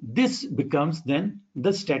 And this becomes then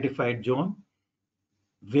the stratified zone,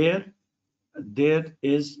 where there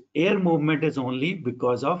is air movement is only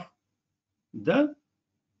because of the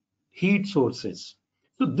heat sources.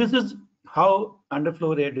 So this is how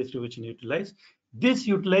underfloor air distribution utilized. This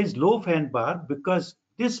utilized low fan power because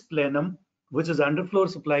this plenum, which is underfloor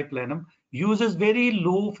supply plenum, uses very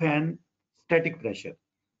low fan static pressure.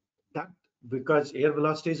 That because air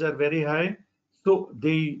velocities are very high, so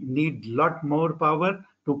they need lot more power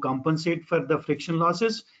to compensate for the friction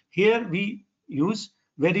losses. Here we use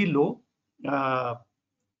very low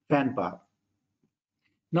fan power.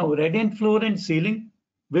 Now, radiant floor and ceiling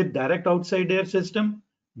with direct outside air system,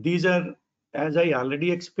 these are, as I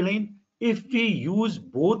already explained, if we use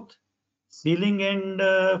both ceiling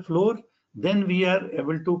and floor, then we are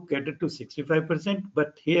able to get it to 65%.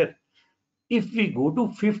 But here, if we go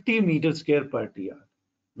to 50 meters square per TR,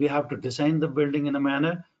 we have to design the building in a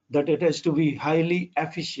manner that it has to be highly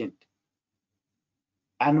efficient.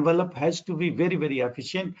 Envelope has to be very, very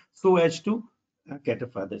efficient so as to cater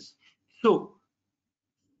for this. So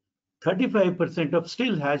 35% of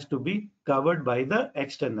still has to be covered by the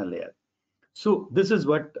external air. So this is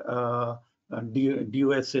what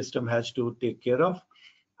DOS system has to take care of.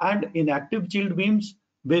 And in active chilled beams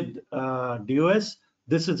with DOS,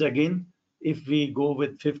 this is again, if we go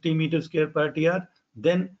with 50 meters square per TR,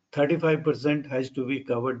 then 35% has to be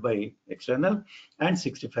covered by external and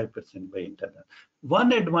 65% by internal.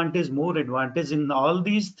 One advantage, more advantage in all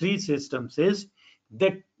these three systems is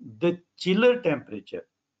that the chiller temperature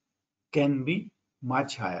can be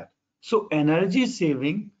much higher. So energy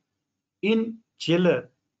saving in chiller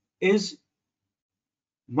is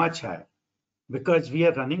much higher because we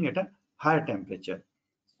are running at a higher temperature.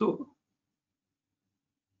 So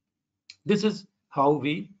this is how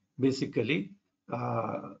we basically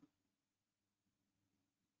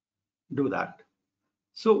do that.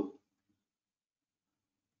 So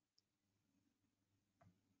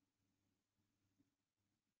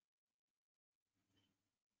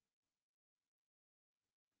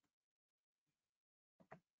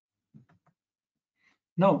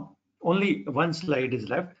now only one slide is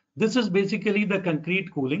left. This is basically the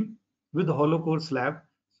concrete cooling with hollow core slab.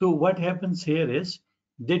 So what happens here is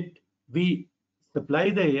that we supply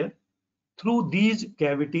the air through these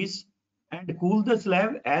cavities and cool the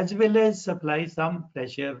slab, as well as supply some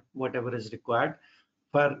pressure, whatever is required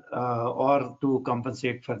for or to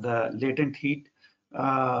compensate for the latent heat,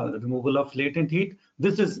 removal of latent heat.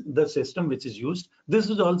 This is the system which is used. This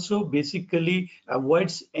is also basically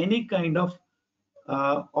avoids any kind of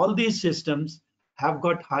all these systems have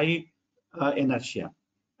got high inertia,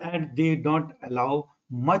 and they don't allow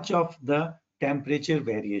much of the temperature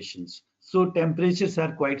variations. So temperatures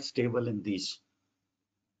are quite stable in these.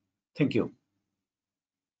 Thank you.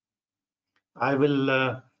 I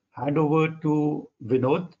will hand over to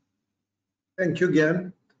Vinod. Thank you,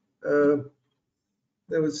 Gyan.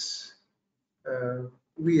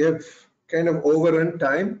 We have kind of overrun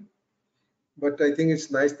time, but I think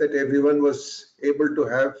it's nice that everyone was able to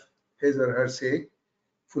have his or her say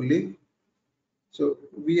fully. So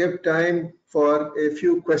we have time for a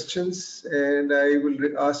few questions, and I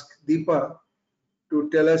will ask Deepa to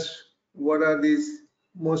tell us what are these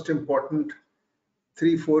most important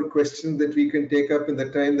 3-4 questions that we can take up in the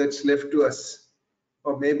time that's left to us.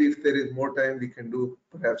 Or maybe if there is more time, we can do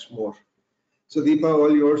perhaps more. So Deepa,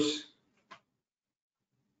 all yours.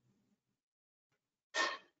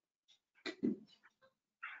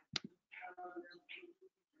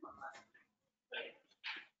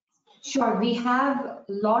 Sure, we have a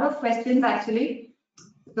lot of questions actually.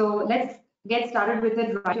 So let's get started with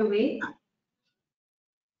it right away.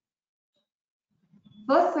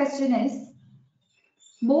 First question is,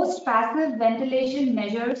 most passive ventilation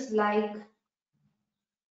measures like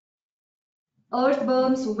earth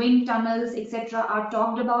berms, wind tunnels, etc. are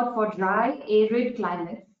talked about for dry, arid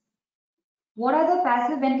climates. What are the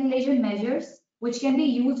passive ventilation measures which can be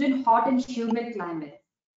used in hot and humid climates?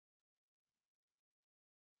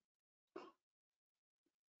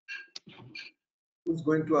 Who's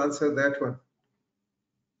going to answer that one?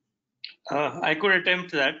 I could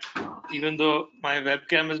attempt that, even though my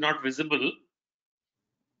webcam is not visible.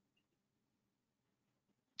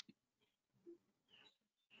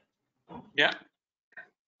 Yeah.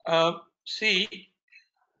 See,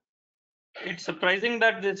 it's surprising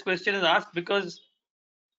that this question is asked because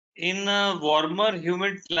in a warmer,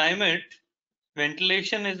 humid climate,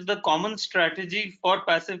 ventilation is the common strategy for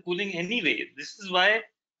passive cooling anyway. This is why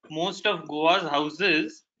most of Goa's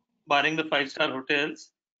houses, barring the 5-star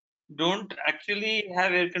hotels, don't actually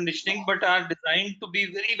have air conditioning but are designed to be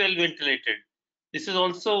very well ventilated. This is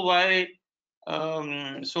also why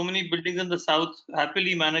so many buildings in the south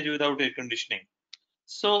happily manage without air conditioning.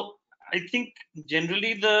 So I think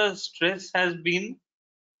generally the stress has been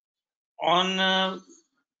on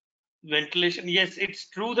ventilation. Yes, it's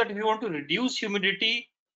true that if you want to reduce humidity,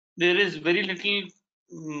 there is very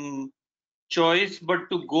little choice but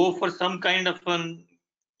to go for some kind of an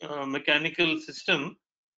mechanical system.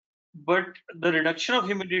 But the reduction of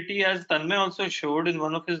humidity, as Tanmay also showed in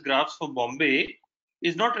one of his graphs for Bombay,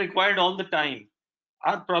 is not required all the time.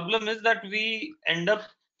 Our problem is that we end up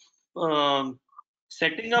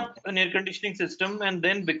setting up an air conditioning system, and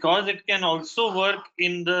then because it can also work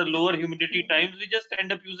in the lower humidity times, we just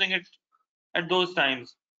end up using it at those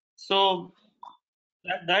times. So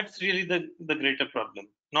that's really the greater problem,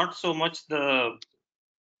 not so much the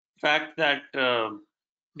fact that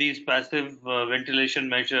these passive ventilation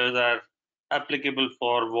measures are applicable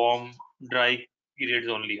for warm, dry periods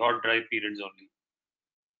only, hot, dry periods only.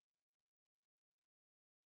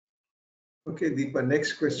 Okay, Deepa,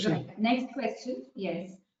 next question. Right. Next question,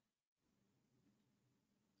 yes.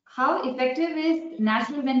 How effective is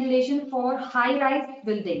natural ventilation for high-rise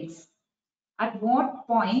buildings? At what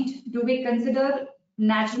point do we consider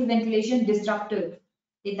natural ventilation disruptive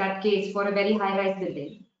in that case for a very high-rise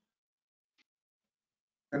building?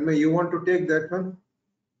 Tanmay, you want to take that one?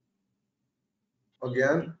 Or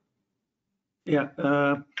Gyan? Yeah,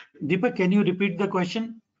 Deepak, can you repeat the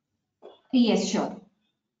question? Yes, sure.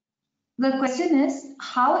 The question is,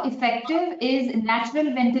 how effective is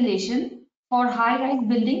natural ventilation for high-rise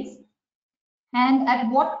buildings? And at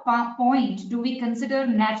what point do we consider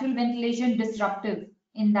natural ventilation disruptive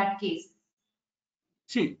in that case?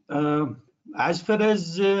 See, as far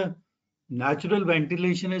as natural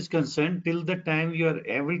ventilation is concerned, till the time you are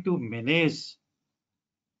able to manage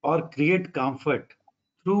or create comfort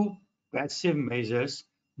through passive measures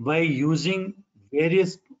by using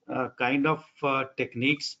various kind of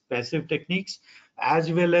techniques, passive techniques,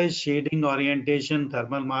 as well as shading, orientation,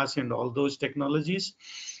 thermal mass, and all those technologies.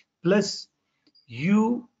 Plus,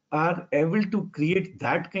 you are able to create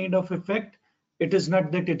that kind of effect. It is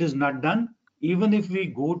not that it is not done. Even if we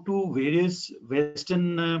go to various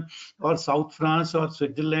Western or South France or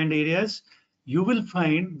Switzerland areas, you will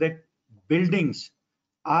find that buildings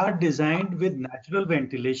are designed with natural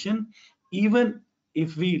ventilation. Even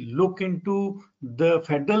if we look into the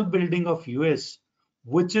federal building of US,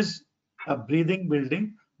 which is a breathing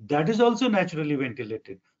building, that is also naturally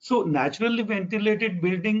ventilated. So naturally ventilated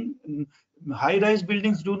building, high-rise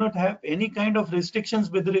buildings do not have any kind of restrictions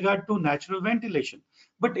with regard to natural ventilation.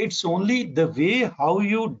 But it's only the way how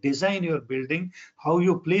you design your building, how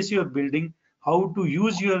you place your building, how to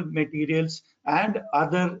use your materials and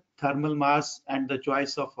other thermal mass and the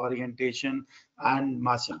choice of orientation and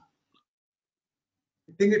massing.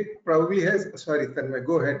 I think it probably has, sorry, Tanmay,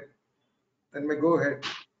 go ahead. Tanmay, go ahead.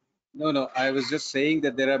 No, I was just saying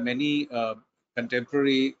that there are many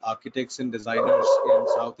contemporary architects and designers in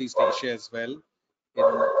Southeast Asia as well,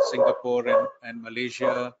 in Singapore and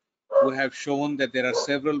Malaysia, who have shown that there are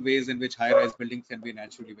several ways in which high-rise buildings can be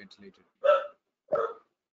naturally ventilated.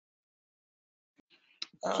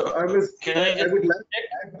 So I Can would like to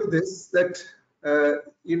add to this that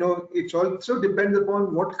it also depends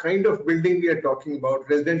upon what kind of building we are talking about.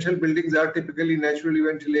 Residential buildings are typically naturally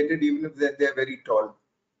ventilated, even if they are very tall,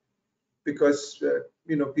 because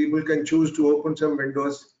people can choose to open some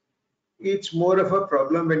windows. It's more of a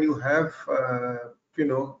problem when you have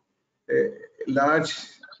large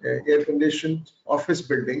air-conditioned office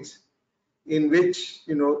buildings, in which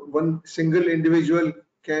one single individual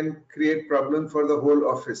can create problem for the whole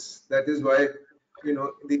office. That is why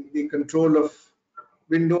the control of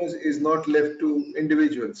windows is not left to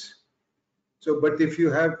individuals. So, but if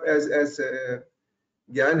you have, as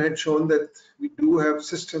Gyan had shown, that we do have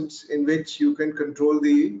systems in which you can control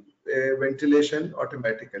the ventilation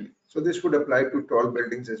automatically. So this would apply to tall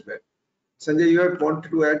buildings as well. Sanjay, you have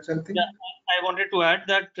wanted to add something? Yeah, I wanted to add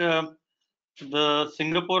that the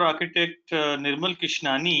Singapore architect Nirmal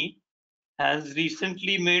Krishnani has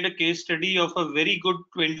recently made a case study of a very good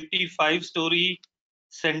 25-story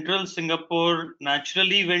central Singapore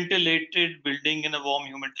naturally ventilated building in a warm,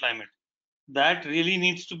 humid climate. That really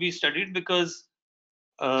needs to be studied because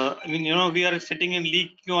we are sitting in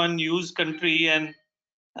Lee Kuan Yew's country and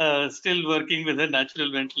still working with a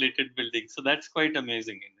natural ventilated building. So that's quite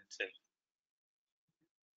amazing in itself.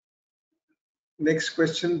 Next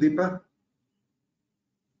question, Deepa.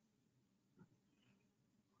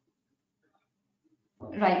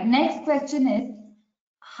 Right. Next question is,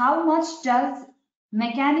 how much does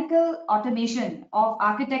mechanical automation of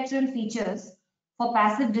architectural features for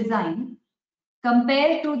passive design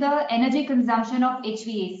compare to the energy consumption of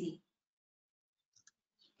HVAC?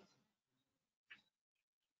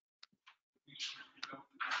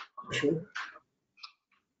 Sure.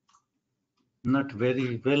 Not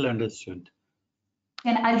very well understood.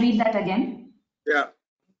 Can I read that again? Yeah.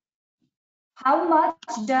 How much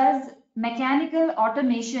does mechanical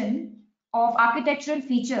automation of architectural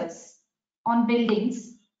features on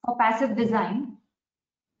buildings for passive design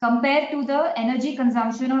compare to the energy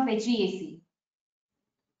consumption of HVAC?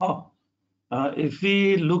 Oh, if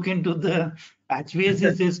we look into the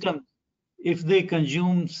HVAC system, if they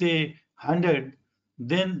consume say 100,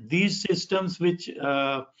 then these systems which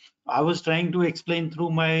I was trying to explain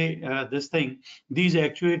through my this thing, these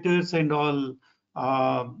actuators and all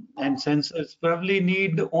and sensors probably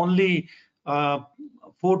need only 4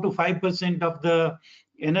 to 5% of the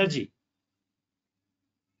energy.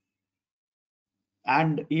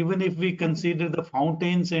 And even if we consider the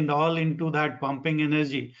fountains and all into that pumping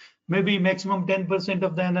energy, maybe maximum 10%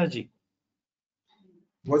 of the energy.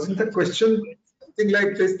 Wasn't the question something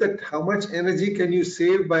like this, that how much energy can you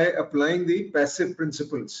save by applying the passive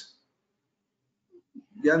principles?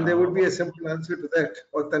 Jan, there would be a simple answer to that.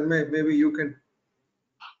 Or Tanmay, maybe you can.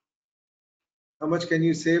 How much can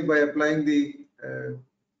you save by applying the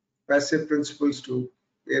passive principles to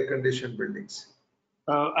air-conditioned buildings?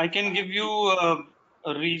 I can give you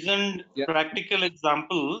reasoned practical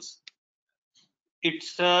examples.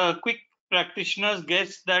 It's a quick practitioner's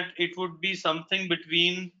guess that it would be something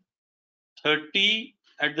between 30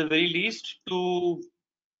 at the very least to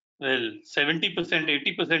Well, 70%,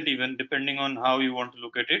 80% even, depending on how you want to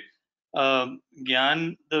look at it.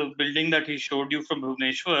 Gyan, the building that he showed you from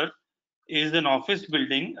Bhubaneswar, is an office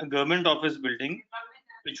building, a government office building,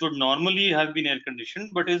 which would normally have been air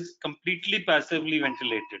conditioned, but is completely passively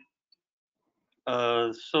ventilated.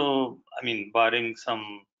 So, I mean, barring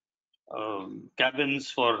some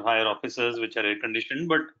cabins for higher officers which are air conditioned,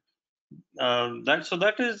 but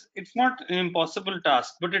that is, it's not an impossible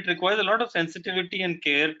task, but it requires a lot of sensitivity and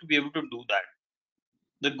care to be able to do that.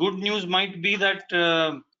 The good news might be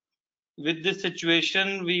that with this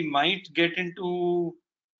situation, we might get into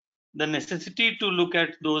the necessity to look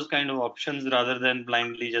at those kind of options rather than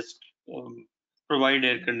blindly just provide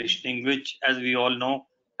air conditioning, which, as we all know,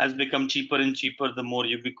 has become cheaper and cheaper the more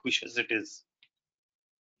ubiquitous it is.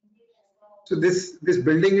 So this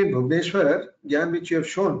building in Bhubaneswar, Gyan, which you have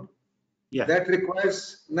shown, Yeah. that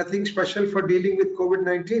requires nothing special for dealing with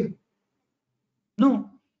COVID-19. No.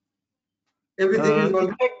 Everything is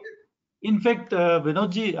all. In fact,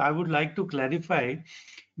 Vinodji, I would like to clarify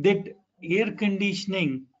that air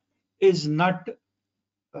conditioning is not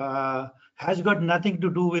has got nothing to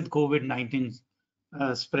do with COVID-19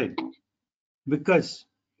 spread, because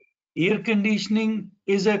air conditioning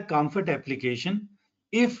is a comfort application.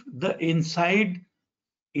 If the inside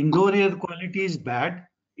indoor air quality is bad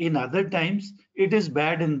in other times, it is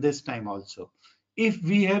bad in this time also. If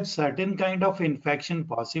we have certain kind of infection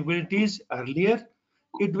possibilities earlier,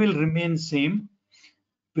 it will remain same,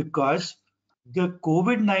 because the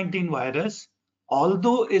COVID-19 virus,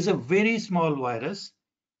 although is a very small virus,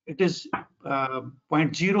 it is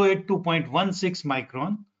 0.08 to 0.16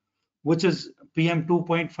 micron, which is PM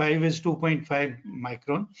 2.5 is 2.5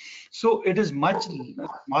 micron. So it is much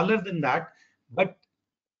smaller than that, but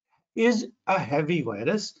is a heavy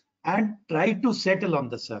virus and try to settle on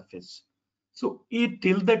the surface. So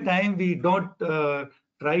till the time we don't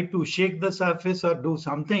try to shake the surface or do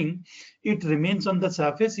something, it remains on the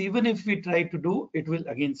surface. Even if we try to do, it will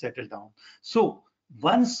again settle down. So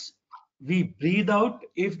once we breathe out,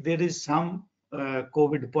 if there is some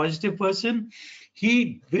COVID positive person,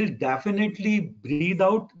 he will definitely breathe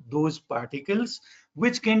out those particles,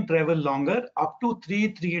 which can travel longer, up to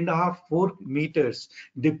 3.5, 4 meters,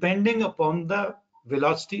 depending upon the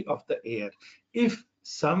velocity of the air. If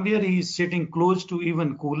somewhere he is sitting close to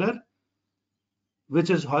even cooler, which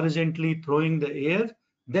is horizontally throwing the air,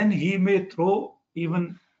 then he may throw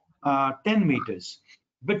even 10 meters.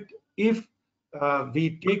 But if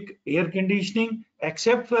we take air conditioning,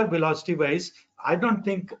 except for velocity wise, I don't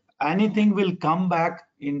think anything will come back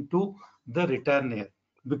into the return air,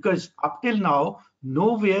 because up till now,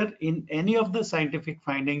 nowhere in any of the scientific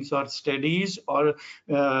findings or studies or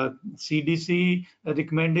CDC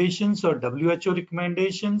recommendations or WHO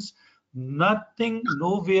recommendations, nothing,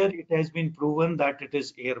 nowhere it has been proven that it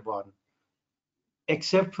is airborne,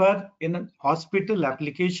 except for in hospital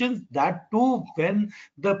applications, that too when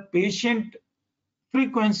the patient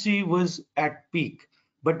frequency was at peak.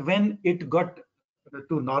 But when it got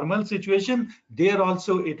to normal situation, there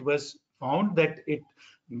also it was found that it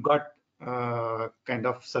got kind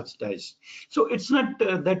of subsidized. So it's not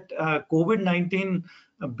that COVID-19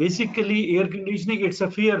 basically air conditioning, it's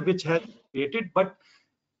a fear which has created. But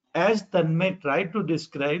as Tanmay tried to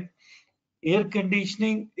describe, air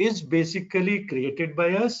conditioning is basically created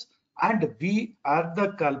by us, and we are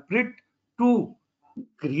the culprit to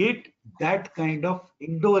create that kind of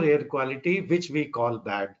indoor air quality which we call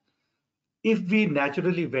bad. If we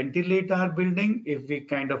naturally ventilate our building, if we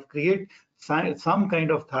kind of create some kind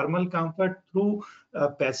of thermal comfort through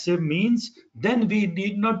passive means, then we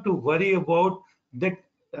need not to worry about that.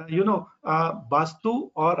 Bastu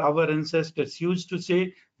or our ancestors used to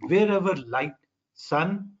say, wherever light,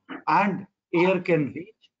 sun, and air can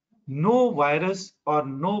reach, no virus or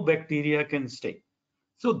no bacteria can stay.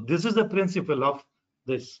 So this is the principle of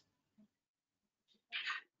this.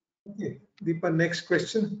 Okay, Deepa, next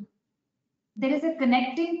question. There is a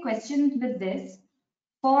connecting question with this.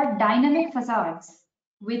 For dynamic facades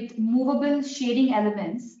with movable shading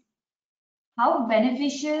elements, how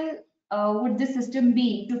beneficial would this system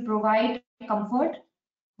be to provide comfort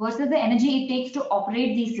versus the energy it takes to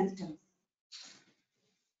operate these systems?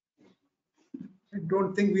 I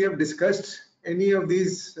don't think we have discussed any of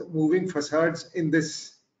these moving facades in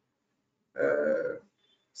this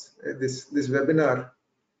this webinar.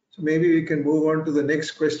 So maybe we can move on to the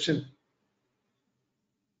next question.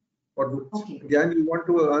 Okay. Gyan, you want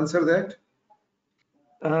to answer that?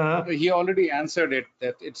 He already answered it,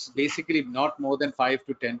 that it's basically not more than 5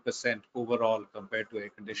 to 10% overall compared to air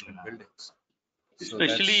conditioned buildings.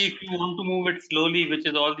 Especially if you want to move it slowly, which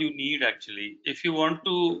is all you need actually. If you want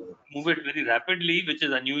to move it very rapidly, which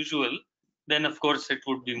is unusual, then of course it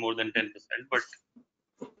would be more than 10%, but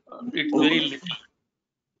it's very little.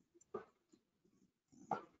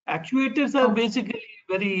 Actuators are basically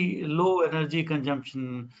very low energy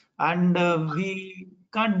consumption, and we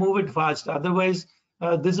can't move it fast. Otherwise,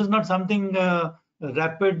 this is not something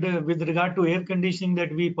rapid with regard to air conditioning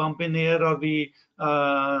that we pump in air or we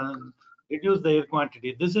reduce the air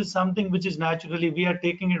quantity. This is something which is naturally, we are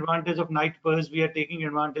taking advantage of night bursts, we are taking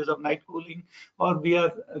advantage of night cooling, or we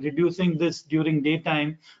are reducing this during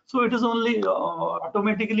daytime. So it is only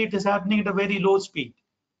automatically, it is happening at a very low speed.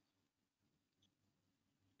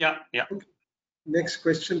 Yeah. Next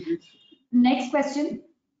question, please. Next question.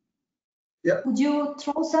 Yeah. Could you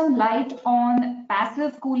throw some light on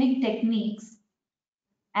passive cooling techniques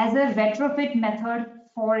as a retrofit method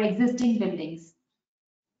for existing buildings?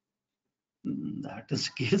 That is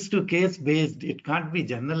case to case based. It can't be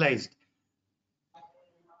generalized.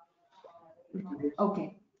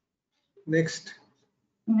 Okay. Next.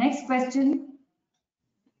 Next question.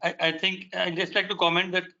 I think I'd just like to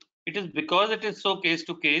comment that it is because it is so case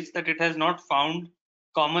to case that it has not found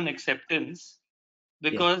common acceptance,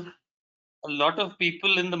 because a lot of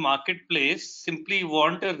people in the marketplace simply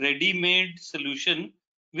want a ready-made solution,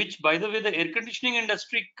 which, by the way, the air conditioning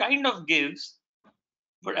industry kind of gives,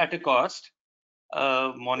 but at a cost,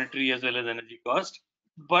 monetary as well as energy cost,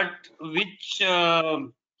 but which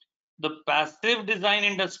the passive design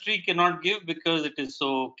industry cannot give because it is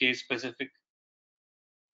so case specific.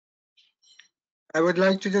 I would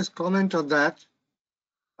like to just comment on that.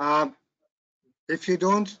 If you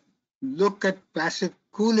don't look at passive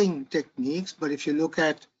cooling techniques, but if you look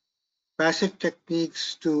at passive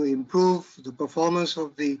techniques to improve the performance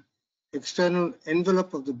of the external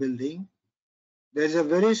envelope of the building, there's a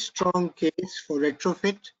very strong case for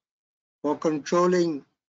retrofit, for controlling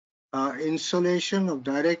insulation of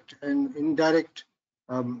direct and indirect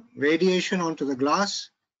radiation onto the glass,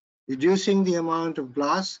 reducing the amount of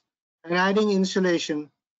glass, and adding insulation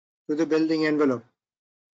to the building envelope.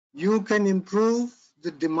 You can improve the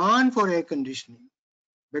demand for air conditioning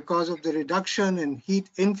because of the reduction in heat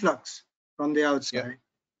influx from the outside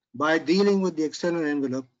by dealing with the external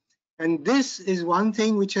envelope. And this is one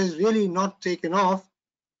thing which has really not taken off,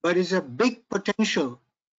 but is a big potential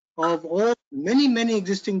of all many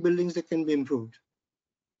existing buildings that can be improved.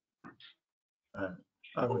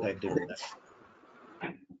 I would agree with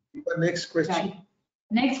that. Next question. Right.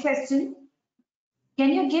 Next question. Can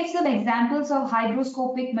you give some examples of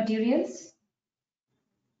hygroscopic materials?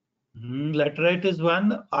 Laterite is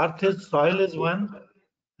one, earth is, soil is one.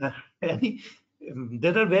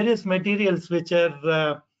 There are various materials which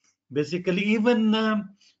are basically even there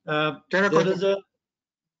is a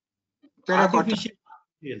artificial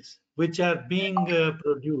materials which are being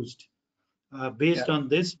produced based on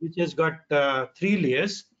this, which has got 3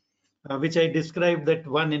 layers, which I described, that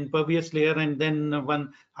one impervious layer and then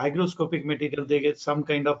one hygroscopic material. They get some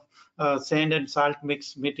kind of sand and salt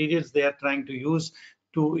mix materials they are trying to use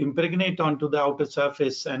to impregnate onto the outer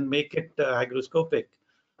surface and make it hygroscopic,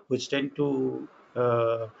 which tend to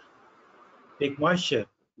take moisture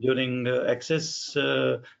during excess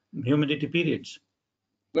humidity periods.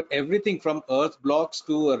 But everything from earth blocks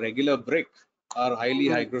to a regular brick are highly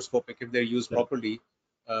hygroscopic if they're used properly.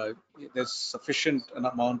 There's sufficient an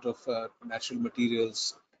amount of natural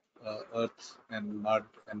materials, earth and mud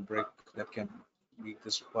and brick, that can meet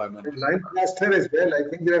this requirement. And lime plaster as well. I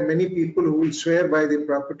think there are many people who will swear by the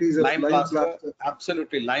properties of lime plaster.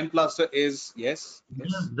 Absolutely, lime plaster is yes.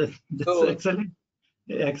 That's So,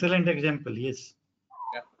 excellent example. Yes.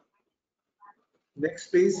 Yeah.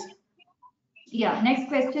 Next, please. Yeah. Next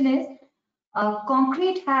question is: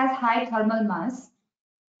 concrete has high thermal mass,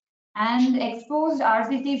 and exposed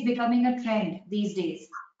RCC is becoming a trend these days.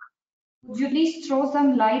 Could you please throw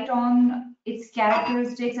some light on its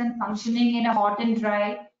characteristics and functioning in a hot and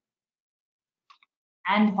dry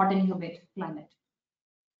and hot and humid climate?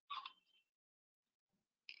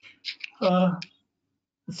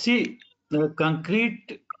 See, the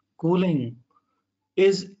concrete cooling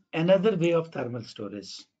is another way of thermal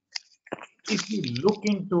storage. If we look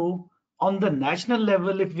into on the national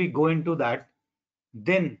level, if we go into that,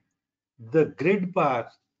 then the grid power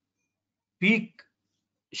peak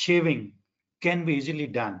shaving can be easily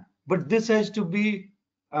done. But this has to be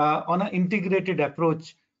on an integrated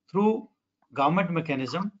approach through government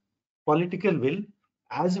mechanism, political will,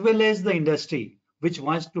 as well as the industry, which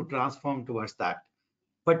wants to transform towards that.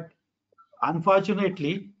 But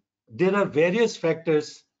unfortunately, there are various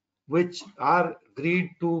factors which are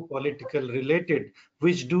agreed to political related,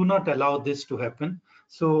 which do not allow this to happen.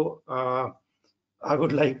 So I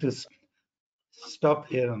would like to stop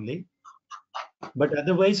here only. But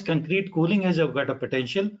otherwise, concrete cooling has got a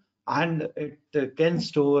potential, and it can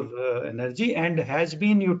store energy and has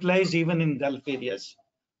been utilized even in Gulf areas.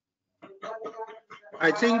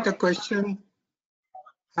 I think the question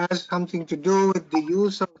has something to do with the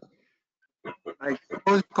use of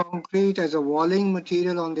exposed concrete as a walling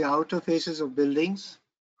material on the outer faces of buildings.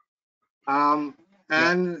 And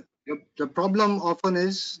the problem often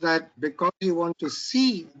is that because you want to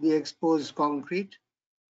see the exposed concrete,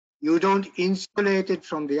 you don't insulate it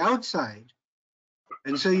from the outside.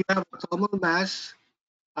 And so you have a thermal mass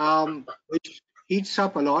which heats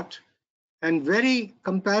up a lot and very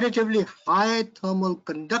comparatively high thermal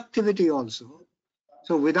conductivity also.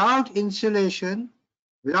 So without insulation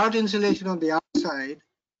on the outside,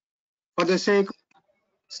 for the sake of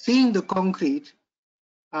seeing the concrete,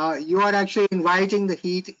 you are actually inviting the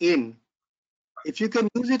heat in. If you can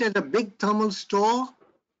use it as a big thermal store,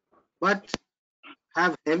 but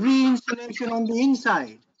have heavy insulation on the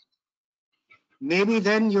inside, maybe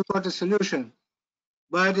then you've got a solution.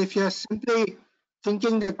 But if you're simply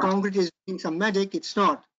thinking that concrete is doing some magic, it's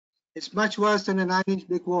not. It's much worse than a 9-inch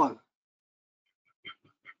brick wall.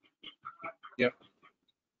 Yep.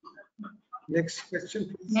 Next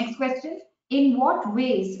question, please. Next question. In what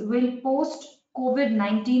ways will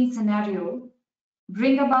post-COVID-19 scenario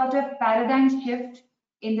bring about a paradigm shift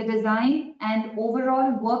in the design and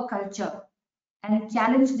overall work culture and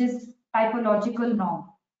challenge this typological norm?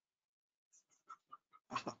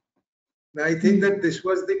 I think that this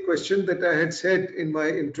was the question that I had said in my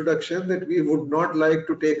introduction that we would not like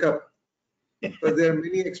to take up, because there are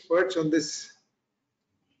many experts on this.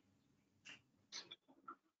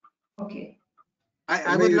 Okay.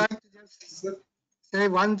 I would like to just say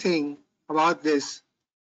one thing about this,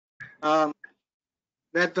 that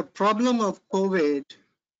the problem of COVID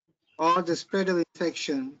or the spread of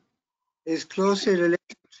infection is closely related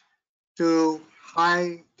to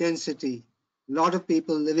high density, a lot of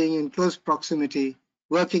people living in close proximity,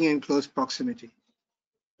 working in close proximity.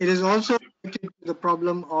 It is also related to the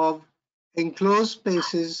problem of enclosed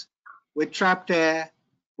spaces with trapped air,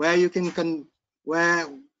 where you can where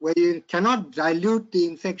you cannot dilute the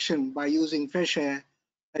infection by using fresh air,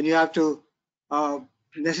 and you have to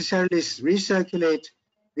necessarily recirculate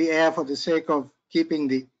the air for the sake of keeping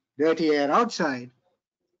the dirty air out.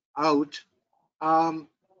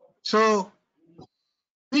 So,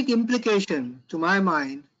 big implication to my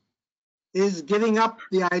mind is giving up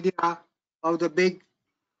the idea of the big,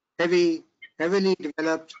 heavily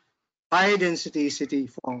developed, high density city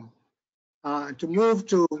form to move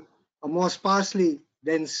to a more sparsely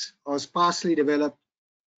dense or sparsely developed,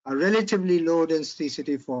 a relatively low density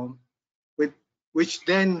city form, with which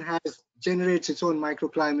then generates its own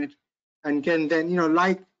microclimate and can then,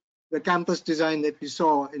 like the campus design that we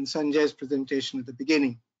saw in Sanjay's presentation at the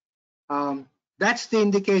beginning. That's the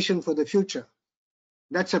indication for the future.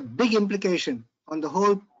 That's a big implication on the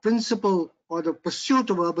whole principle or the pursuit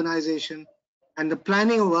of urbanization and the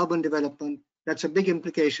planning of urban development. That's a big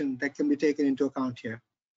implication that can be taken into account here.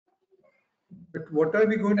 But what are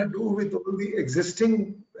we going to do with all the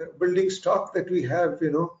existing building stock that we have?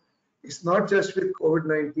 It's not just with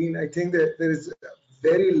COVID-19. I think that there is a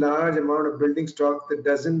very large amount of building stock that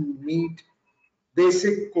doesn't meet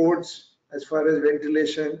basic codes as far as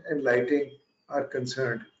ventilation and lighting are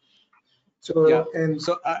concerned. So, yeah.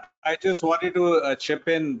 So I just wanted to chip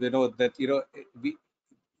in, that, we,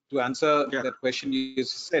 to answer that question you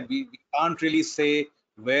said, we can't really say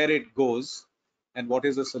where it goes and what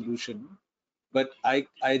is the solution. But I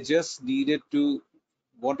just needed to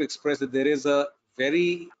want to express that there is a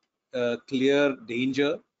very clear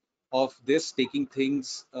danger of this taking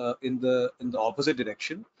things in the opposite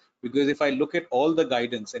direction. Because if I look at all the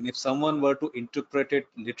guidance, and if someone were to interpret it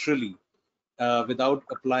literally without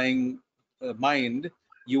applying mind,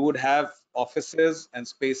 you would have offices and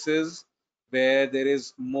spaces where there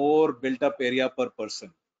is more built up area per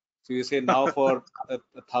person. So you say now for a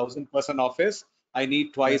 1,000-person office, I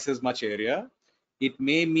need twice as much area. It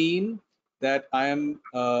may mean that I am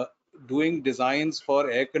doing designs for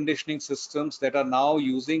air conditioning systems that are now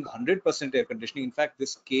using 100% air conditioning. In fact,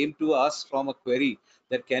 this came to us from a query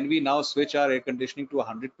that can we now switch our air conditioning to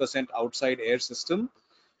 100% outside air system,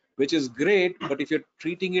 which is great. But if you're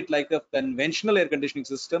treating it like a conventional air conditioning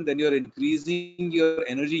system, then you're increasing your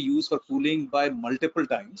energy use for cooling by multiple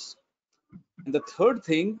times. And the third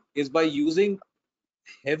thing is by using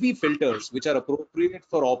heavy filters, which are appropriate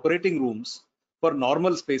for operating rooms for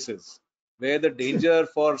normal spaces, where the danger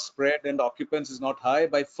for spread and occupants is not high,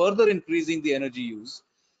 by further increasing the energy use.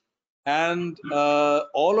 And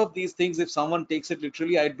all of these things, if someone takes it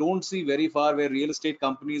literally, I don't see very far where real estate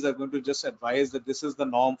companies are going to just advise that this is the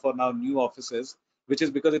norm for now new offices, which is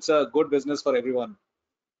because it's a good business for everyone.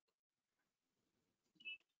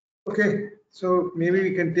 Okay, so maybe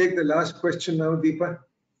we can take the last question now, Deepa.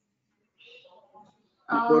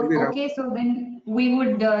 Before we wrap. Okay, so then we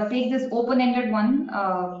would take this open-ended one.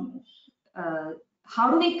 How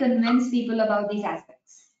do we convince people about these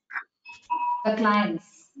aspects? The clients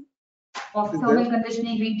of thermal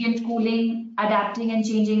conditioning, radiant cooling, adapting and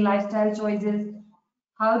changing lifestyle choices.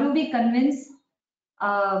 How do we convince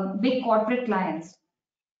big corporate clients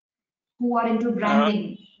who are into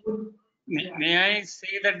branding? May I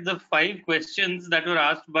say that the 5 questions that were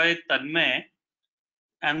asked by Tanmay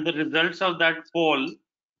and the results of that poll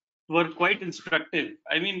were quite instructive.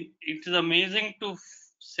 I mean, it is amazing to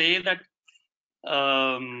say that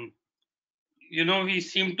we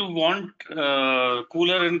seem to want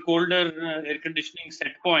cooler and colder air conditioning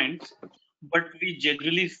set points, but we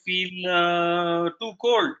generally feel too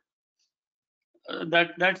cold.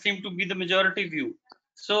 That seemed to be the majority view.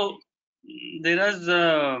 So there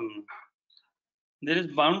is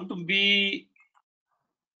bound to be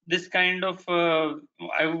this kind of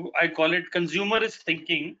I call it consumerist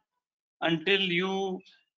thinking until you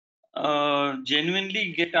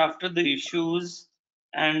genuinely get after the issues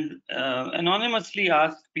and anonymously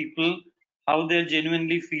ask people how they're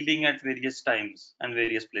genuinely feeling at various times and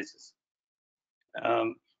various places.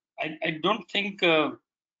 I don't think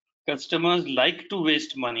customers like to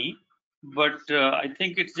waste money, but I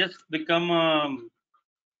think it's just become a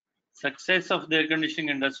success of the air conditioning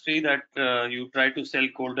industry that you try to sell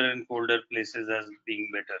colder and colder places as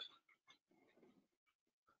being better.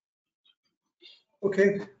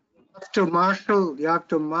 Okay. You have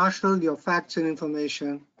to marshal your facts and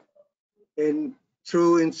information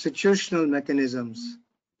through institutional mechanisms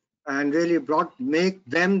and really make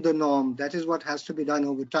them the norm. That is what has to be done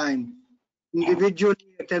over time.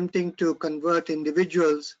 Individually attempting to convert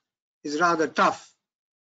individuals is rather tough.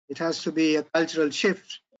 It has to be a cultural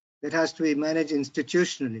shift that has to be managed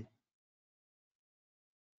institutionally.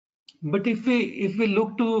 But if we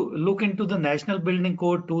look into the National Building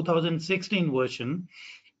Code 2016 version,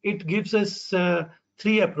 it gives us 4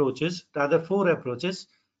 approaches.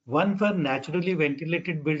 One for naturally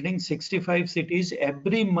ventilated buildings, 65 cities,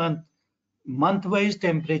 every month-wise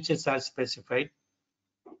temperatures are specified,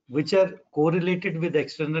 which are correlated with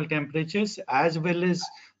external temperatures as well as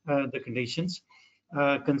the conditions,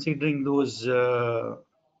 considering those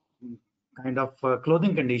kind of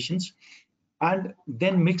clothing conditions, and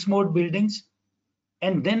then mixed mode buildings,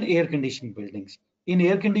 and then air conditioning buildings. In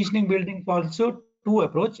air conditioning buildings also 2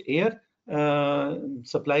 approach, air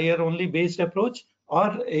supply air only based approach,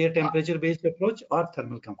 or air temperature based approach, or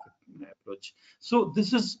thermal comfort approach. So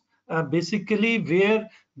this is basically where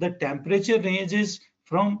the temperature ranges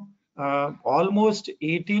from almost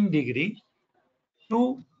 18 degree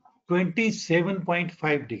to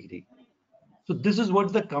 27.5 degree. So this is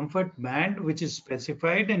what the comfort band which is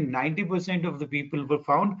specified, and 90% of the people were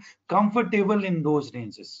found comfortable in those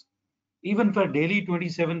ranges. Even for daily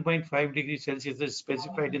 27.5 degrees Celsius is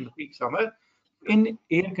specified in the peak summer in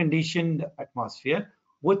air conditioned atmosphere,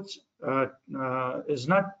 which is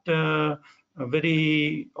not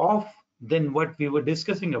very off than what we were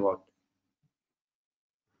discussing about.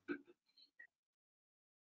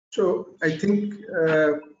 So I think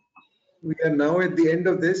we are now at the end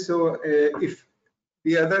of this. So if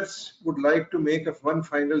the others would like to make one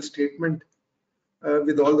final statement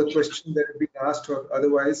with all the questions that have been asked or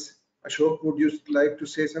otherwise, Ashok, would you like to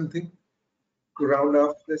say something to round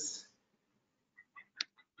off this?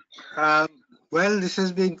 Well, this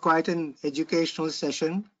has been quite an educational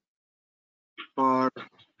session for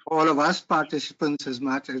all of us participants, as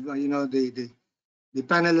much as the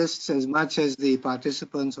panelists, as much as the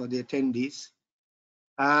participants or the attendees.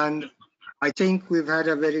 And I think we've had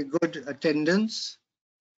a very good attendance,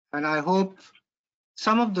 and I hope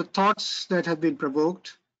some of the thoughts that have been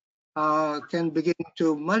provoked can begin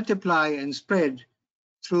to multiply and spread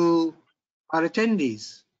through our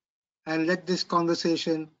attendees, and let this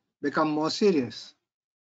conversation become more serious.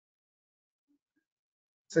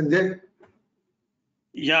 Sanjay?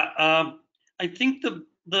 Yeah, I think the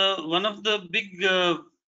one of the big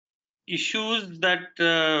issues that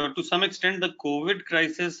to some extent the COVID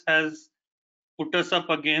crisis has put us up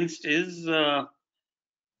against is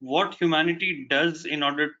what humanity does in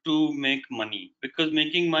order to make money, because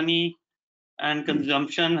making money and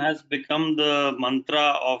consumption has become the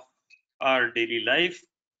mantra of our daily life,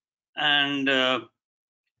 and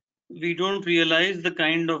we don't realize the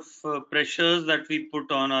kind of pressures that we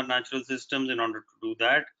put on our natural systems in order to do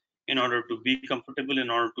that, in order to be comfortable, in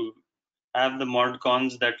order to have the mod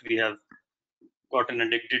cons that we have gotten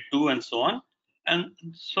addicted to, and so on. And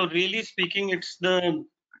so really speaking, it's the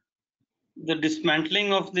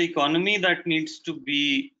dismantling of the economy that needs to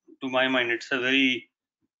be, to my mind, it's a very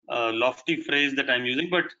lofty phrase that I'm using,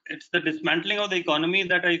 but it's the dismantling of the economy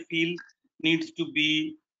that I feel needs to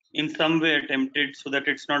be in some way attempted, so that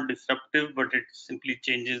it's not disruptive, but it simply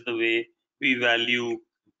changes the way we value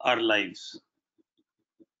our lives.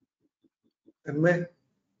 Tanmay?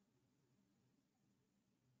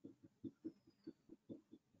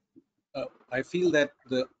 I feel that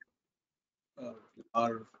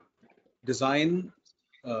our design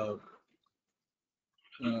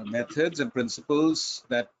methods and principles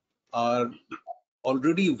that are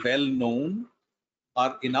already well known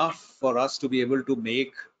are enough for us to be able to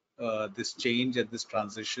make this change and this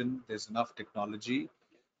transition. There's enough technology,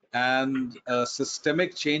 and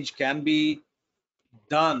systemic change can be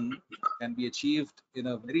done, can be achieved in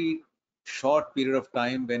a very short period of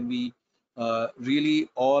time when we really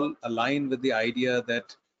all align with the idea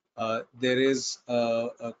that there is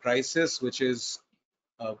a crisis which is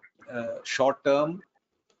short term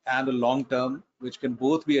and a long term, which can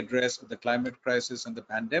both be addressed with the climate crisis and the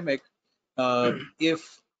pandemic,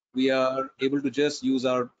 if we are able to just use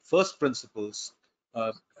our first principles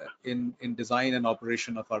in design and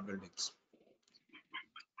operation of our buildings.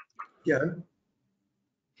 Yeah.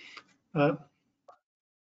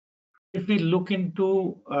 If we look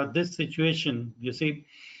into this situation, you see,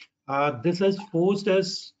 this has forced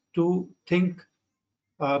us to think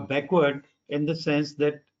backward, in the sense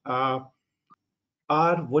that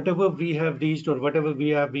our whatever we have reached or whatever we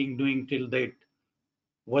have been doing till date,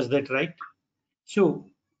 was that right? So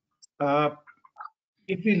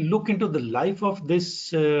if we look into the life of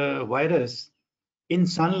this virus, in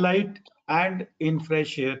sunlight and in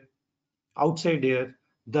fresh air, outside air,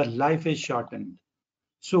 the life is shortened.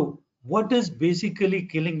 So what is basically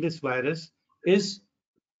killing this virus is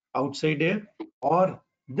outside air, or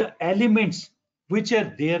the elements which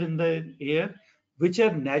are there in the air, which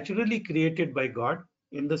are naturally created by God,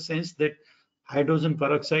 in the sense that hydrogen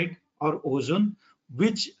peroxide or ozone,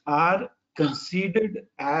 which are considered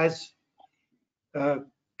as uh,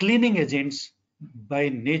 cleaning agents by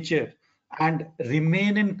nature and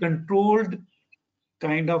remain in controlled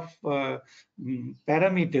kind of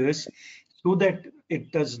parameters, so that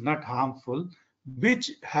it does not harmful,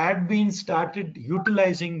 which had been started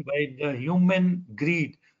utilizing by the human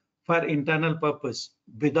greed for internal purpose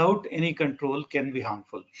without any control, can be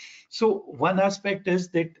harmful. So one aspect is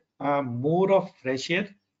that more of fresh air,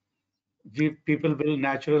 people will,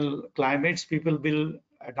 natural climates, people will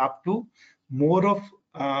adapt to more of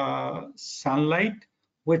sunlight,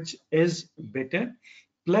 which is better,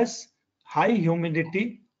 plus high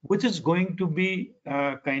humidity, which is going to be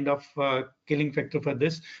kind of killing factor for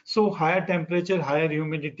this. So higher temperature, higher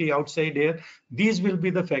humidity, outside air, these will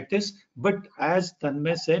be the factors. But as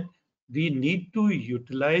Tanmay said, we need to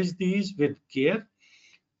utilize these with care.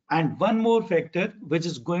 And one more factor which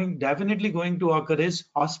is definitely going to occur is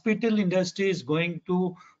hospital industry is going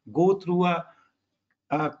to go through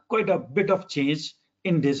quite a bit of change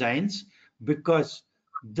in designs, because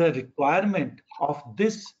the requirement of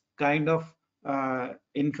this kind of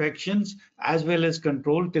infections, as well as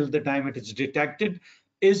control till the time it is detected,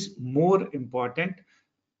 is more important.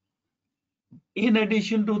 In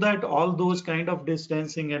addition to that, all those kind of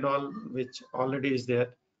distancing and all which already is there,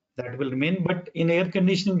 that will remain. But in air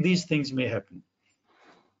conditioning, these things may happen.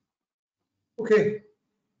 Okay.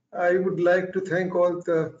 I would like to thank all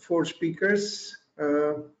the four speakers.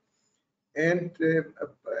 And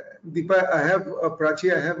Deepa,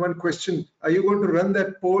 Prachi, I have one question. Are you going to run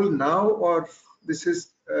that poll now, or this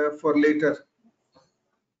is for later?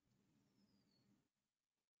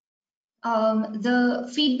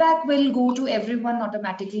 The feedback will go to everyone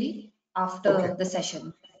automatically after the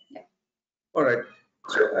session. Yeah. All right.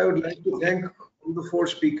 So I would like to thank all the four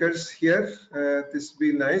speakers here. This has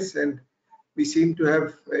been nice, and we seem to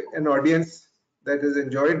have an audience that has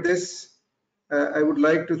enjoyed this. I would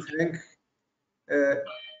like to thank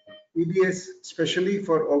EBS especially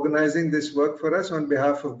for organizing this work for us on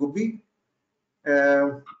behalf of Gubi,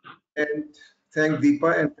 and thank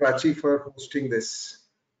Deepa and Prachi for hosting this.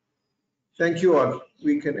 Thank you all.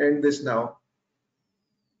 We can end this now.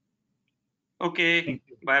 Okay,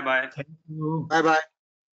 bye-bye. Thank you. Bye-bye.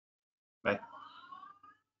 Bye.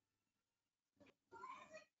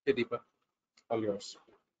 Hey, Deepa, all yours.